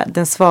varandra.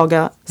 Den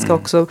svaga ska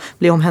också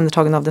bli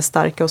omhändertagen av den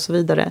starka och så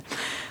vidare.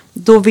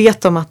 Då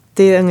vet de att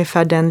det är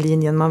ungefär den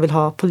linjen man vill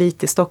ha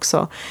politiskt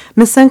också.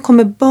 Men sen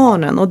kommer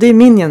barnen och det är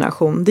min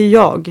generation, det är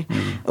jag.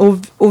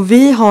 Och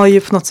vi har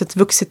ju på något sätt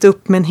vuxit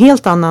upp med en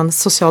helt annan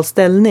social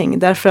ställning.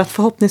 Därför att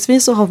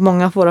förhoppningsvis så har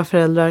många av våra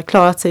föräldrar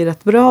klarat sig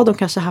rätt bra. De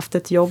kanske haft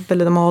ett jobb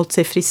eller de har hållit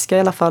sig friska i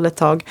alla fall ett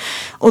tag.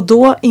 Och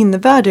då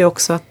innebär det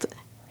också att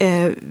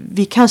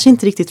vi kanske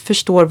inte riktigt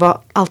förstår vad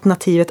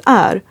alternativet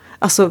är.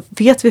 Alltså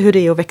vet vi hur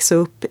det är att växa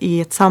upp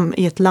i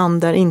ett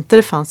land där inte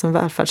det fanns en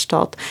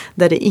välfärdsstat,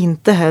 där det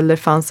inte heller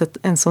fanns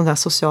en sån här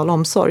social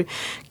omsorg.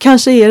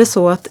 Kanske är det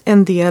så att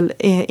en del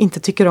inte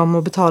tycker om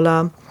att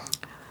betala,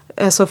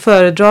 alltså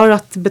föredrar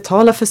att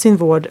betala för sin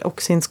vård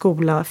och sin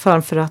skola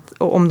framför att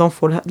om de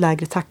får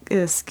lägre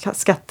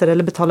skatter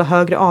eller betala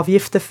högre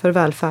avgifter för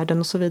välfärden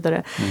och så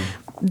vidare.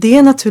 det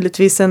är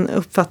naturligtvis en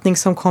uppfattning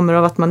som kommer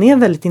av att man är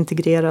väldigt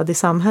integrerad i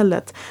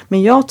samhället.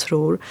 Men jag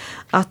tror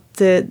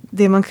att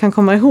det man kan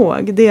komma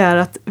ihåg, det är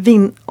att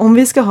om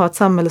vi ska ha ett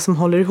samhälle som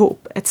håller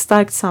ihop, ett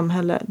starkt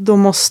samhälle, då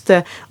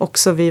måste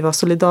också vi vara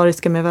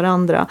solidariska med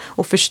varandra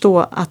och förstå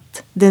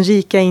att den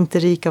rika är inte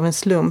rik av en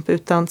slump,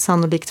 utan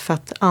sannolikt för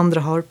att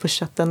andra har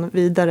pushat den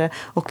vidare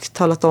och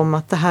talat om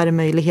att det här är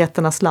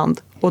möjligheternas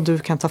land och du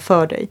kan ta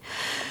för dig.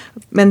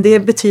 Men det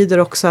betyder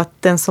också att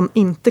den som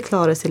inte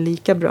klarar sig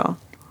lika bra,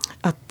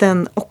 att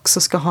den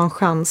också ska ha en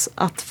chans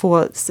att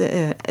få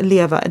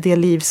leva det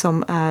liv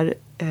som är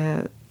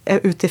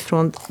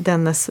utifrån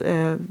dennes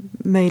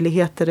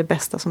möjligheter det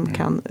bästa som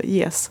kan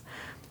ges.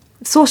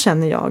 Så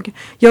känner jag.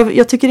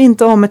 Jag tycker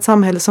inte om ett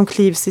samhälle som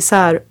klyvs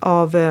isär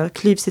av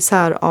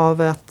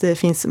att det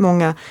finns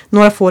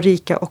några få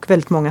rika och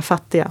väldigt många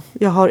fattiga.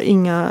 Jag har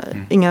inga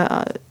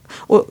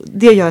och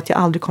det gör att jag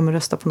aldrig kommer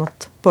rösta på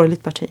något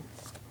borgerligt parti.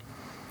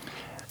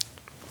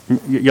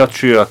 Jag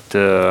tror att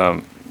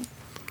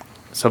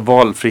så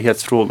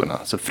valfrihetsfrågorna,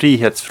 så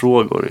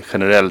frihetsfrågor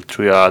generellt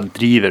tror jag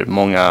driver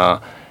många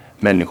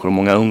människor,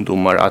 många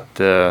ungdomar att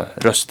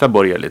rösta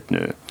borgerligt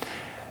nu.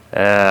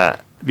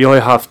 Vi har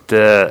ju haft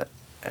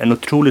en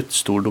otroligt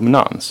stor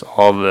dominans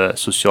av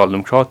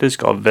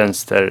socialdemokratisk, av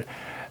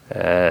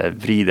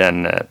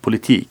vänstervriden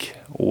politik.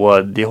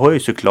 Och det har ju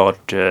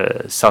såklart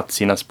satt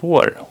sina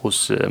spår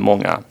hos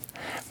många.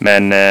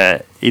 Men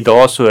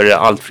idag så är det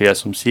allt fler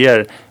som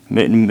ser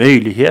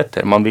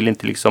möjligheter. Man vill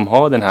inte liksom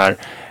ha den här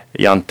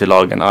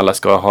jantelagen. Alla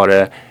ska ha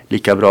det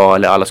lika bra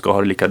eller alla ska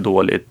ha det lika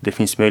dåligt. Det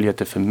finns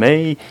möjligheter för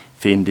mig,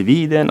 för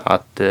individen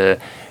att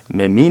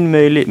med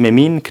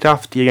min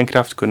kraft, egen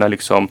kraft kunna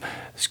liksom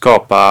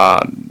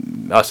skapa,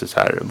 alltså så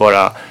här,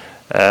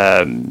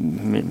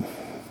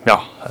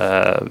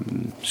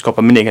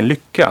 skapa min egen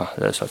lycka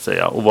så att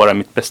säga och vara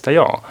mitt bästa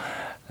jag.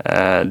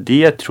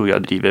 Det tror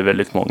jag driver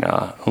väldigt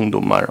många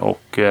ungdomar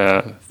och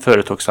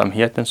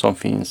företagsamheten som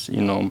finns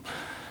inom,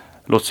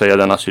 låt säga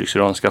den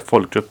assyrisk-syrianska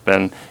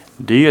folkgruppen,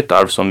 det är ju ett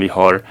arv som vi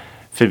har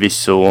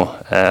förvisso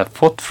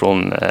fått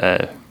från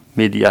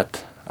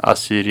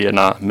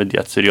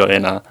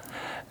Midjat-syrianerna,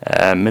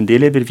 men det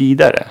lever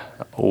vidare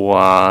och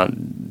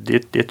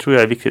det tror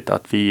jag är viktigt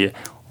att vi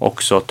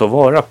också tar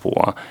vara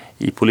på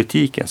i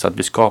politiken så att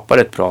vi skapar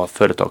ett bra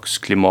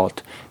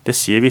företagsklimat. Det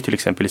ser vi till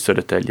exempel i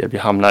Södertälje. Vi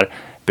hamnar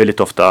väldigt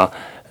ofta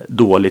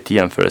dåligt i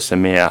jämförelse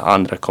med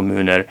andra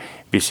kommuner.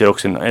 Vi ser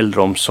också en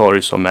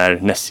äldreomsorg som är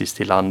näst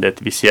sist i landet.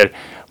 Vi ser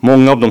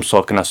många av de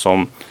sakerna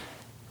som,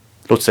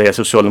 låt säga,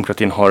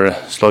 socialdemokratin har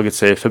slagit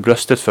sig för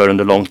bröstet för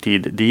under lång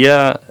tid.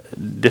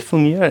 Det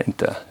fungerar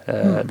inte.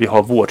 Vi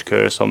har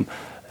vårdköer som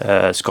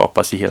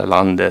skapas i hela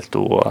landet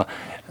och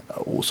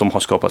som har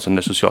skapats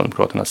under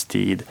Socialdemokraternas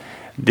tid.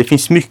 Det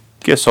finns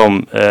mycket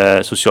som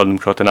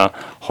Socialdemokraterna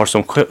har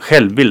som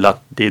självbild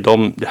att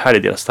det här är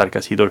deras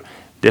starka sidor.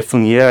 Det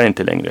fungerar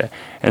inte längre.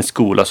 En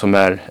skola som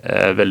är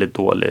väldigt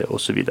dålig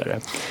och så vidare.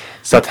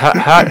 Så att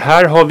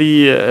här har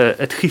vi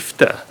ett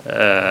skifte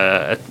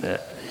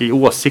i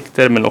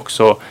åsikter men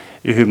också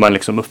i hur man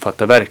liksom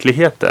uppfattar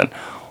verkligheten.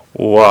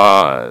 Och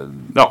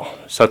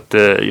så att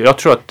jag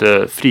tror att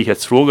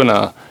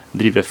frihetsfrågorna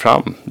driver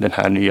fram den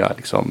här nya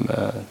liksom,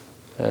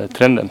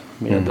 trenden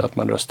med att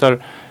man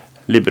röstar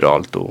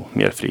liberalt och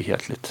mer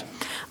frihetligt.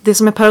 Det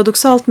som är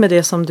paradoxalt med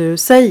det som du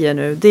säger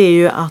nu, det är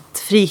ju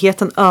att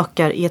friheten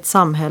ökar i ett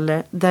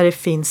samhälle där det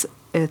finns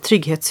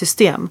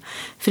trygghetssystem.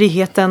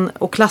 Friheten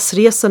och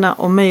klassresorna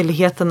och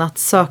möjligheten att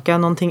söka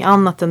någonting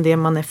annat än det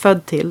man är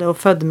född till och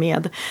född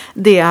med,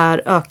 det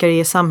ökar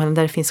i samhällen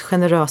där det finns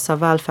generösa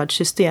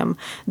välfärdssystem.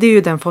 Det är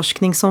ju den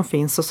forskning som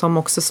finns och som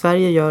också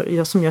Sverige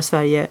gör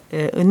Sverige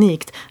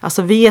unikt.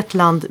 Alltså vi är ett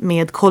land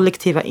med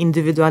kollektiva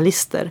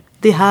individualister.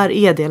 Det här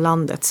är det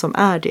landet som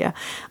är det.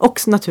 Och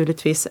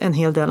naturligtvis en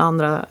hel del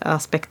andra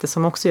aspekter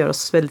som också gör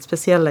oss väldigt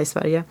speciella i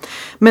Sverige.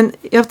 Men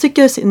jag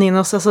tycker,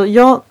 Ninos, alltså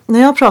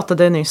när jag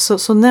pratade nyss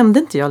så nämnde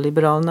inte jag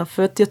Liberalerna.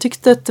 För att jag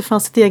tyckte att det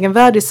fanns ett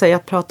egenvärde i sig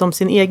att prata om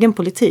sin egen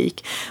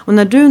politik. Och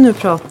när du nu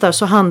pratar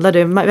så handlar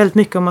det väldigt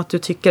mycket om att du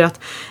tycker att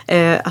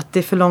det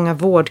är för långa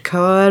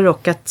vårdköer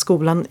och att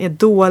skolan är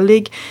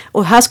dålig.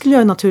 Och här skulle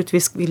jag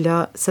naturligtvis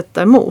vilja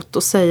sätta emot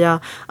och säga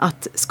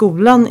att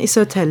skolan i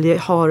Södertälje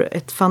har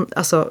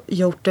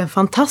gjort en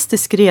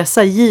fantastisk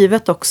resa,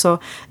 givet också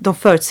de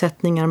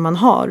förutsättningar man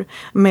har,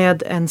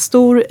 med en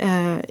stor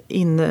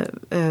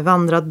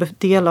invandrad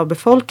del av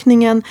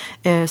befolkningen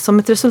som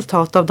ett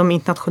resultat av de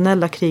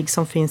internationella krig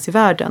som finns i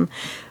världen.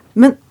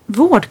 Men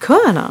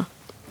vårdköerna,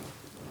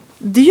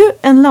 det är ju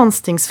en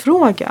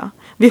landstingsfråga.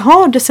 Vi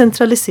har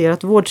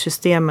decentraliserat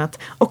vårdsystemet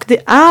och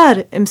det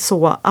är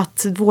så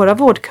att våra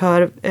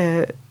vårdköer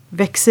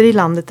växer i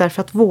landet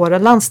därför att våra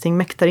landsting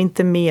mäktar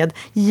inte med,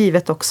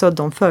 givet också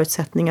de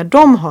förutsättningar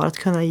de har att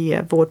kunna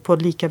ge vård på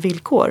lika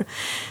villkor.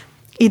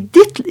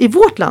 I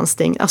vårt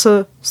landsting,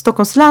 alltså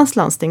Stockholms läns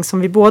landsting, som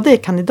vi båda är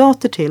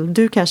kandidater till,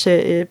 du kanske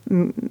är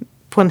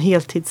på en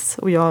heltids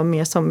och jag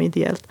mer som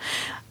ideellt,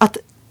 att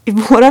i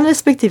våra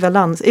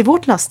respektive i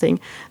vårt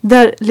landsting,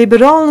 där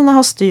Liberalerna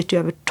har styrt i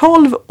över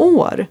 12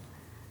 år,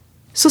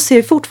 så ser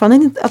vi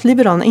fortfarande att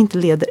Liberalerna inte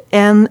leder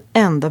en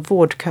enda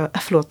vårdkö,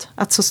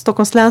 alltså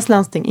Stockholms läns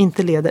landsting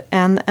inte leder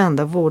en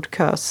enda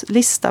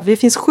vårdköslista. Det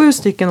finns 7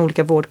 stycken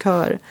olika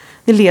vårdköer.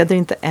 Det leder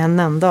inte en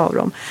enda av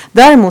dem.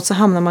 Däremot så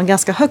hamnar man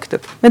ganska högt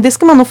upp. Men det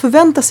ska man nog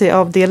förvänta sig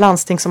av det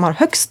landsting som har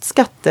högst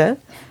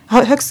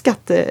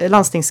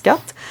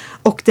landstingsskatt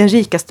och den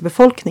rikaste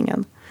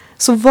befolkningen.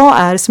 Så vad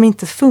är det som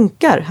inte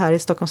funkar här i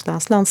Stockholms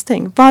läns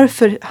landsting?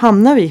 Varför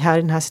hamnar vi här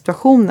i den här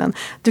situationen?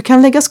 Du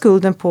kan lägga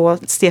skulden på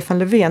Stefan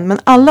Löfven, men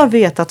alla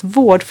vet att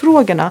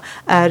vårdfrågorna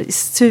är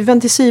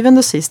till syvende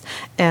och sist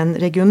en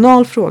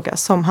regional fråga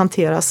som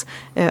hanteras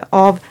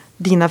av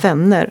dina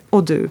vänner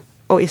och du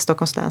och i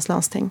Stockholms läns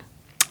landsting.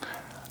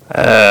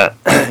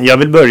 Jag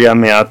vill börja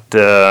med att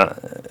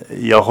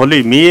jag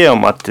håller med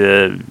om att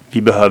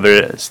vi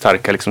behöver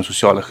starka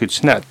sociala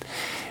skyddsnät.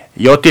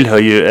 Jag tillhör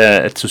ju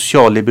ett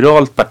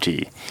socialliberalt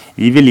parti.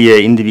 Vi vill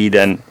ge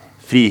individen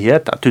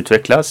frihet att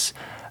utvecklas,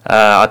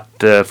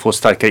 att få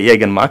starkare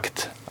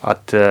egenmakt,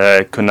 att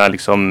kunna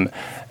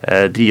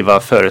driva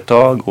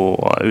företag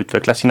och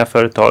utveckla sina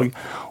företag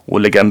och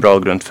lägga en bra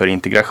grund för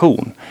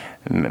integration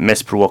med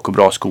språk och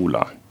bra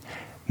skola.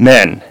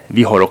 Men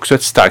vi har också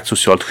ett starkt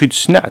socialt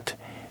skyddsnät.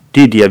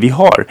 Det är det vi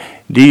har.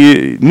 Det är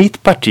ju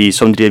mitt parti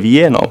som drev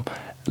igenom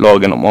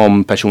lagen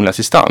om personlig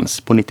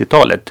assistans på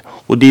 90-talet.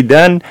 Och det är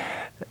den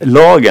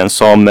lagen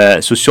som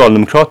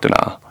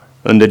Socialdemokraterna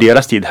under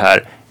deras tid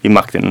här i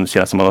makten under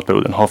senaste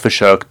mandatperioden har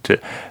försökt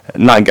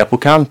nagga på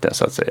kanten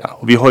så att säga.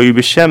 Och vi har ju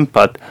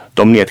bekämpat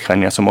de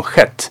nedskärningar som har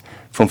skett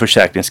från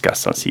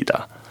Försäkringskassans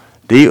sida.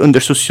 Det är under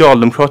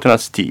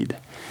Socialdemokraternas tid.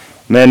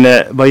 Men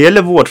vad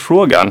gäller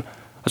vårdfrågan,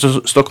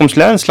 alltså Stockholms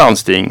läns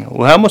landsting,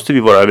 och här måste vi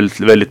vara väldigt,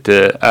 väldigt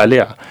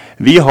ärliga.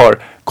 Vi har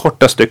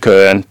kortaste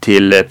kön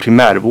till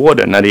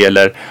primärvården när det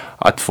gäller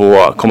att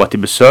få komma till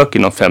besök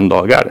inom 5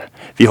 dagar.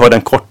 Vi har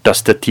den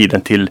kortaste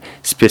tiden till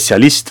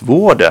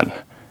specialistvården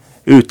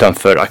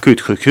utanför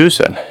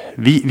akutsjukhusen.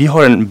 Vi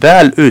har en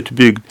väl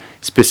utbyggd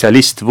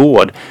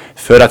specialistvård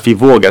för att vi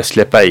vågar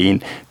släppa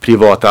in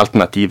privata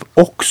alternativ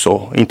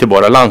också, inte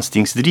bara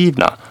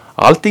landstingsdrivna.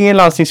 Allting är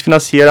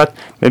landstingsfinansierat,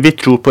 men vi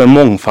tror på en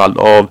mångfald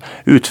av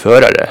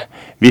utförare.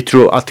 Vi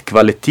tror att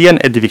kvaliteten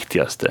är det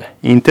viktigaste,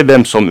 inte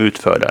vem som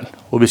utför den.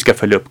 Och vi ska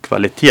följa upp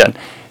kvaliteten.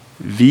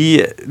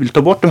 Vi vill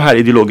ta bort de här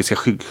ideologiska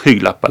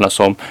skygglapparna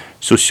som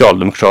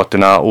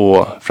Socialdemokraterna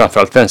och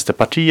framförallt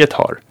Vänsterpartiet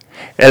har.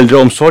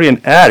 Äldreomsorgen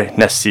är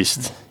näst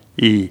sist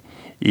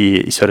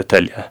i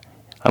Södertälje,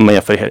 om man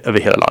jämför över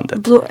hela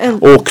landet.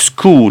 Och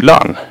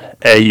skolan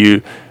är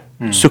ju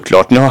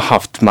såklart, ni har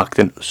haft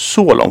makten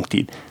så lång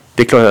tid.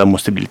 Det är klart att den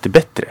måste bli lite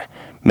bättre.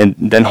 Men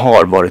den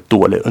har varit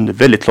dålig under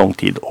väldigt lång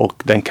tid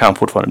och den kan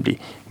fortfarande bli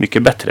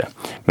mycket bättre.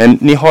 Men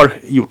ni har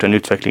gjort en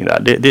utveckling där.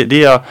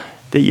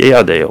 Det ger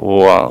jag dig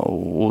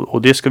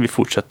och det ska vi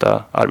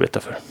fortsätta arbeta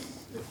för.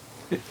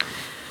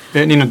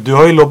 Nino, du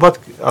har ju lobbat,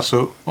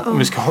 alltså om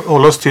vi ska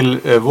hålla oss till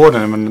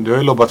vården, men du har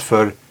ju lobbat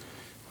för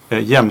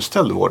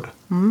jämställd vård.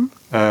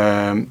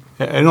 Är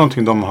det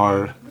någonting de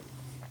har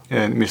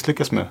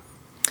misslyckats med?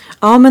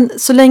 Ja, men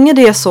så länge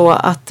det är så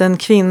att en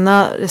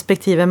kvinna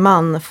respektive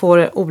man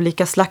får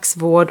olika slags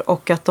vård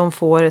och att de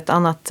får ett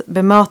annat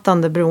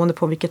bemötande beroende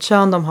på vilket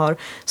kön de har.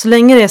 Så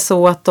länge det är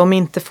så att de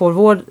inte får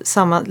vård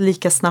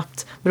lika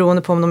snabbt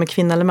beroende på om de är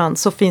kvinna eller man,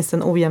 så finns det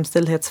en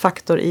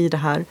ojämställdhetsfaktor i det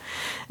här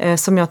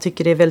som jag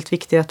tycker är väldigt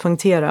viktigt att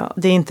poängtera.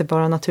 Det är inte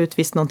bara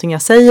naturligtvis någonting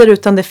jag säger,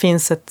 utan det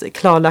finns ett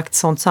klarlagt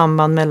sånt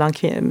samband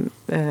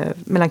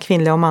mellan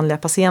kvinnliga och manliga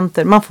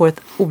patienter. Man får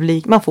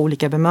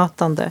olika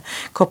bemötande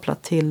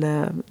kopplat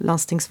till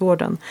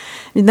landstingsvården.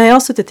 När jag har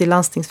suttit i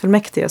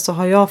landstingsfullmäktige så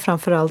har jag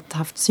framförallt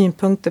haft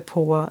synpunkter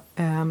på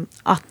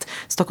att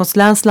Stockholms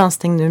läns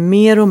landsting nu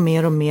mer och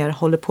mer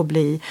håller på att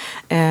bli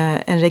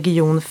en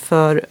region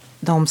för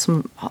de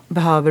som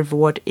behöver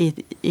vård i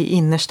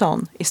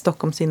innerstan, i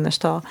Stockholms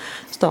innerstad.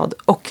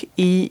 Och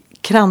i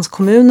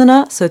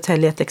kranskommunerna,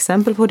 Södertälje är ett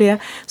exempel på det,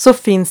 så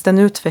finns det en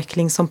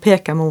utveckling som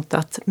pekar mot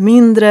att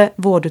mindre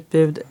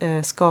vårdutbud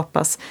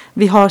skapas.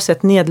 Vi har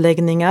sett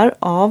nedläggningar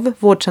av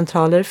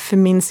vårdcentraler,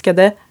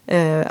 förminskade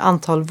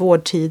antal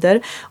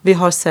vårdtider. Vi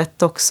har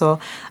sett också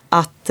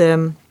att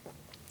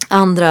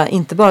andra,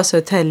 inte bara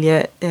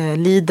Södertälje,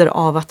 lider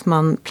av att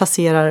man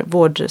placerar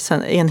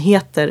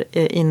vårdenheter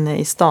inne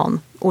i stan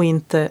och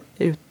inte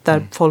ut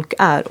där folk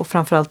är, och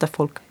framförallt där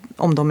folk,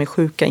 om de är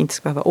sjuka, inte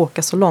ska behöva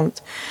åka så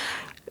långt.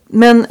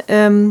 Men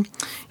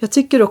jag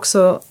tycker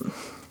också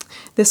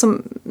det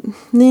som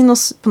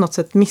Ninos på något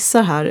sätt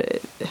missar här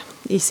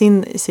i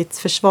sitt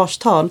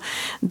försvarstal,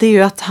 det är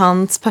ju att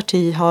hans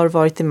parti har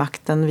varit i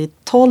makten vid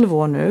 12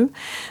 år nu.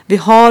 Vi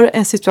har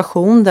en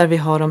situation där vi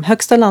har de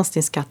högsta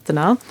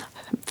landstingsskatterna,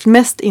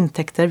 mest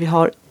intäkter. Vi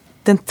har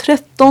den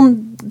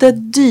 13:e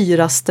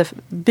dyraste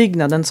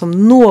byggnaden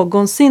som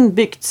någonsin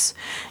byggts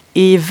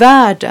i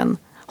världen.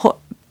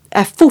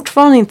 Är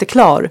fortfarande inte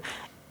klar.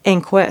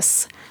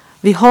 NKS.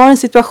 Vi har en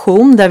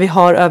situation där vi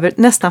har över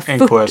nästan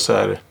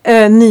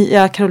 40...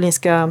 Nya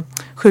Karolinska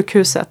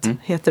sjukhuset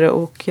heter det,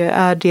 och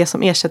är det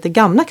som ersätter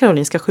gamla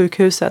Karolinska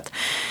sjukhuset.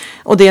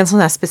 Och det är en sån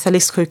här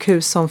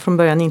specialistsjukhus som från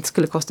början inte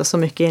skulle kosta så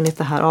mycket enligt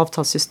det här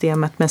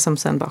avtalssystemet, men som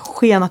sen bara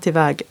skenat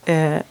iväg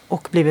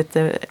och blivit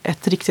en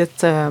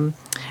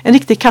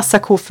riktig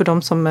kassako för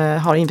de som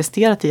har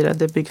investerat i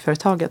det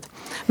byggföretaget.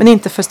 Men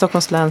inte för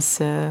Stockholms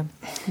läns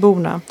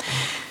borna.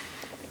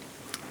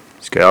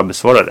 Ska jag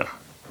besvara det?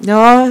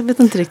 Ja, jag vet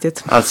inte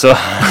riktigt. Alltså,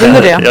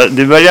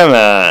 du börjar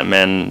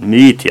med en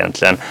myt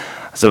egentligen.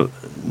 Alltså,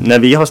 när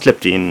vi har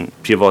släppt in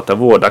privata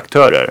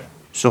vårdaktörer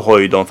så har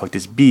ju de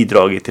faktiskt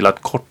bidragit till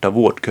att korta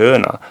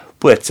vårdköerna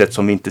på ett sätt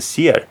som vi inte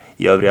ser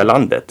i övriga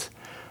landet.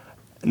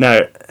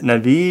 När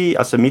vi,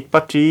 alltså mitt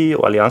parti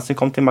och Alliansen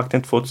kom till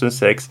makten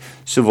 2006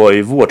 så var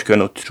ju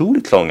vårdköerna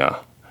otroligt långa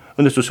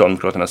under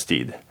Socialdemokraternas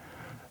tid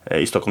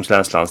i Stockholms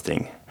läns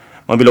landsting.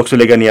 Man vill också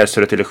lägga ner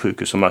Södertälje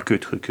sjukhus som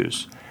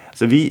akutsjukhus.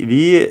 Så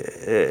vi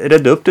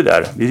räddade upp det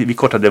där. Vi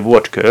kortade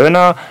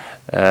vårdköerna.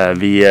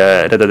 Vi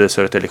räddade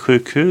Södertälje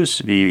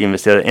sjukhus. Vi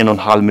investerade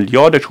 1,5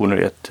 miljarder kronor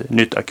i ett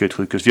nytt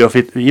akutsjukhus.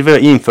 Vi har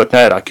infört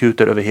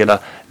närakuter över hela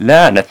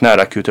länet.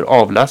 Närakuter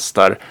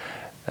avlastar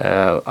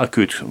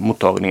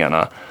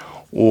akutmottagningarna.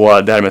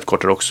 Och därmed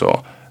kortar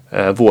också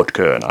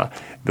vårdköerna.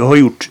 Vi har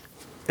gjort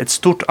ett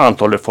stort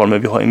antal reformer.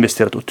 Vi har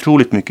investerat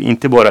otroligt mycket.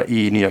 Inte bara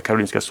i Nya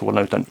Karolinska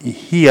Solna utan i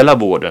hela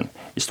vården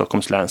i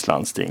Stockholms läns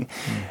landsting.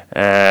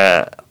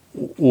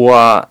 Och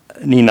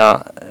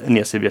Nina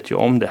Nese vet ju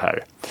om det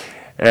här.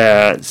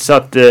 Så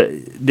att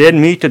det är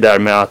en myt där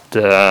med att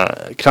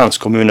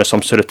kranskommuner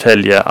som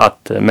Södertälje,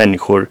 att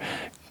människor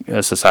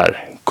så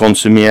här,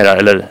 konsumerar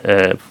eller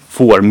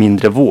får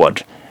mindre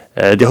vård.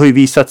 Det har ju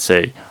visat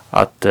sig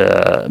att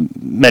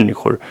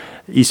människor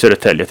i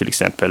Södertälje till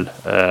exempel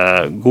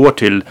går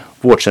till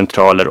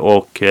vårdcentraler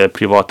och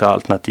privata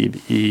alternativ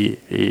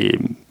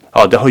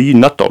det har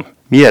gynnat dem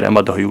mer än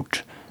vad det har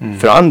gjort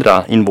för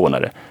andra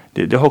invånare.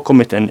 Det har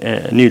kommit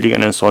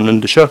nyligen en sån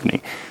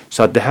undersökning.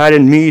 Så att det här är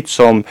en myt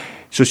som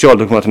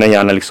Socialdemokraterna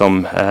gärna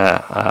liksom,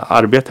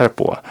 arbetar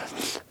på.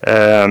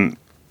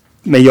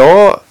 Men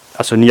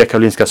alltså Nya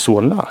Karolinska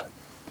Solna,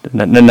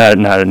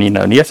 när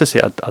Nina Nese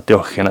säger att det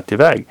har skenat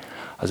iväg.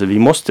 Alltså vi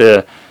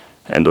måste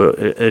ändå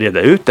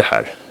reda ut det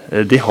här.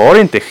 Det har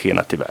inte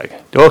skenat iväg.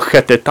 Det har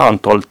skett ett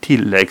antal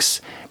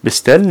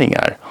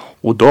tilläggsbeställningar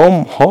och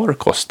de har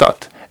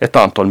kostat ett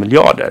antal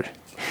miljarder.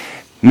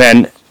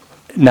 Men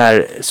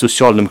när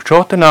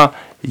Socialdemokraterna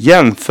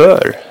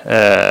jämför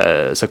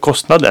så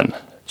kostnaden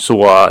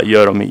så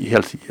gör de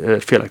helt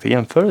felaktiga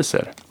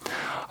jämförelser.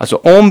 Alltså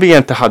om vi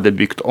inte hade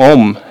byggt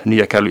om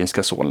Nya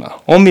Karolinska Solna,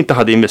 om vi inte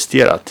hade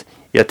investerat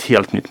i ett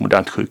helt nytt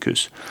modernt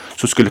sjukhus,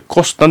 så skulle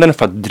kostnaden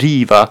för att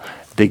driva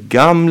det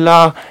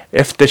gamla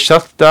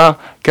eftersatta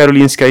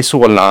Karolinska i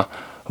Solna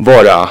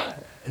vara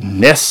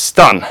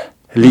nästan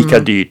lika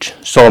dyrt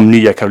som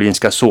Nya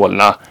Karolinska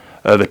Solna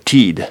över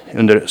tid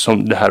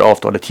som det här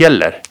avtalet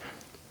gäller.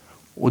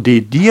 Och det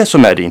är det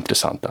som är det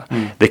intressanta.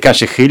 Det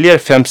kanske skiljer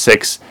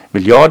 5-6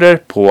 miljarder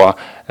på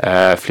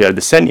flera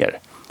decennier.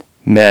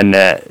 Men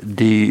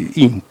det är ju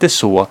inte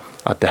så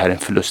att det här är en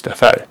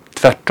förlustaffär.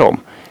 Tvärtom.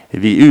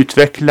 Vi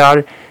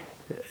utvecklar.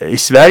 I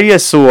Sverige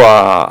så,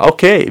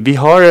 vi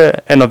har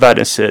en av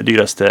världens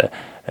dyraste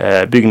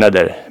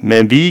byggnader.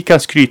 Men vi kan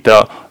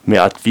skryta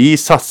med att vi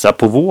satsar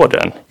på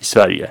vården i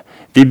Sverige.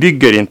 Vi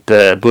bygger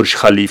inte Burj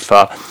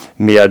Khalifa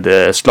med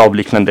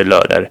slavliknande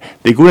löner.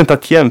 Det går inte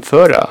att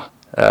jämföra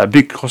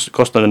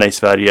byggkostnaderna i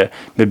Sverige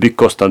med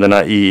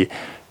byggkostnaderna i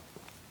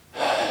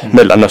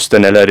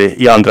Mellanöstern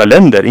eller i andra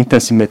länder. Inte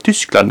ens med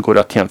Tyskland går det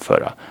att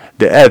jämföra.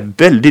 Det är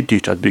väldigt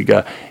dyrt att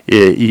bygga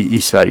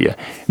i Sverige.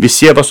 Vi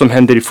ser vad som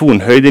händer i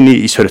Fornhöjden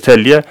i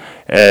Södertälje.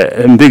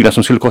 En byggnad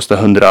som skulle kosta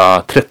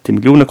 130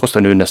 miljoner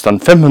kostar nu nästan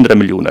 500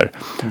 miljoner.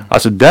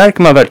 Alltså där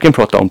kan man verkligen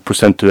prata om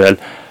procentuell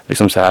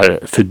liksom så här,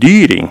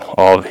 fördyring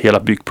av hela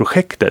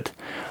byggprojektet.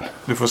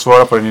 Du får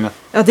svara på det, Nina.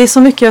 Ja, det är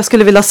så mycket jag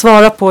skulle vilja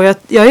svara på.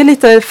 Jag är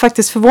lite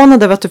faktiskt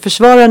förvånad över att du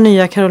försvarar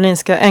Nya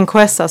Karolinska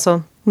NKS,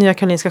 alltså Nya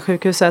Karolinska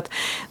sjukhuset.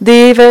 Det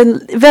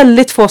är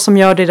väldigt få som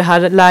gör det i det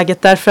här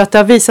läget, därför att det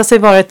har visat sig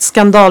vara ett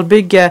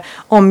skandalbygge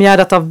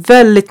omgärdat av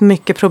väldigt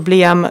mycket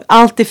problem.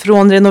 Allt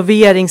ifrån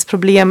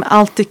renoveringsproblem,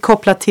 allt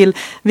kopplat till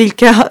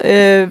vilka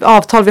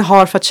avtal vi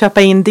har för att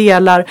köpa in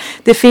delar.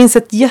 Det finns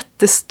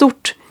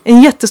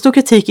en jättestor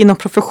kritik inom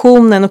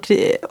professionen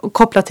och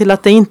kopplat till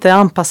att det inte är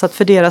anpassat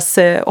för deras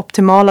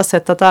optimala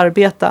sätt att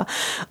arbeta.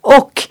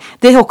 Och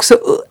det är också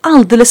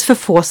alldeles för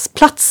få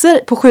platser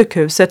på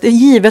sjukhuset. Det är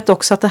givet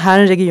också att det här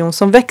är en region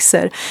som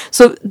växer.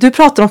 Så du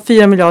pratar om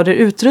 4 miljarder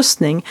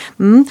utrustning.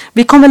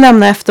 Vi kommer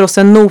lämna efter oss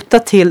en nota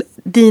till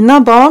dina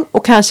barn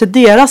och kanske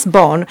deras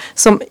barn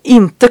som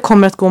inte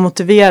kommer att gå att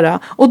motivera.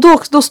 Och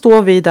då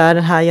står vi där,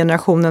 den här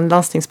generationen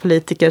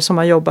landstingspolitiker som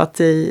har jobbat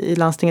i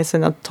landstinget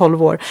sedan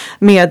 12 år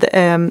med,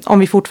 om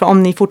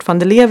ni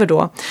fortfarande lever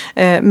då,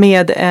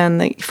 med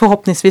en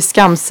förhoppningsvis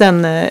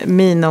skamsen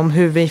min om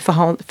hur vi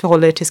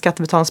förhåller er till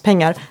skattebetalarnas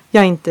pengar.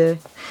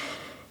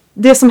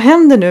 det som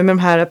händer nu med de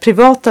här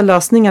privata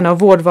lösningarna och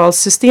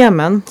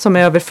vårdvalssystemen som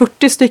är över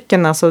 40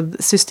 stycken, alltså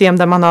system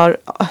där man har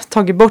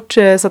tagit bort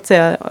så att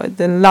säga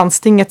den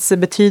landstingets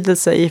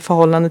betydelse i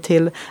förhållande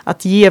till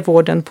att ge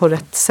vården på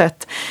rätt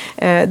sätt.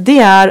 Det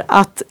är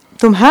att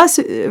de här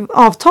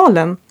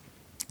avtalen,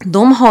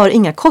 de har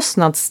inga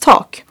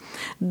kostnadstak.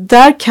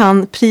 Där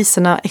kan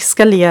priserna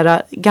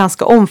eskalera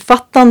ganska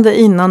omfattande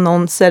innan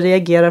någon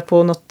reagerar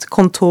på något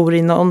kontor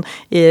i någon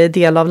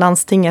del av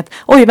landstinget.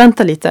 Oj,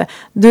 vänta lite.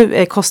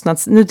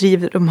 Nu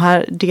driver de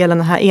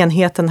här här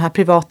enheten, den här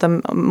privata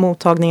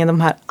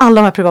mottagningen, alla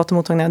de här privata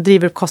mottagningarna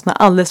driver upp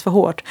kostnaderna alldeles för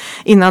hårt.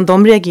 Innan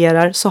de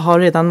reagerar så har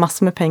redan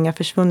massor med pengar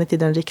försvunnit i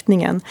den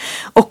riktningen.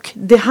 Och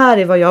det här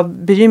är vad jag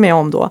bryr mig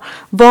om då.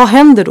 Vad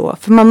händer då?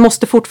 För man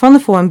måste fortfarande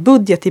få en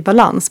budget i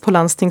balans på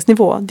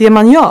landstingsnivå. Det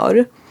man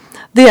gör,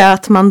 det är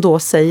att man då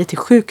säger till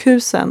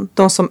sjukhusen,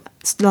 de som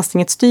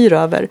landstinget styr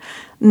över,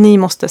 ni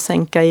måste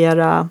sänka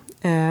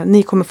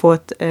ni kommer få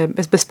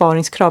ett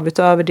besparingskrav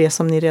utöver det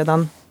som ni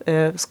redan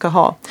ska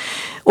ha.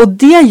 Och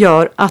det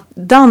gör att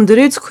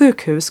Danderyds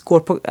sjukhus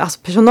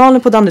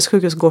personalen på Danderyds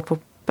sjukhus går på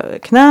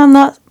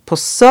knäna, på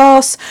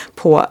SÖS,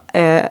 på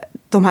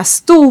de här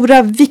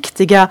stora,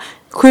 viktiga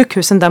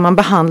sjukhusen där man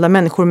behandlar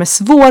människor med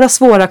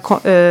svåra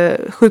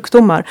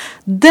sjukdomar.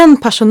 Den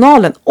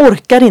personalen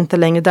orkar inte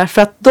längre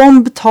därför att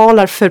de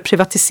betalar för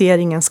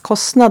privatiseringens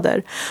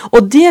kostnader.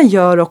 Och det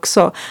gör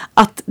också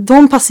att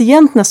de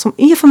patienterna som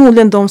är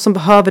förmodligen de som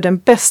behöver den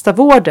bästa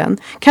vården,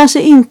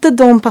 kanske inte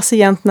de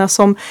patienterna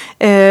som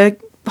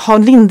har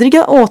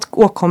lindriga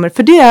åkommor,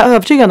 för det är jag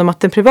övertygad om att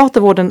den privata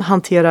vården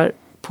hanterar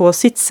på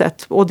sitt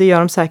sätt, och det gör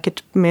de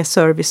säkert med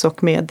service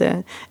och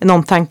med en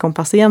omtanke om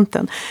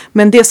patienten.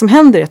 Men det som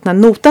händer är att när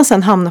notan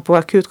sen hamnar på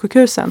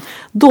akutsjukhusen,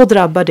 då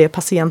drabbar det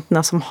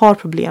patienterna som har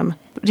problem,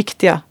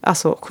 riktiga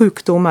alltså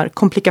sjukdomar,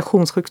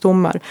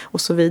 komplikationssjukdomar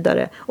och så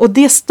vidare. Och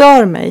det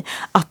stör mig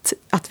att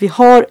vi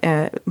har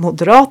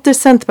moderater,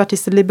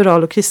 centerpartister,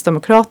 liberaler och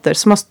kristdemokrater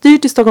som har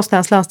styrt i Stockholms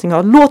läns landsting och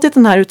har låtit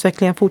den här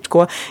utvecklingen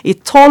fortgå i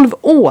 12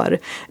 år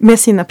med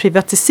sina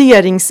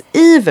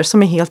privatiseringsiver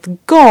som är helt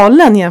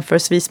galen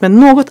jämförelsevis med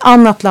något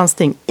annat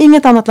landsting.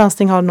 Inget annat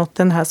landsting har nått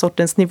den här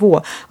sortens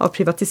nivå av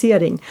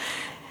privatisering.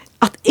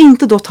 Att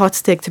inte då ta ett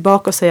steg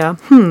tillbaka och säga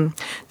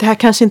det här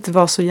kanske inte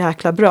var så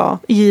jäkla bra,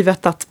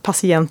 givet att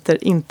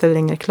patienter inte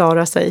längre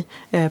klarar sig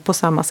på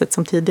samma sätt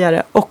som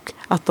tidigare och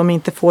att de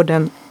inte får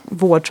den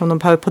vård som de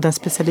behöver på den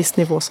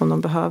specialistnivå som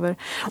de behöver.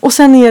 Och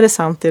sen är det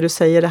sant det du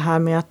säger, det här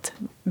med att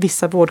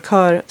vissa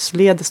vårdköer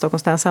leder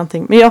Stockholms läns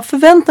landsting. Men jag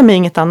förväntar mig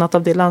inget annat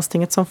av det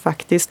landstinget som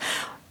faktiskt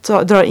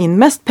drar in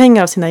mest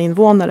pengar av sina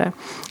invånare.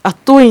 Att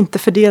då inte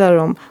fördela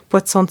dem på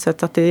ett sådant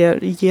sätt att det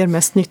ger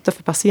mest nytta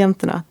för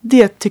patienterna.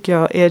 Det tycker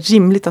jag är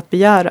rimligt att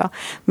begära.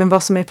 Men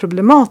vad som är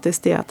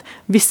problematiskt är att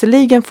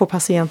visserligen får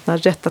patienterna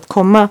rätt att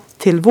komma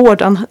till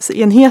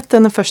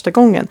vårdenheten den första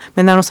gången.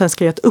 Men när de sen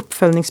ska göra ett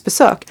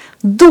uppföljningsbesök,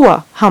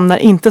 då hamnar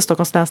inte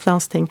Stockholms läns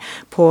landsting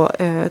på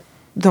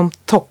de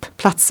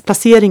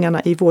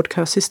topplaceringarna i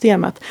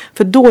vårdkösystemet.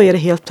 För då är det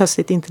helt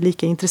plötsligt inte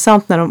lika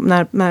intressant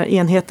när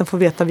enheten får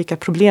veta vilka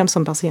problem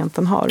som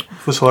patienten har.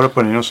 Får svara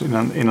på den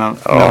innan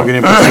jag går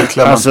in på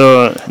cykeln.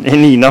 Alltså,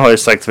 Nina har ju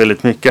sagt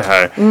väldigt mycket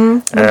här.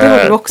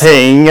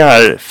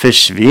 Pengar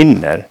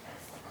försvinner.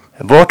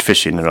 Vart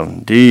försvinner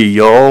de? Det är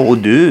jag och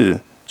du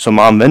som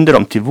använder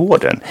dem till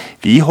vården.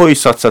 Vi har ju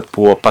satsat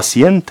på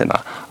patienterna.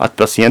 Att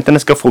patienterna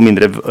ska få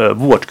mindre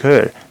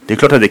vårdköer. Det är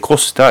klart att det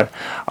kostar.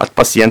 Att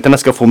patienterna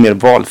ska få mer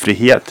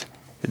valfrihet.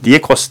 Det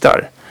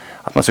kostar.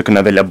 Att man ska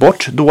kunna välja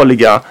bort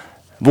dåliga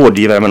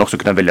vårdgivare men också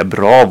kunna välja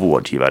bra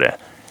vårdgivare.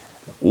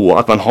 Och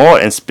att man har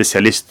en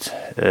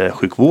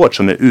specialistsjukvård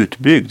som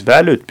är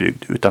väl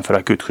utbyggd utanför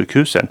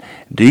akutsjukhusen.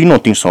 Det är ju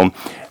någonting som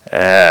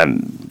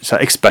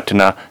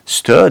experterna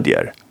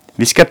stödjer.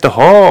 Vi ska inte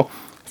ha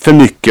för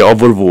mycket av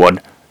vår vård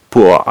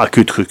på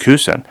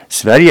akutsjukhusen.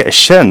 Sverige är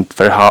känt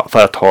för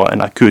att ha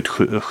en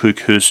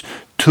akutsjukhus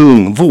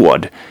tung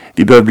vård.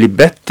 Vi behöver bli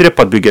bättre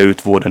på att bygga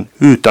ut vården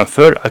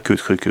utanför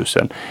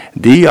akutsjukhusen.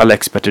 Det är alla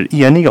experter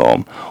eniga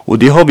om. Och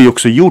det har vi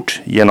också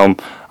gjort genom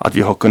att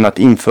vi har kunnat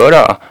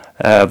införa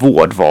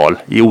vårdval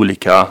i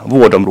olika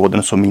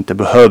vårdområden som inte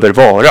behöver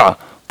vara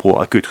på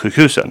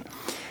akutsjukhusen.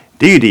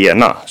 Det är ju det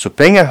ena. Så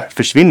pengar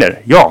försvinner,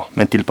 ja,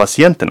 men till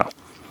patienterna.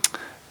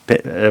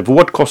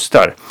 Vård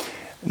kostar.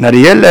 När det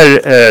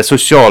gäller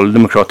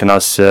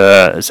Socialdemokraternas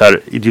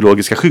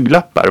ideologiska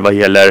skygglappar vad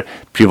gäller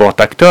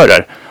privata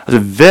aktörer.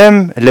 Alltså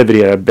vem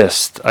levererar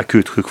bäst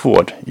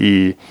akutsjukvård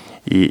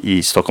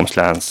i Stockholms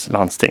läns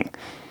landsting?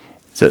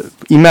 Så,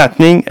 i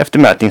mätning efter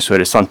mätning så är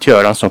det Sankt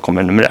Göran som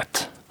kommer nummer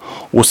 1.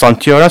 Och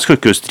Sankt Görans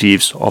sjukhus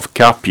drivs av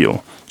Capio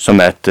som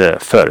är ett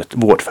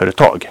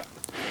vårdföretag.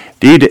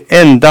 Det är det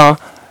enda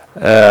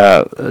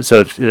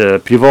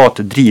privat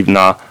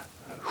drivna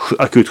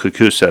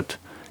akutsjukhuset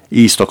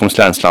i Stockholms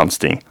läns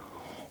landsting.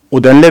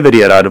 Och den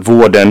levererar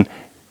vården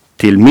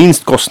till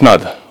minst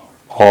kostnad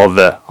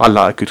av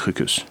alla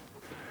akutsjukhus.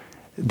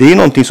 Det är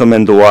någonting som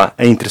ändå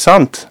är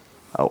intressant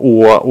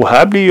Och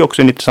här blir ju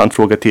också en intressant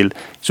fråga till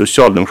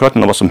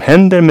Socialdemokraterna vad som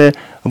händer med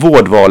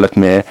vårdvalet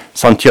med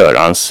Sankt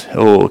Görans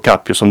och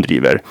Capio som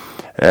driver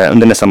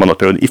under nästa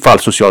mandatperiod ifall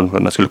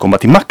Socialdemokraterna skulle komma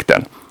till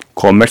makten.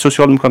 Kommer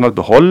Socialdemokraterna att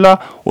behålla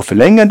och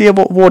förlänga det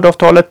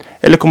vårdavtalet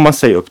eller kommer man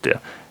säga upp det?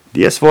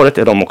 Det svaret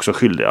är de också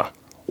skyldiga.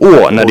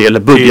 Och när det gäller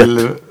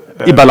budget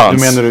i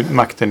balans. Du menar du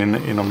makten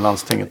inom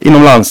landstinget?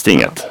 Inom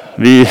landstinget.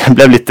 Vi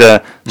blev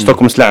lite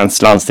Stockholms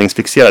läns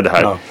landstingsfixerade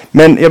här. Ja.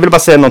 Men jag vill bara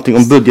säga någonting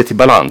om budget i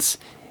balans.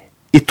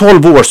 I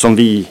 12 år som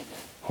vi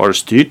har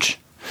styrt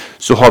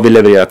så har vi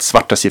levererat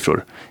svarta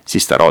siffror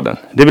sista raden.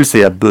 Det vill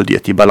säga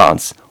budget i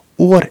balans.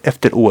 År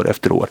efter år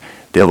efter år.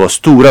 Det var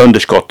stora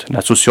underskott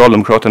när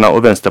Socialdemokraterna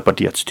och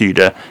Vänsterpartiet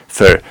styrde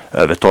för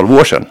över 12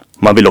 år sedan.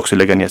 Man vill också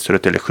lägga ner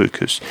Södertälje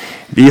sjukhus.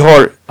 Vi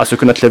har alltså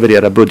kunnat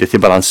leverera budget i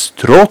balans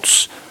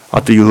trots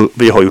att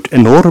vi har gjort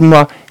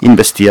enorma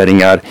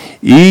investeringar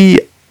i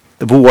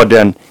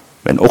vården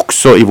men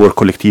också i vår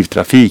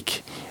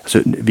kollektivtrafik. Alltså,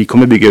 vi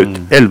kommer bygga ut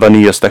 11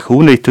 nya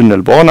stationer i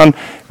tunnelbanan.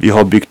 Vi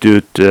har byggt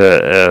ut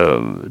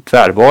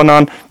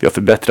tvärbanan. Vi har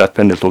förbättrat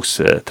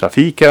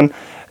pendeltågstrafiken.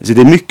 Så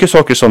det är mycket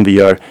saker som vi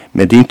gör,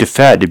 men det är inte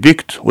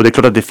färdigbyggt. Och det är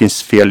klart att det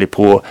finns fel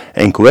på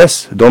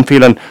NKS. De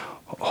felen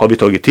har vi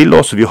tagit till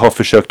oss och vi har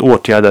försökt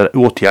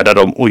åtgärda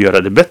dem och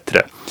göra det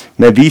bättre.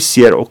 Men vi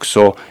ser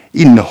också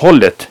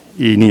innehållet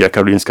i Nya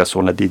Karolinska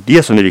Solna. Det är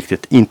det som är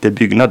viktigt, inte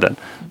byggnaden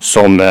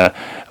som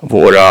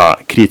våra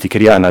kritiker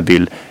gärna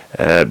vill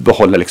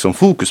behålla liksom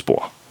fokus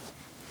på.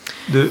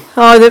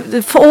 Ja,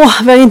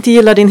 jag inte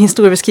gillar din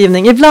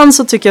historiebeskrivning. Ibland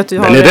så tycker jag att du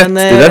har det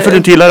är därför du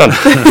inte gillar den.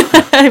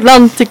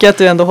 Ibland tycker jag att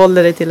du ändå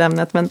håller dig till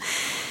ämnet. Men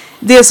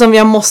det som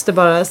jag måste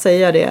bara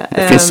säga det.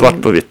 Det finns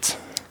svart på vitt.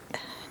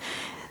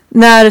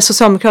 När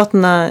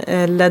Socialdemokraterna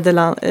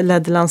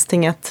ledde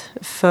landstinget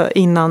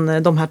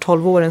innan de här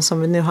 12 åren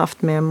som vi nu har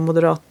haft med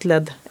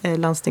moderatledd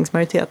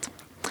landstingsmajoritet.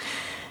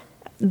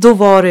 Då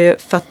var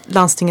det för att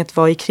landstinget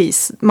var i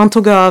kris. Man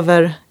tog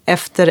över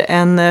efter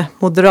en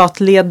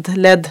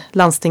moderatledd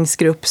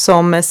landstingsgrupp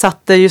som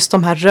satte just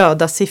de här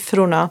röda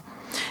siffrorna.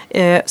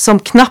 Som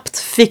knappt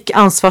fick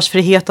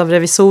ansvarsfrihet av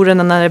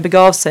revisorerna när det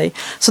begav sig.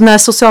 Så när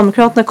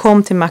Socialdemokraterna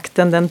kom till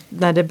makten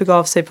när det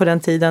begav sig på den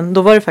tiden,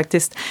 då var det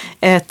faktiskt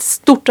ett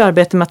stort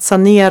arbete med att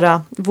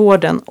sanera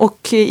vården.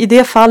 Och i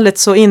det fallet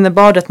så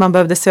innebar det att man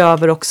behövde se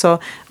över också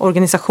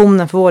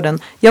organisationen för vården.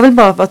 Jag vill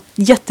bara vara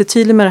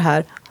jättetydlig med det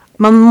här.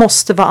 Man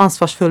måste vara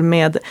ansvarsfull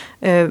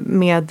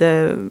med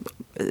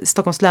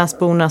Stockholms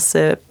länsbornas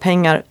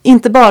pengar.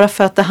 Inte bara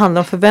för att det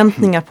handlar om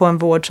förväntningar på en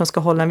vård som ska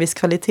hålla en viss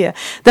kvalitet.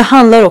 Det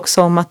handlar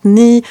också om att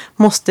ni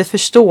måste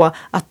förstå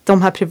att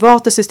de här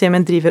privata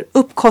systemen driver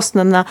upp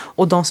kostnaderna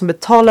och de som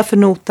betalar för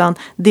notan,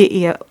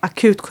 det är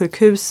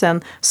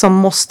akutsjukhusen som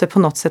måste på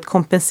något sätt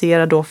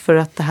kompensera då för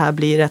att det här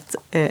blir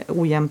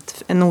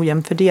en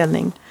ojämn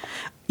fördelning.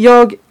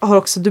 Jag har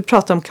också, du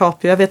pratar om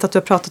Capio. Jag vet att du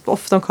har pratat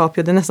ofta om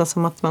Capio. Det är nästan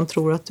som att man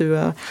tror att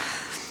du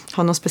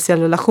har någon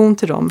speciell relation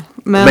till dem.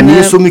 Men det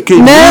är så mycket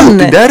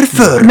emot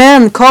därför.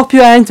 Men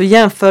Capio är inte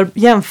att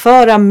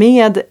jämföra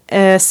med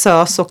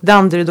SÖS och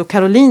Danderyd och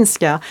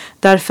Karolinska.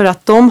 Därför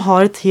att de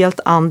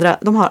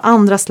har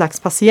andra slags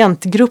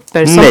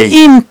patientgrupper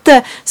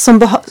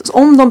som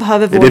om de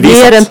behöver vård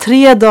mer än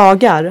 3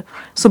 dagar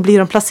så blir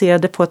de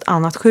placerade på ett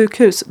annat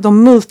sjukhus.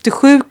 De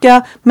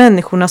multisjuka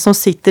människorna som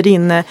sitter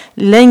inne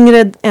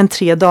längre än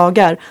 3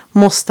 dagar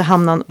måste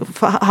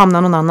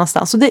hamna någon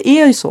annanstans. Så det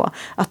är ju så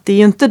att det är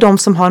ju inte de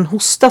som har en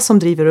hosta som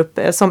driver upp,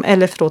 de som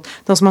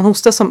har en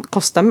hosta som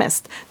kostar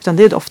mest. Utan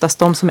det är oftast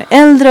de som är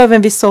äldre över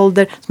en viss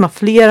ålder, som har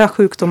flera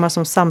sjukdomar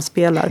som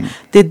samspelar.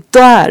 Det är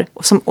där,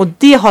 och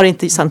det har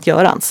inte Sankt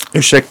Görans.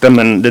 Ursäkta,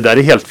 men det där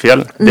är helt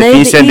fel.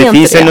 Det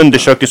finns en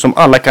undersökning som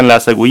alla kan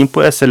läsa. Gå in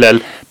på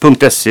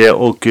sll.se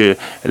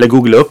eller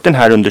googla upp den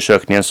här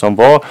undersökningen som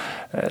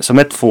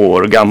är 2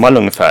 år gammal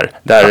ungefär.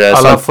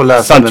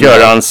 Där Sankt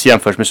Görans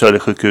jämförs med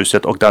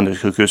Södersjukhuset och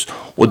Danderyds sjukhus.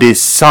 Och det är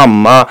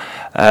samma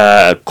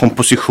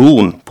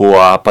komposition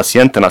på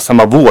patienterna,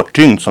 samma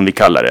vårdtyngd som vi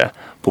kallar det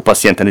på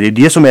patienterna. Det är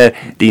det som är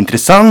det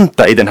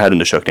intressanta i den här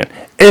undersökningen.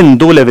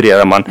 Ändå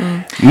levererar man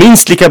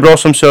minst lika bra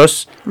som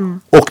SÖS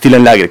och till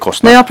en lägre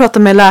kostnad. När jag pratar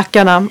med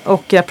läkarna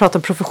och jag pratar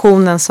med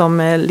professionen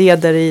som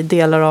leder i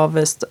delar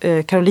av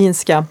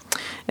Karolinska,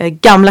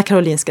 gamla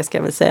Karolinska ska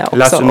jag väl säga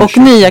också, och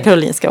nya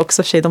Karolinska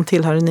också, för de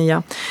tillhör det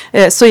nya,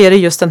 så är det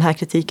just den här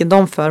kritiken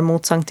de för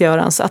mot Sankt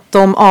Görans, att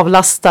de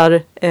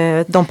avlastar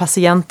de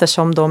patienter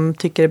som de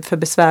tycker är för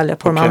besvärliga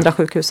på de andra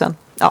sjukhusen.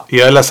 Ja.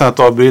 Jag är ledsen att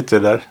avbryta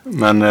det där,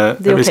 men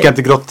vi ska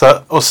inte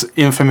grotta oss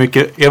in för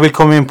mycket. Jag vill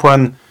komma in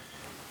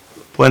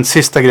på en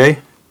sista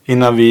grej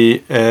innan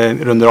vi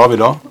rundar av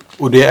idag.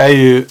 Och det är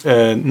ju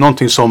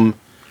någonting som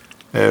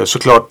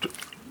såklart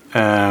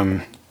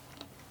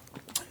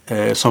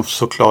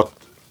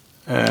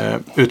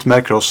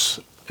utmärker oss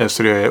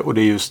och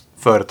det är just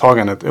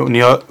företagandet. Och ni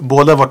har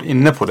båda varit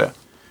inne på det.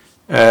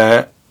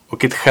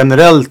 Och ett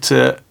generellt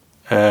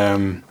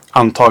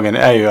antagande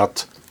är ju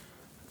att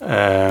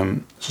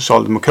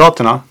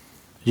Socialdemokraterna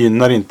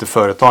gynnar inte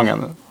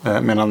företagande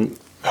medan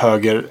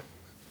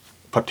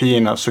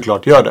högerpartierna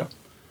såklart gör det.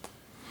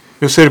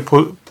 Hur ser du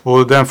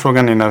på den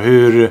frågan, Nina?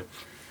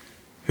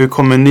 Hur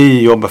kommer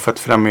ni jobba för att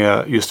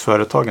främja just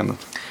företagande?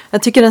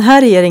 Jag tycker den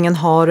här regeringen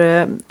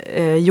har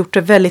gjort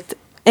det väldigt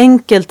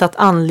enkelt att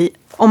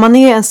om man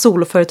är en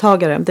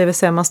soloföretagare, det vill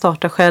säga man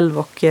startar själv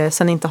och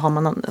sen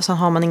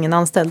har man ingen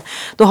anställd.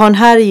 Då har den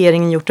här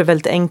regeringen gjort det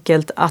väldigt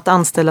enkelt att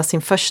anställa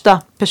sin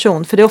första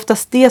person. För det är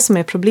oftast det som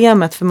är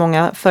problemet för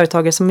många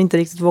företagare som inte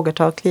riktigt vågar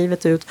ta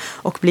klivet ut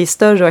och bli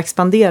större och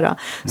expandera.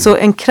 Så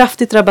en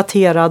kraftigt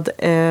rabatterad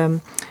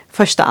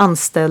första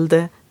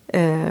anställd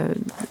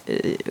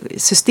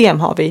system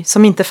har vi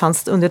som inte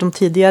fanns under de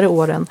tidigare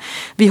åren.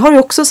 Vi har ju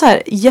också så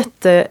här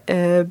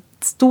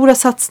jättestora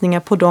satsningar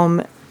på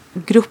de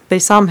grupper i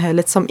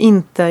samhället som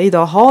inte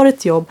idag har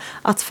ett jobb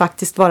att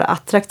faktiskt vara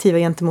attraktiva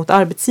gentemot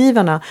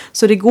arbetsgivarna.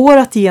 Så det går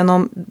att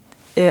genom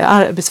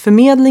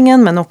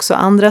Arbetsförmedlingen men också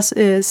andra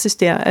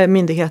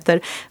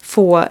myndigheter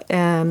få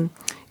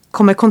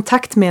komma i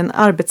kontakt med en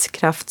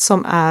arbetskraft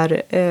som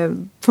är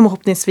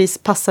förhoppningsvis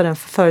passar den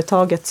för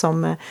företaget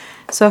som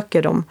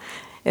söker dem.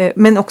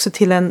 Men också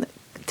till en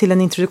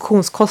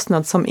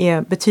introduktionskostnad som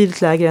är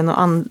betydligt lägre än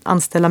att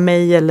anställa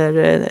mig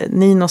eller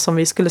Nino som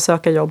vi skulle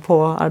söka jobb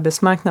på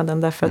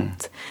arbetsmarknaden. Därför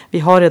att vi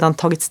har redan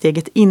tagit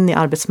steget in i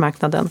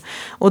arbetsmarknaden.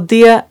 Och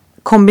det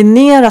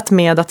kombinerat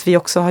med att vi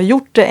också har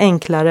gjort det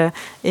enklare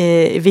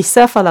i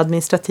vissa fall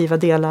administrativa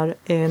delar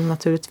är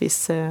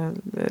naturligtvis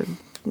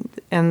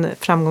en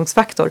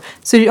framgångsfaktor.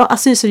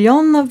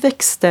 Assyrianerna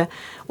växte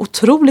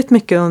otroligt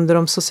mycket under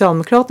de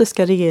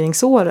socialdemokratiska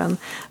regeringsåren.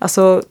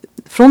 Alltså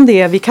från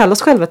det, vi kallar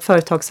oss själva ett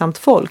företagsamt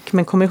folk,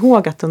 men kom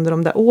ihåg att under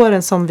de där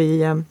åren som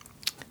vi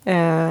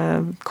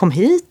kom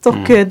hit och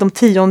de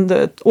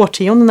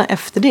årtiondena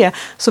efter det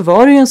så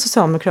var det ju en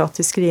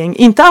socialdemokratisk regering.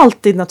 Inte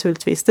alltid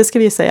naturligtvis, det ska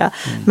vi säga,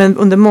 men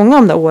under många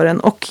av de där åren.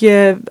 Och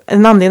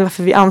en anledning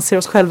varför vi anser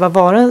oss själva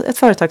vara ett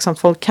företagsamt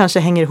folk kanske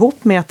hänger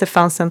ihop med att det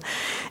fanns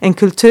en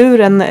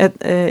kultur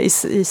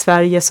i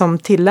Sverige som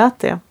tillät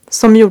det.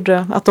 Som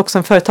gjorde att också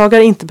en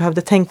företagare inte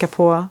behövde tänka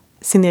på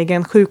sin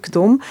egen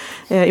sjukdom.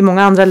 I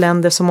många andra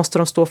länder så måste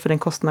de stå för den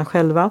kostnaden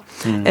själva.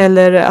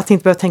 Eller att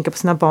inte behöva tänka på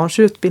sina barns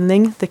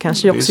utbildning. Det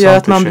kanske också gör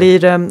att man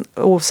blir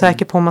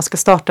osäker på om man ska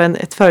starta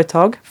ett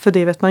företag. För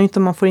det vet man ju inte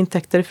om man får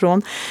intäkter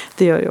ifrån.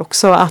 Det gör ju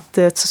också att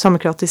ett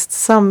socialdemokratiskt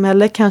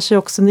samhälle kanske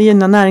också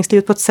gynnar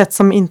näringslivet på ett sätt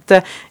som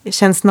inte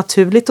känns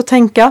naturligt att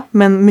tänka.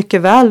 Men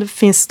mycket väl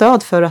finns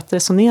stöd för att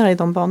resonera i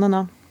de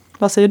banorna.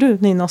 Vad säger du,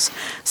 Ninos,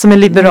 som är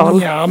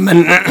liberal? Ja,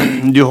 men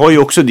du har ju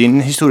också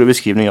din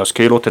historiebeskrivning. Jag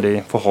ska ju låta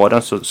dig få ha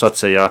den så att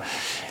säga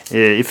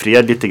i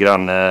fred lite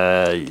grann.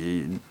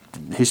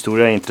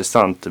 Historia är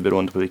intressant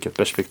beroende på vilket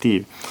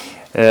perspektiv.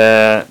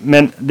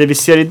 Men det vi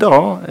ser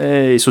idag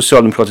i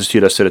socialdemokratiskt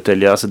styrda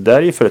Södertälje, alltså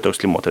där är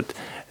företagsklimatet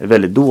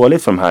väldigt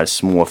dåligt för de här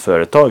små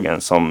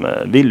företagen som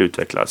vill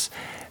utvecklas.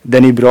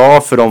 Den är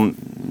bra för de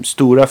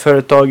stora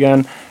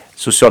företagen.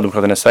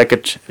 Socialdemokraterna är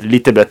säkert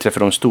lite bättre för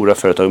de stora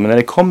företagen, men när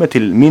det kommer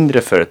till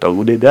mindre företag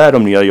och det är där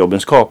de nya jobben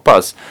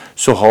skapas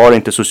så har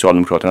inte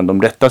Socialdemokraterna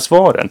de rätta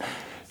svaren.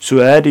 Så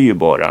är det ju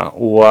bara.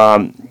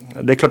 Och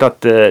det är klart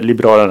att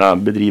Liberalerna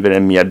bedriver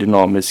en mer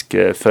dynamisk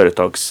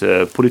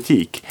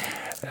företagspolitik.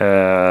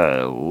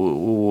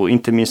 Och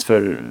inte minst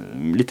för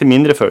lite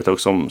mindre företag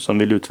som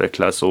vill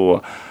utvecklas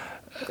och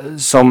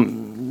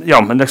som,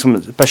 ja men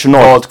liksom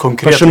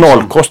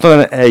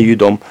personalkostnaden är ju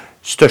de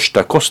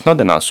största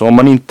kostnaderna. Så om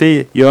man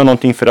inte gör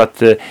någonting för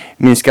att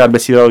minska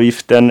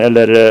arbetsgivaravgiften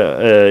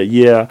eller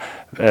ge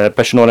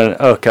personalen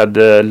ökad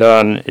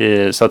lön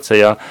så att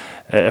säga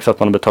efter att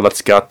man har betalat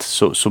skatt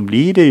så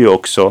blir det ju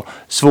också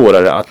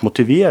svårare att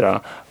motivera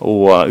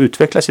och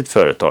utveckla sitt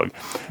företag.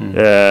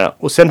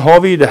 Och sen har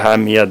vi ju det här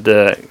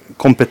med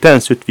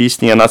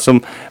kompetensutvisningarna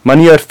som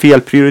man gör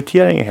fel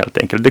prioriteringar helt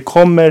enkelt. Det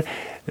kommer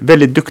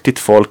väldigt duktigt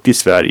folk till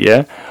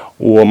Sverige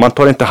och man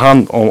tar inte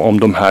hand om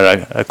de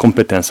här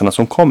kompetenserna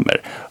som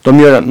kommer. De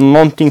gör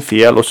någonting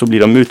fel och så blir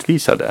de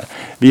utvisade.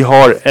 Vi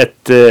har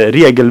ett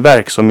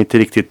regelverk som inte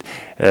riktigt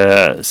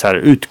så här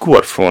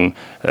utgår från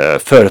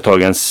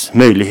företagens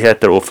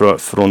möjligheter och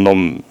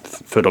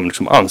för de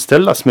liksom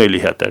anställdas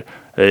möjligheter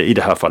i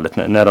det här fallet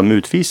när de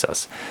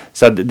utvisas.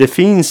 Så det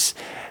finns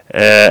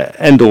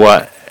ändå,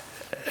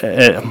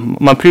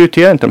 man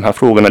prioriterar inte de här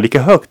frågorna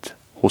lika högt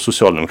hos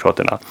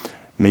Socialdemokraterna.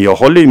 Men jag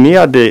håller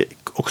med att det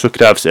också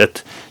krävs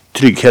ett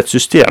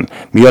trygghetssystem.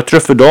 Men jag tror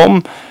för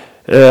de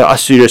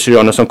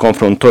assyrier som kom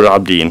från Torre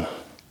Abdin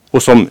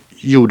och som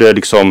gjorde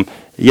liksom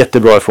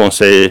jättebra ifrån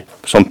sig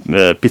som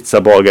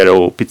pizzabagare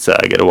och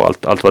pizzaägare och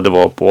allt vad det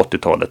var på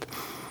 80-talet.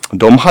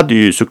 De hade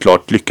ju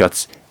såklart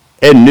lyckats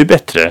ännu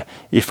bättre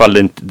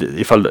ifall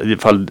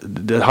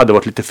det hade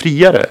varit lite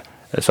friare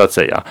så att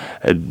säga.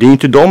 Det är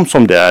inte de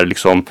som det är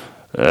liksom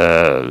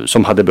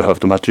som hade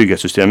behövt de här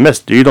trygghetssystemen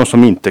mest. Det är ju de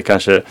som inte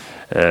kanske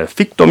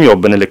fick de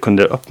jobben eller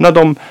kunde öppna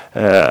de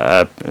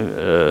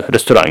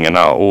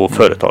restaurangerna och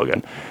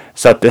företagen.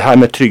 Så att det här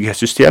med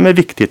trygghetssystem är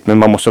viktigt, men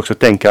man måste också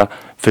tänka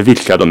för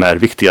vilka de är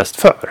viktigast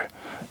för.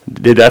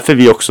 Det är därför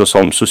vi också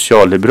som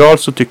socialliberal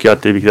så tycker jag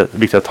att det är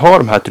viktigt att ha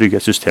de här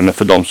trygghetssystemen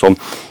för de som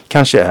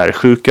kanske är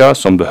sjuka,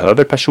 som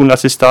behöver personlig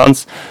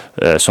assistans,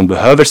 som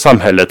behöver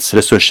samhällets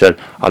resurser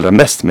allra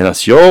mest. Medan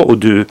jag och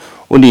du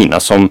och Nina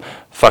som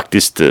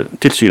faktiskt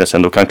till synes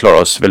ändå kan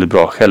klara oss väldigt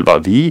bra själva,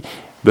 vi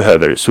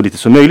behöver så lite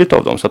som möjligt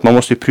av dem. Så att man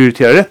måste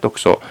prioritera rätt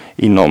också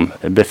inom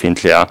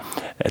befintliga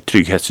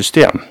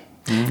trygghetssystem.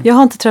 Jag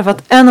har inte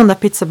träffat en enda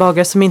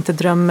pizzabagare som inte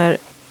drömmer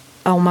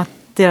om att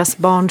deras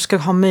barn ska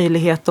ha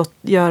möjlighet att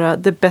göra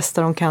det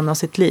bästa de kan av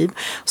sitt liv.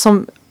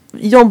 Som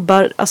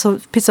jobbar, alltså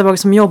pizzabagare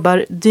som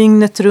jobbar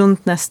dygnet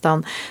runt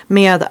nästan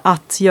med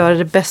att göra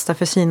det bästa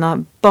för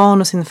sina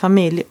barn och sin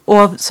familj.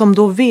 Och som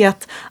då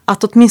vet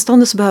att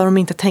åtminstone så behöver de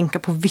inte tänka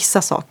på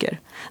vissa saker.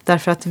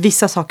 Därför att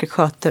vissa saker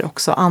sköter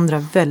också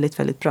andra väldigt,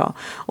 väldigt bra.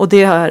 Och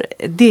det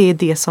är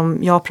det som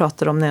jag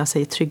pratar om när jag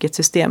säger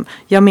trygghetssystem.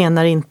 Jag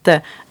menar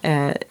inte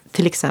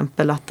till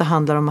exempel att det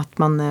handlar om att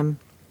man...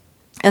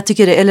 Jag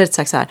tycker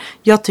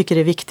det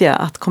är viktigt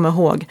att komma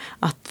ihåg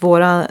att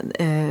våra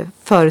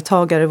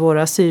företagare,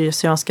 våra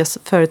syrianska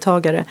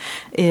företagare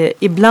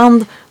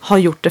ibland har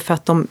gjort det för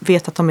att de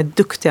vet att de är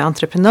duktiga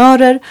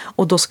entreprenörer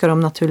och då ska de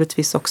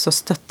naturligtvis också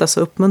stöttas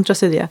och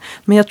uppmuntras i det.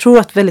 Men jag tror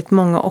att väldigt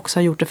många också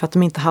har gjort det för att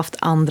de inte haft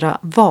andra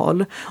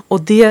val.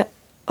 Och det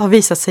har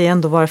visat sig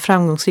ändå vara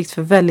framgångsrikt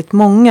för väldigt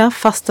många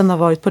fast den har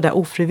varit på det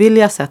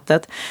ofrivilliga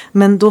sättet.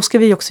 Men då ska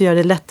vi också göra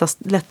det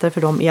lättare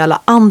för dem i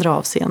alla andra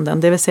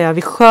avseenden. Det vill säga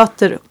vi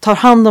tar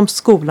hand om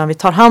skolan, vi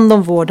tar hand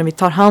om vården, vi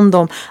tar hand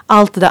om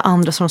allt det där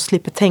andra som de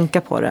slipper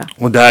tänka på det.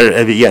 Och där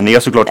är vi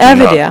eniga såklart. Är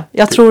vi det?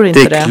 Jag tror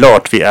inte det. Det är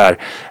klart vi är.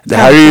 Det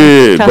här är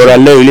ju bara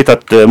löjligt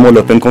att måla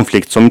upp en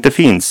konflikt som inte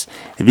finns.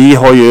 Vi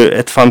har ju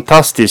ett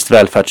fantastiskt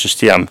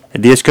välfärdssystem.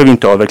 Det ska vi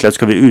inte avveckla, det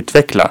ska vi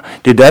utveckla.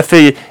 Det är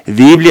därför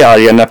vi blir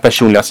arga när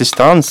personliga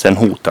assistansen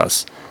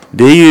hotas.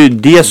 Det är ju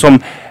det som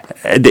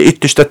är det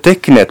yttersta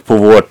tecknet på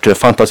vårt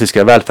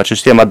fantastiska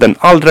välfärdssystem. Att den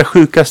allra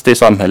sjukaste i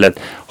samhället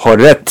har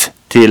rätt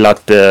till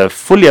att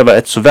få leva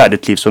ett så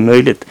värdigt liv som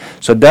möjligt.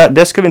 Så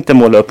där ska vi inte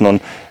måla upp någon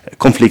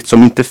konflikt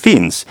som inte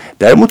finns.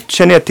 Däremot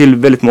känner jag till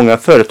väldigt många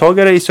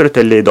företagare i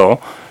Södertälje idag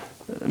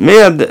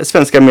med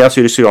svenska med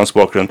assyrisk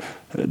bakgrund.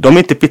 De är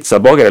inte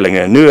pizzabagare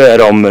längre. Nu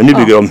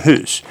bygger de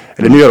hus.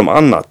 Eller nu gör de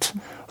annat.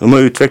 De har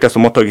utvecklats,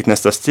 de har tagit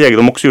nästa steg.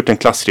 De har också gjort en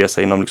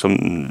klassresa inom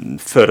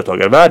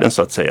företagarvärlden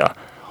så att säga.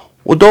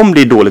 Och de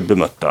blir dåligt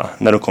bemötta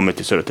när de kommer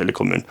till Södertälje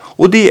kommun.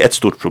 Och det är ett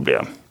stort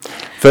problem.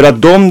 För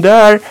att de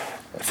där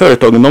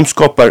företagen, de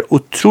skapar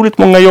otroligt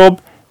många jobb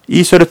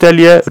i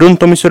Södertälje,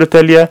 runt om i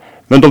Södertälje.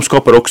 Men de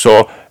skapar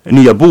också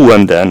nya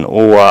boenden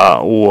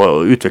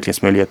och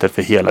utvecklingsmöjligheter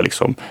för hela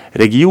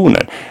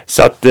regionen.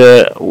 Så att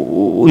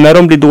när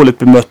de blir dåligt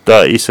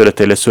bemötta i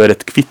Södertälje så är det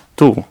ett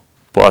kvitto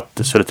på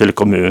att Södertälje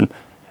kommun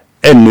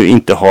ännu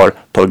inte har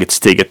tagit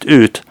steget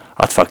ut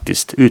att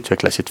faktiskt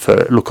utveckla sitt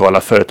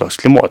lokala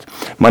företagsklimat.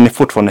 Man är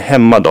fortfarande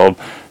hämmad av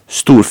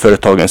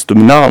storföretagens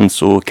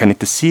dominans och kan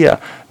inte se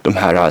de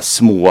här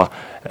små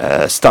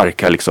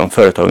starka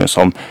företagen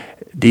som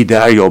det är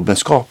där jobben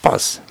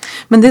skapas.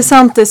 Men det är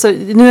sant,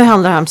 nu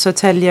handlar det här om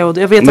Södertälje och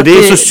jag vet att det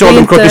är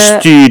socialdemokratiskt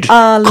styrd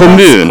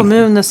kommun.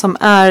 Kommuner som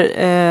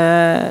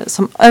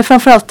är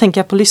framförallt tänker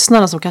jag på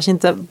lyssnarna som kanske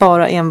inte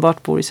bara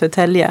enbart bor i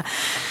Södertälje.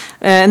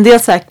 En del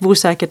bor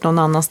säkert någon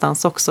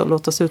annanstans också,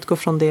 låt oss utgå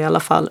från det i alla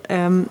fall.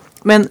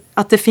 Men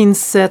att det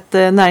finns ett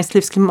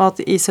näringslivsklimat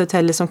i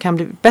Södertälje som kan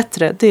bli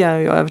bättre, det är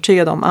jag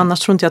övertygad om. Annars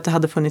tror inte jag att det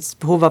hade funnits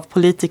behov av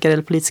politiker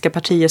eller politiska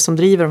partier som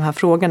driver de här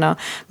frågorna.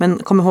 Men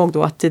kom ihåg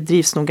då att det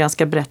drivs nog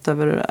ganska brett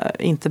över,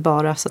 inte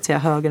bara så att säga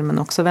höger men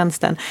också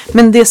vänstern.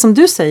 Men det som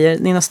du säger,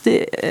 Nina,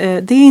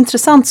 det är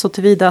intressant så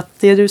tillvida att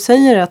det du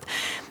säger är att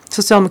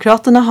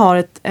Socialdemokraterna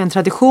har en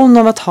tradition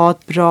av att ha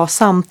ett bra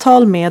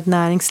samtal med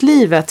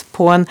näringslivet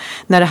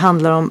när det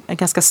handlar om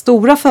ganska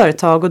stora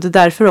företag och det är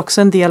därför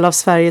också en del av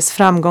Sveriges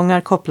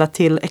framgångar kopplat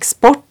till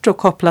export och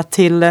kopplat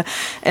till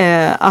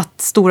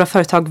att stora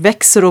företag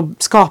växer och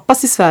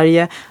skapas i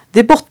Sverige.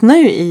 Det bottnar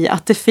ju i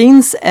att det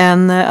finns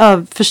en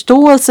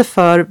förståelse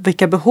för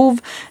vilka behov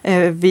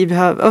vi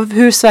behöver,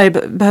 hur Sverige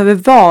behöver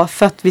vara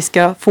för att vi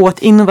ska få ett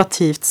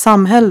innovativt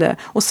samhälle.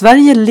 Och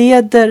Sverige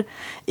leder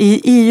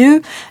i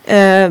EU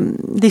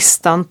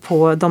listan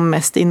på de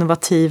mest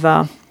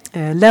innovativa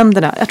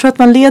länderna. Jag tror att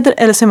man leder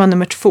eller så är man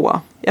nummer 2.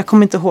 Jag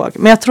kommer inte ihåg.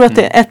 Men jag tror att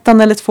det är 1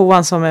 eller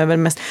 2 som är väl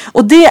mest.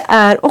 Och det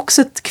är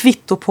också ett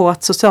kvitto på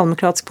att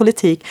socialdemokratisk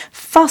politik,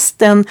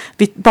 fastän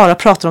vi bara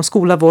pratar om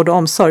skola, vård och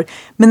omsorg.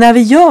 Men när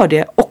vi gör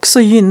det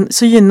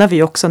så gynnar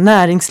vi också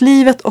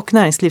näringslivet och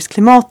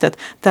näringslivsklimatet.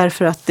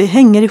 Därför att det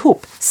hänger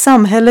ihop.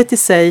 Samhället i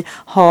sig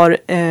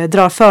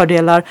drar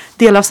fördelar.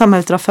 Delar av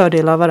samhället drar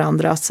fördelar av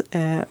varandras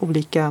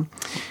olika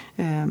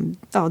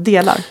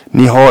delar.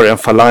 Ni har en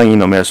falang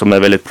inom er som är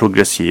väldigt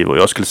progressiv och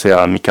jag skulle säga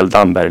att Mikael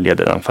Damberg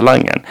leder den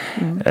falangen.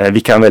 Vi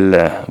kan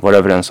väl vara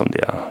överens om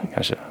det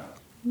kanske.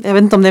 Jag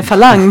vet inte om det är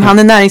falang, men han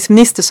är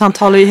näringsminister så han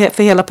talar ju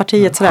för hela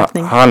partiets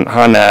räkning.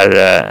 Han är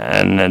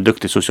en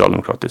duktig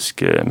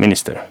socialdemokratisk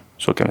minister,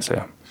 så kan vi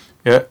säga.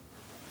 Ja,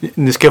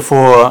 ni ska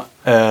få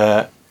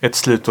ett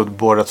slutord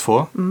båda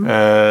två.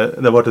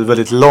 Det har varit ett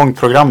väldigt långt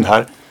program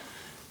här.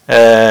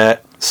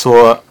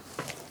 Så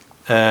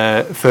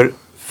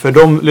för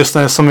de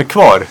lyssnare som är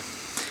kvar,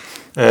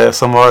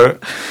 som har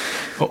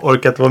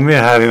orkat vara med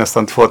här i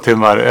nästan 2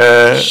 timmar.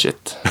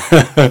 Shit.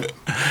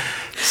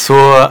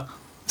 Så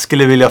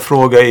skulle jag vilja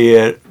fråga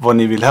er vad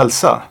ni vill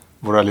hälsa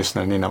våra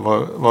lyssnare, Nina.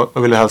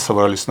 Vad vill du hälsa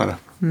våra lyssnare?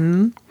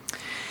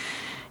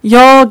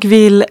 Jag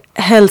vill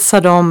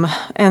hälsa dem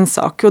en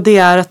sak, och det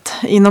är att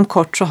inom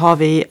kort så har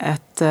vi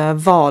ett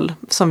val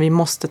som vi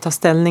måste ta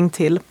ställning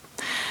till.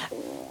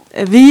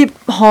 Vi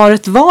har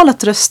ett val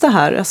att rösta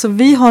här. Alltså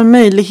vi har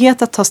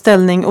möjlighet att ta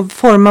ställning och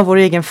forma vår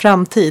egen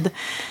framtid.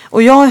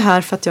 Och jag är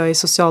här för att jag är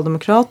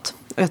socialdemokrat.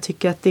 Och jag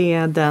tycker att det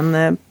är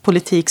den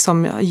politik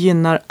som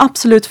gynnar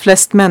absolut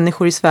flest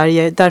människor i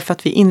Sverige. Därför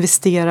att vi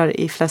investerar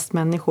i flest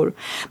människor.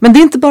 Men det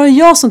är inte bara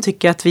jag som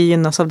tycker att vi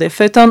gynnas av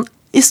det. Utan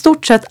i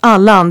stort sett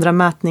alla andra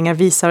mätningar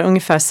visar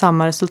ungefär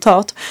samma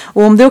resultat.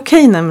 Och om det är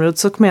okej, Nemrud,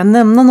 så kommer jag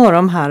nämna några av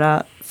de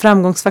här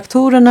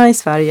framgångsfaktorerna i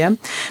Sverige.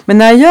 Men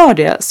när jag gör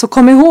det så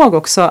kom ihåg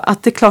också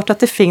att det är klart att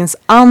det finns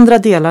andra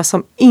delar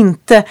som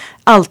inte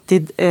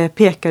alltid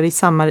pekar i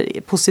samma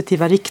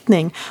positiva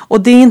riktning.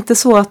 Och det är inte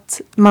så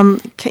att man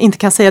inte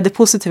kan säga det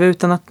positiva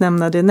utan att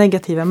nämna det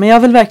negativa. Men jag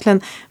vill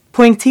verkligen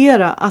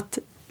poängtera att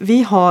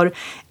vi har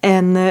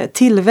en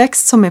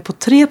tillväxt som är på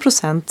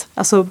 3%,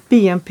 alltså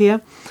BNP.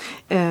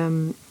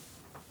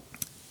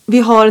 Vi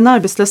har en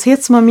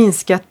arbetslöshet som har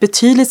minskat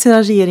betydligt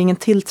sedan regeringen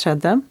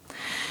tillträdde.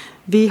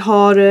 Vi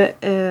har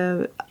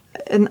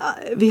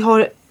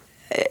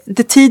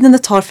det tiden det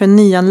tar för en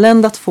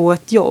nyanländ att få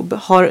ett jobb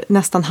har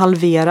nästan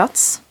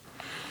halverats.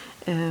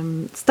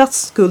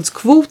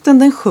 Statsskuldskvoten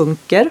den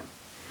sjunker.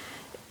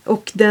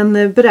 Och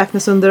den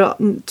beräknas under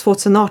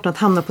 2018 att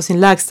hamna på sin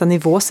lägsta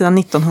nivå sedan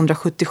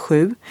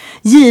 1977.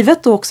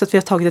 Givet då också att vi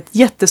har tagit ett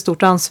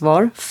jättestort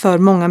ansvar för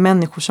många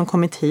människor som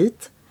kommit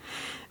hit.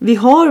 Vi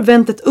har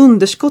vänt ett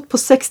underskott på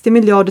 60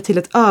 miljarder till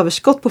ett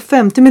överskott på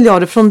 50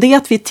 miljarder från det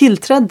att vi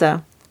tillträdde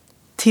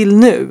till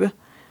nu.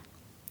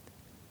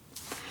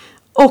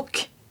 Och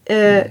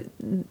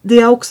det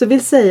jag också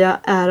vill säga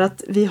är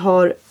att vi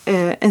har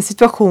en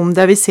situation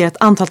där vi ser att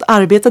antalet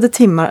arbetade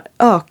timmar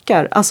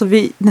ökar. Alltså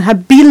den här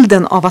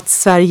bilden av att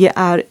Sverige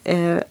är,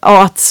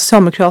 att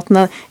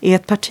Socialdemokraterna är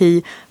ett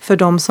parti för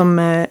de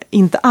som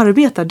inte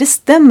arbetar, det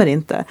stämmer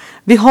inte.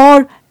 Vi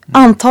har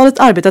antalet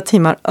arbetade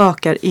timmar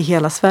ökar i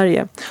hela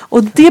Sverige.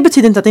 Och det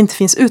betyder inte att det inte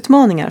finns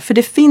utmaningar. För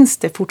det finns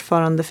det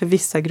fortfarande för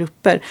vissa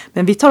grupper.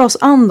 Men vi tar oss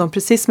an dem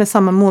precis med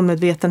samma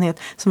målmedvetenhet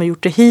som vi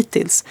gjort det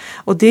hittills.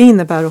 Och det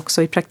innebär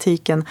också i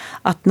praktiken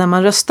att när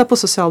man röstar på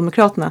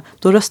Socialdemokraterna,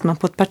 då röstar man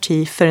på ett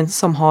parti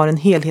som har en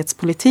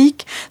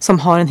helhetspolitik, som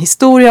har en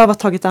historia av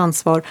att ha tagit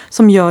ansvar,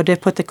 som gör det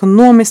på ett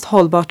ekonomiskt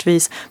hållbart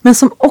vis, men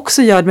som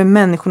också gör det med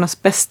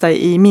människornas bästa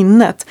i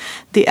minnet.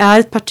 Det är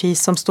ett parti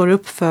som står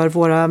upp för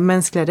våra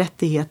mänskliga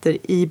rättigheter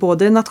i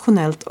både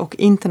nationellt och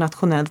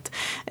internationellt,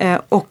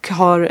 och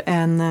har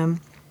en,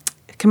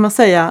 kan man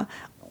säga,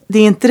 det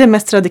är inte det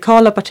mest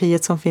radikala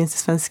partiet som finns i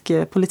svensk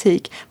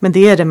politik, men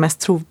det är det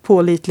mest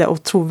pålitliga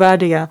och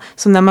trovärdiga.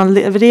 Så när man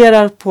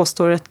levererar,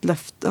 påstår ett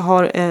löfte,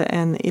 har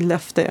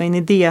en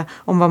idé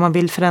om vad man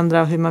vill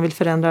förändra och hur man vill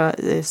förändra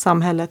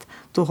samhället,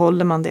 då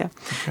håller man det.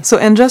 Okay. Så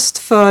en röst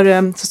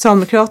för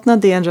Socialdemokraterna,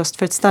 det är en röst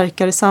för ett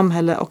starkare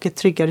samhälle och ett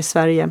tryggare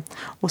Sverige,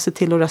 och se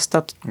till att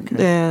rösta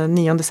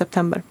 9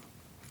 september.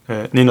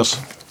 Ninos,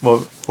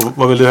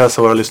 vad vill du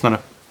hälsa våra lyssnare?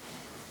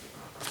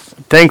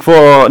 Tänk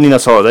vad Nina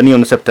sa den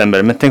 9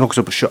 september, men tänk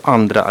också på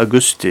 22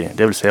 augusti,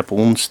 det vill säga på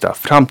onsdag.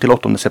 Fram till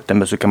 8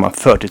 september så kan man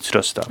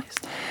förtidsrösta.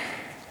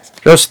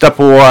 Rösta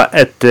på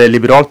ett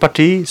liberalt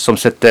parti som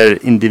sätter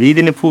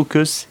individen i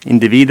fokus,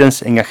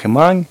 individens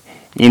engagemang,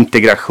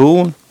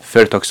 integration,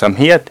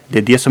 företagsamhet. Det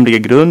är det som ligger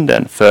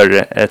grunden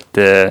för ett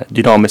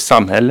dynamiskt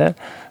samhälle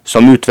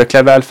som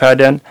utvecklar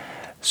välfärden,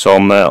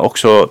 som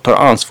också tar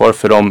ansvar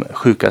för de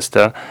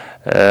sjukaste,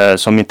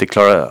 som inte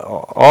klarar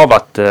av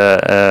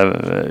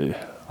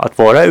att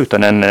vara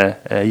utan en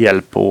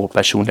hjälp och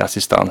personlig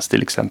assistans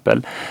till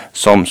exempel,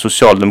 som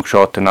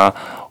Socialdemokraterna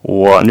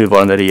och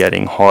nuvarande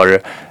regering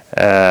har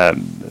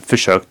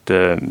försökt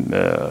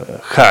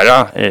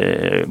skära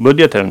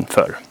budgeten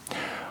för.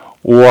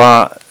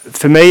 Och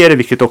för mig är det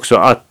viktigt också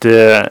att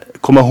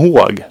komma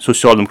ihåg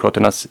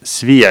Socialdemokraternas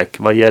svek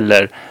vad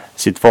gäller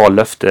sitt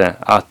vallöfte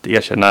att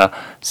erkänna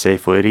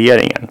Seyfo i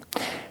regeringen.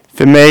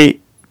 För mig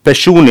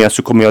personligen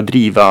så kommer jag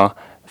driva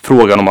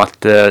frågan om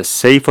att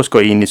Seyfo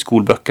ska in i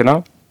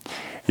skolböckerna.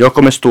 Jag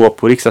kommer stå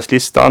på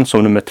riksdagslistan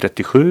som nummer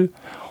 37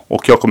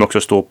 och jag kommer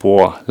också stå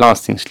på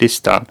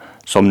landstingslistan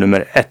som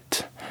nummer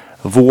 1.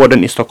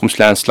 Vården i Stockholms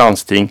läns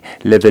landsting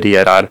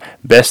levererar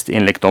bäst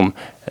enligt de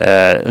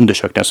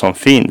undersökningar som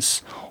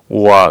finns.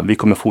 Och vi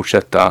kommer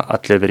fortsätta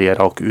att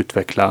leverera och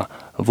utveckla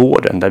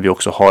vården där vi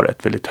också har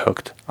ett väldigt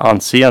högt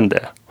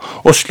anseende.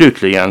 Och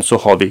slutligen så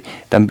har vi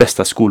den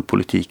bästa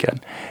skolpolitiken.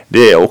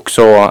 Det är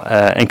också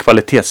en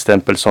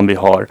kvalitetsstämpel som vi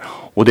har,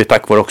 och det är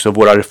tack vare också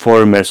våra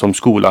reformer som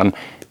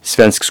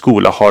svensk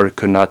skola har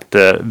kunnat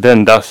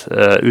vända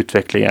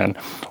utvecklingen.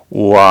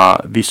 Och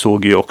vi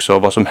såg ju också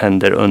vad som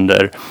händer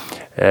under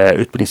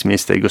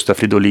utbildningsminister Gustav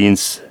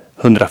Fridolins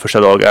 100 första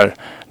dagar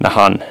när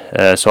han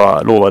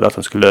lovade att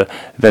han skulle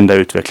vända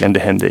utvecklingen. Det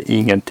hände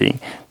ingenting.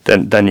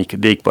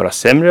 Det gick bara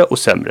sämre och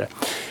sämre.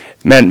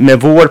 Men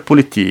med vår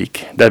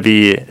politik där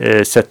vi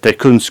sätter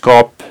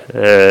kunskap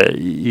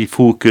i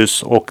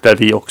fokus och där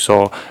vi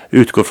också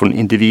utgår från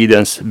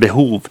individens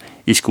behov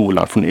i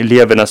skolan, från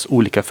elevernas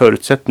olika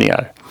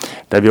förutsättningar.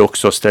 Där vi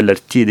också ställer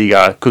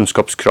tidiga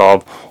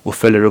kunskapskrav och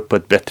följer upp på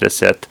ett bättre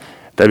sätt.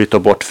 Där vi tar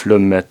bort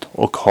flummet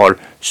och har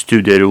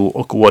studiero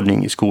och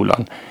ordning i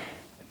skolan.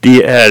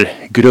 Det är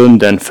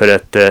grunden för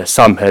ett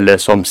samhälle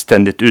som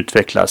ständigt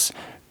utvecklas.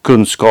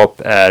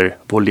 Kunskap är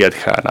vår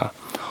ledstjärna.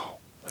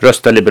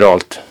 Rösta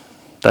liberalt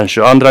den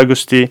 22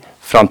 augusti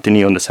fram till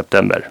 9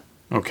 september.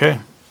 Okej.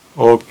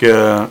 Och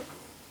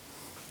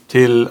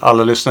till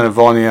alla lyssnare,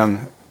 vad ni än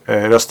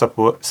röstar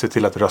på, se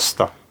till att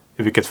rösta.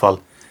 I vilket fall.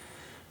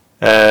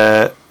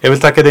 Jag vill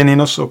tacka dig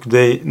Ninos och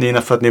dig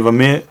Nina för att ni var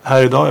med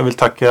här idag. Jag vill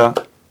tacka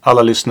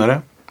alla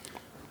lyssnare.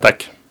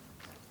 Tack.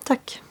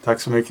 Tack.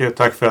 Tack så mycket.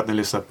 Tack för att ni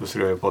lyssnade på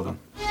Syriöpodden.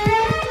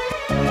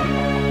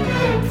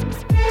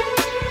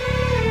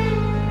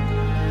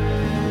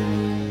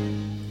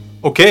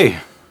 Okej.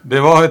 Det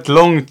var ett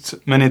långt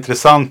men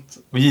intressant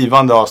och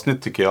givande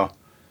avsnitt tycker jag.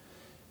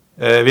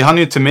 Vi hann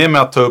ju inte med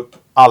att ta upp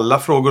alla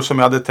frågor som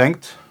jag hade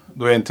tänkt.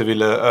 Då jag inte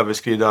ville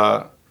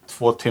överskrida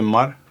 2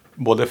 timmar.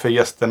 Både för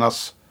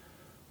gästernas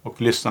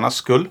och lyssnarnas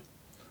skull.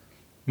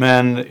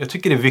 Men jag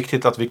tycker det är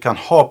viktigt att vi kan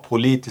ha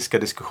politiska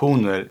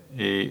diskussioner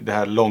i det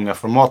här långa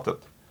formatet.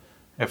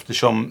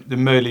 Eftersom det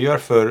möjliggör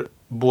för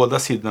båda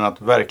sidorna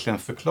att verkligen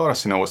förklara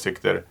sina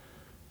åsikter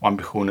och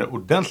ambitioner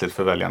ordentligt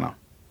för väljarna.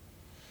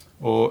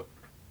 Och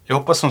jag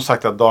hoppas som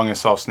sagt att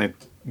dagens avsnitt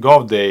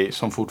gav dig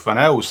som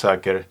fortfarande är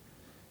osäker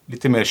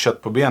lite mer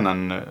kött på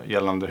benen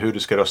gällande hur du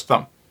ska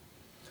rösta.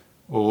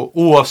 Och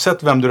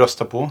oavsett vem du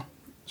röstar på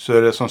så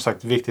är det som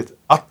sagt viktigt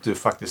att du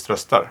faktiskt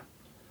röstar.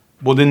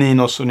 Både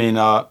Ninos och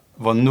Nina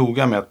var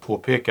noga med att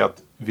påpeka att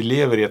vi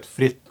lever i ett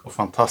fritt och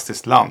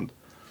fantastiskt land.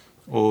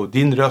 Och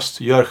din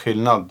röst gör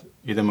skillnad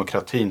i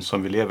demokratin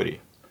som vi lever i.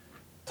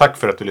 Tack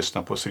för att du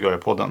lyssnar på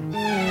Syriöpodden.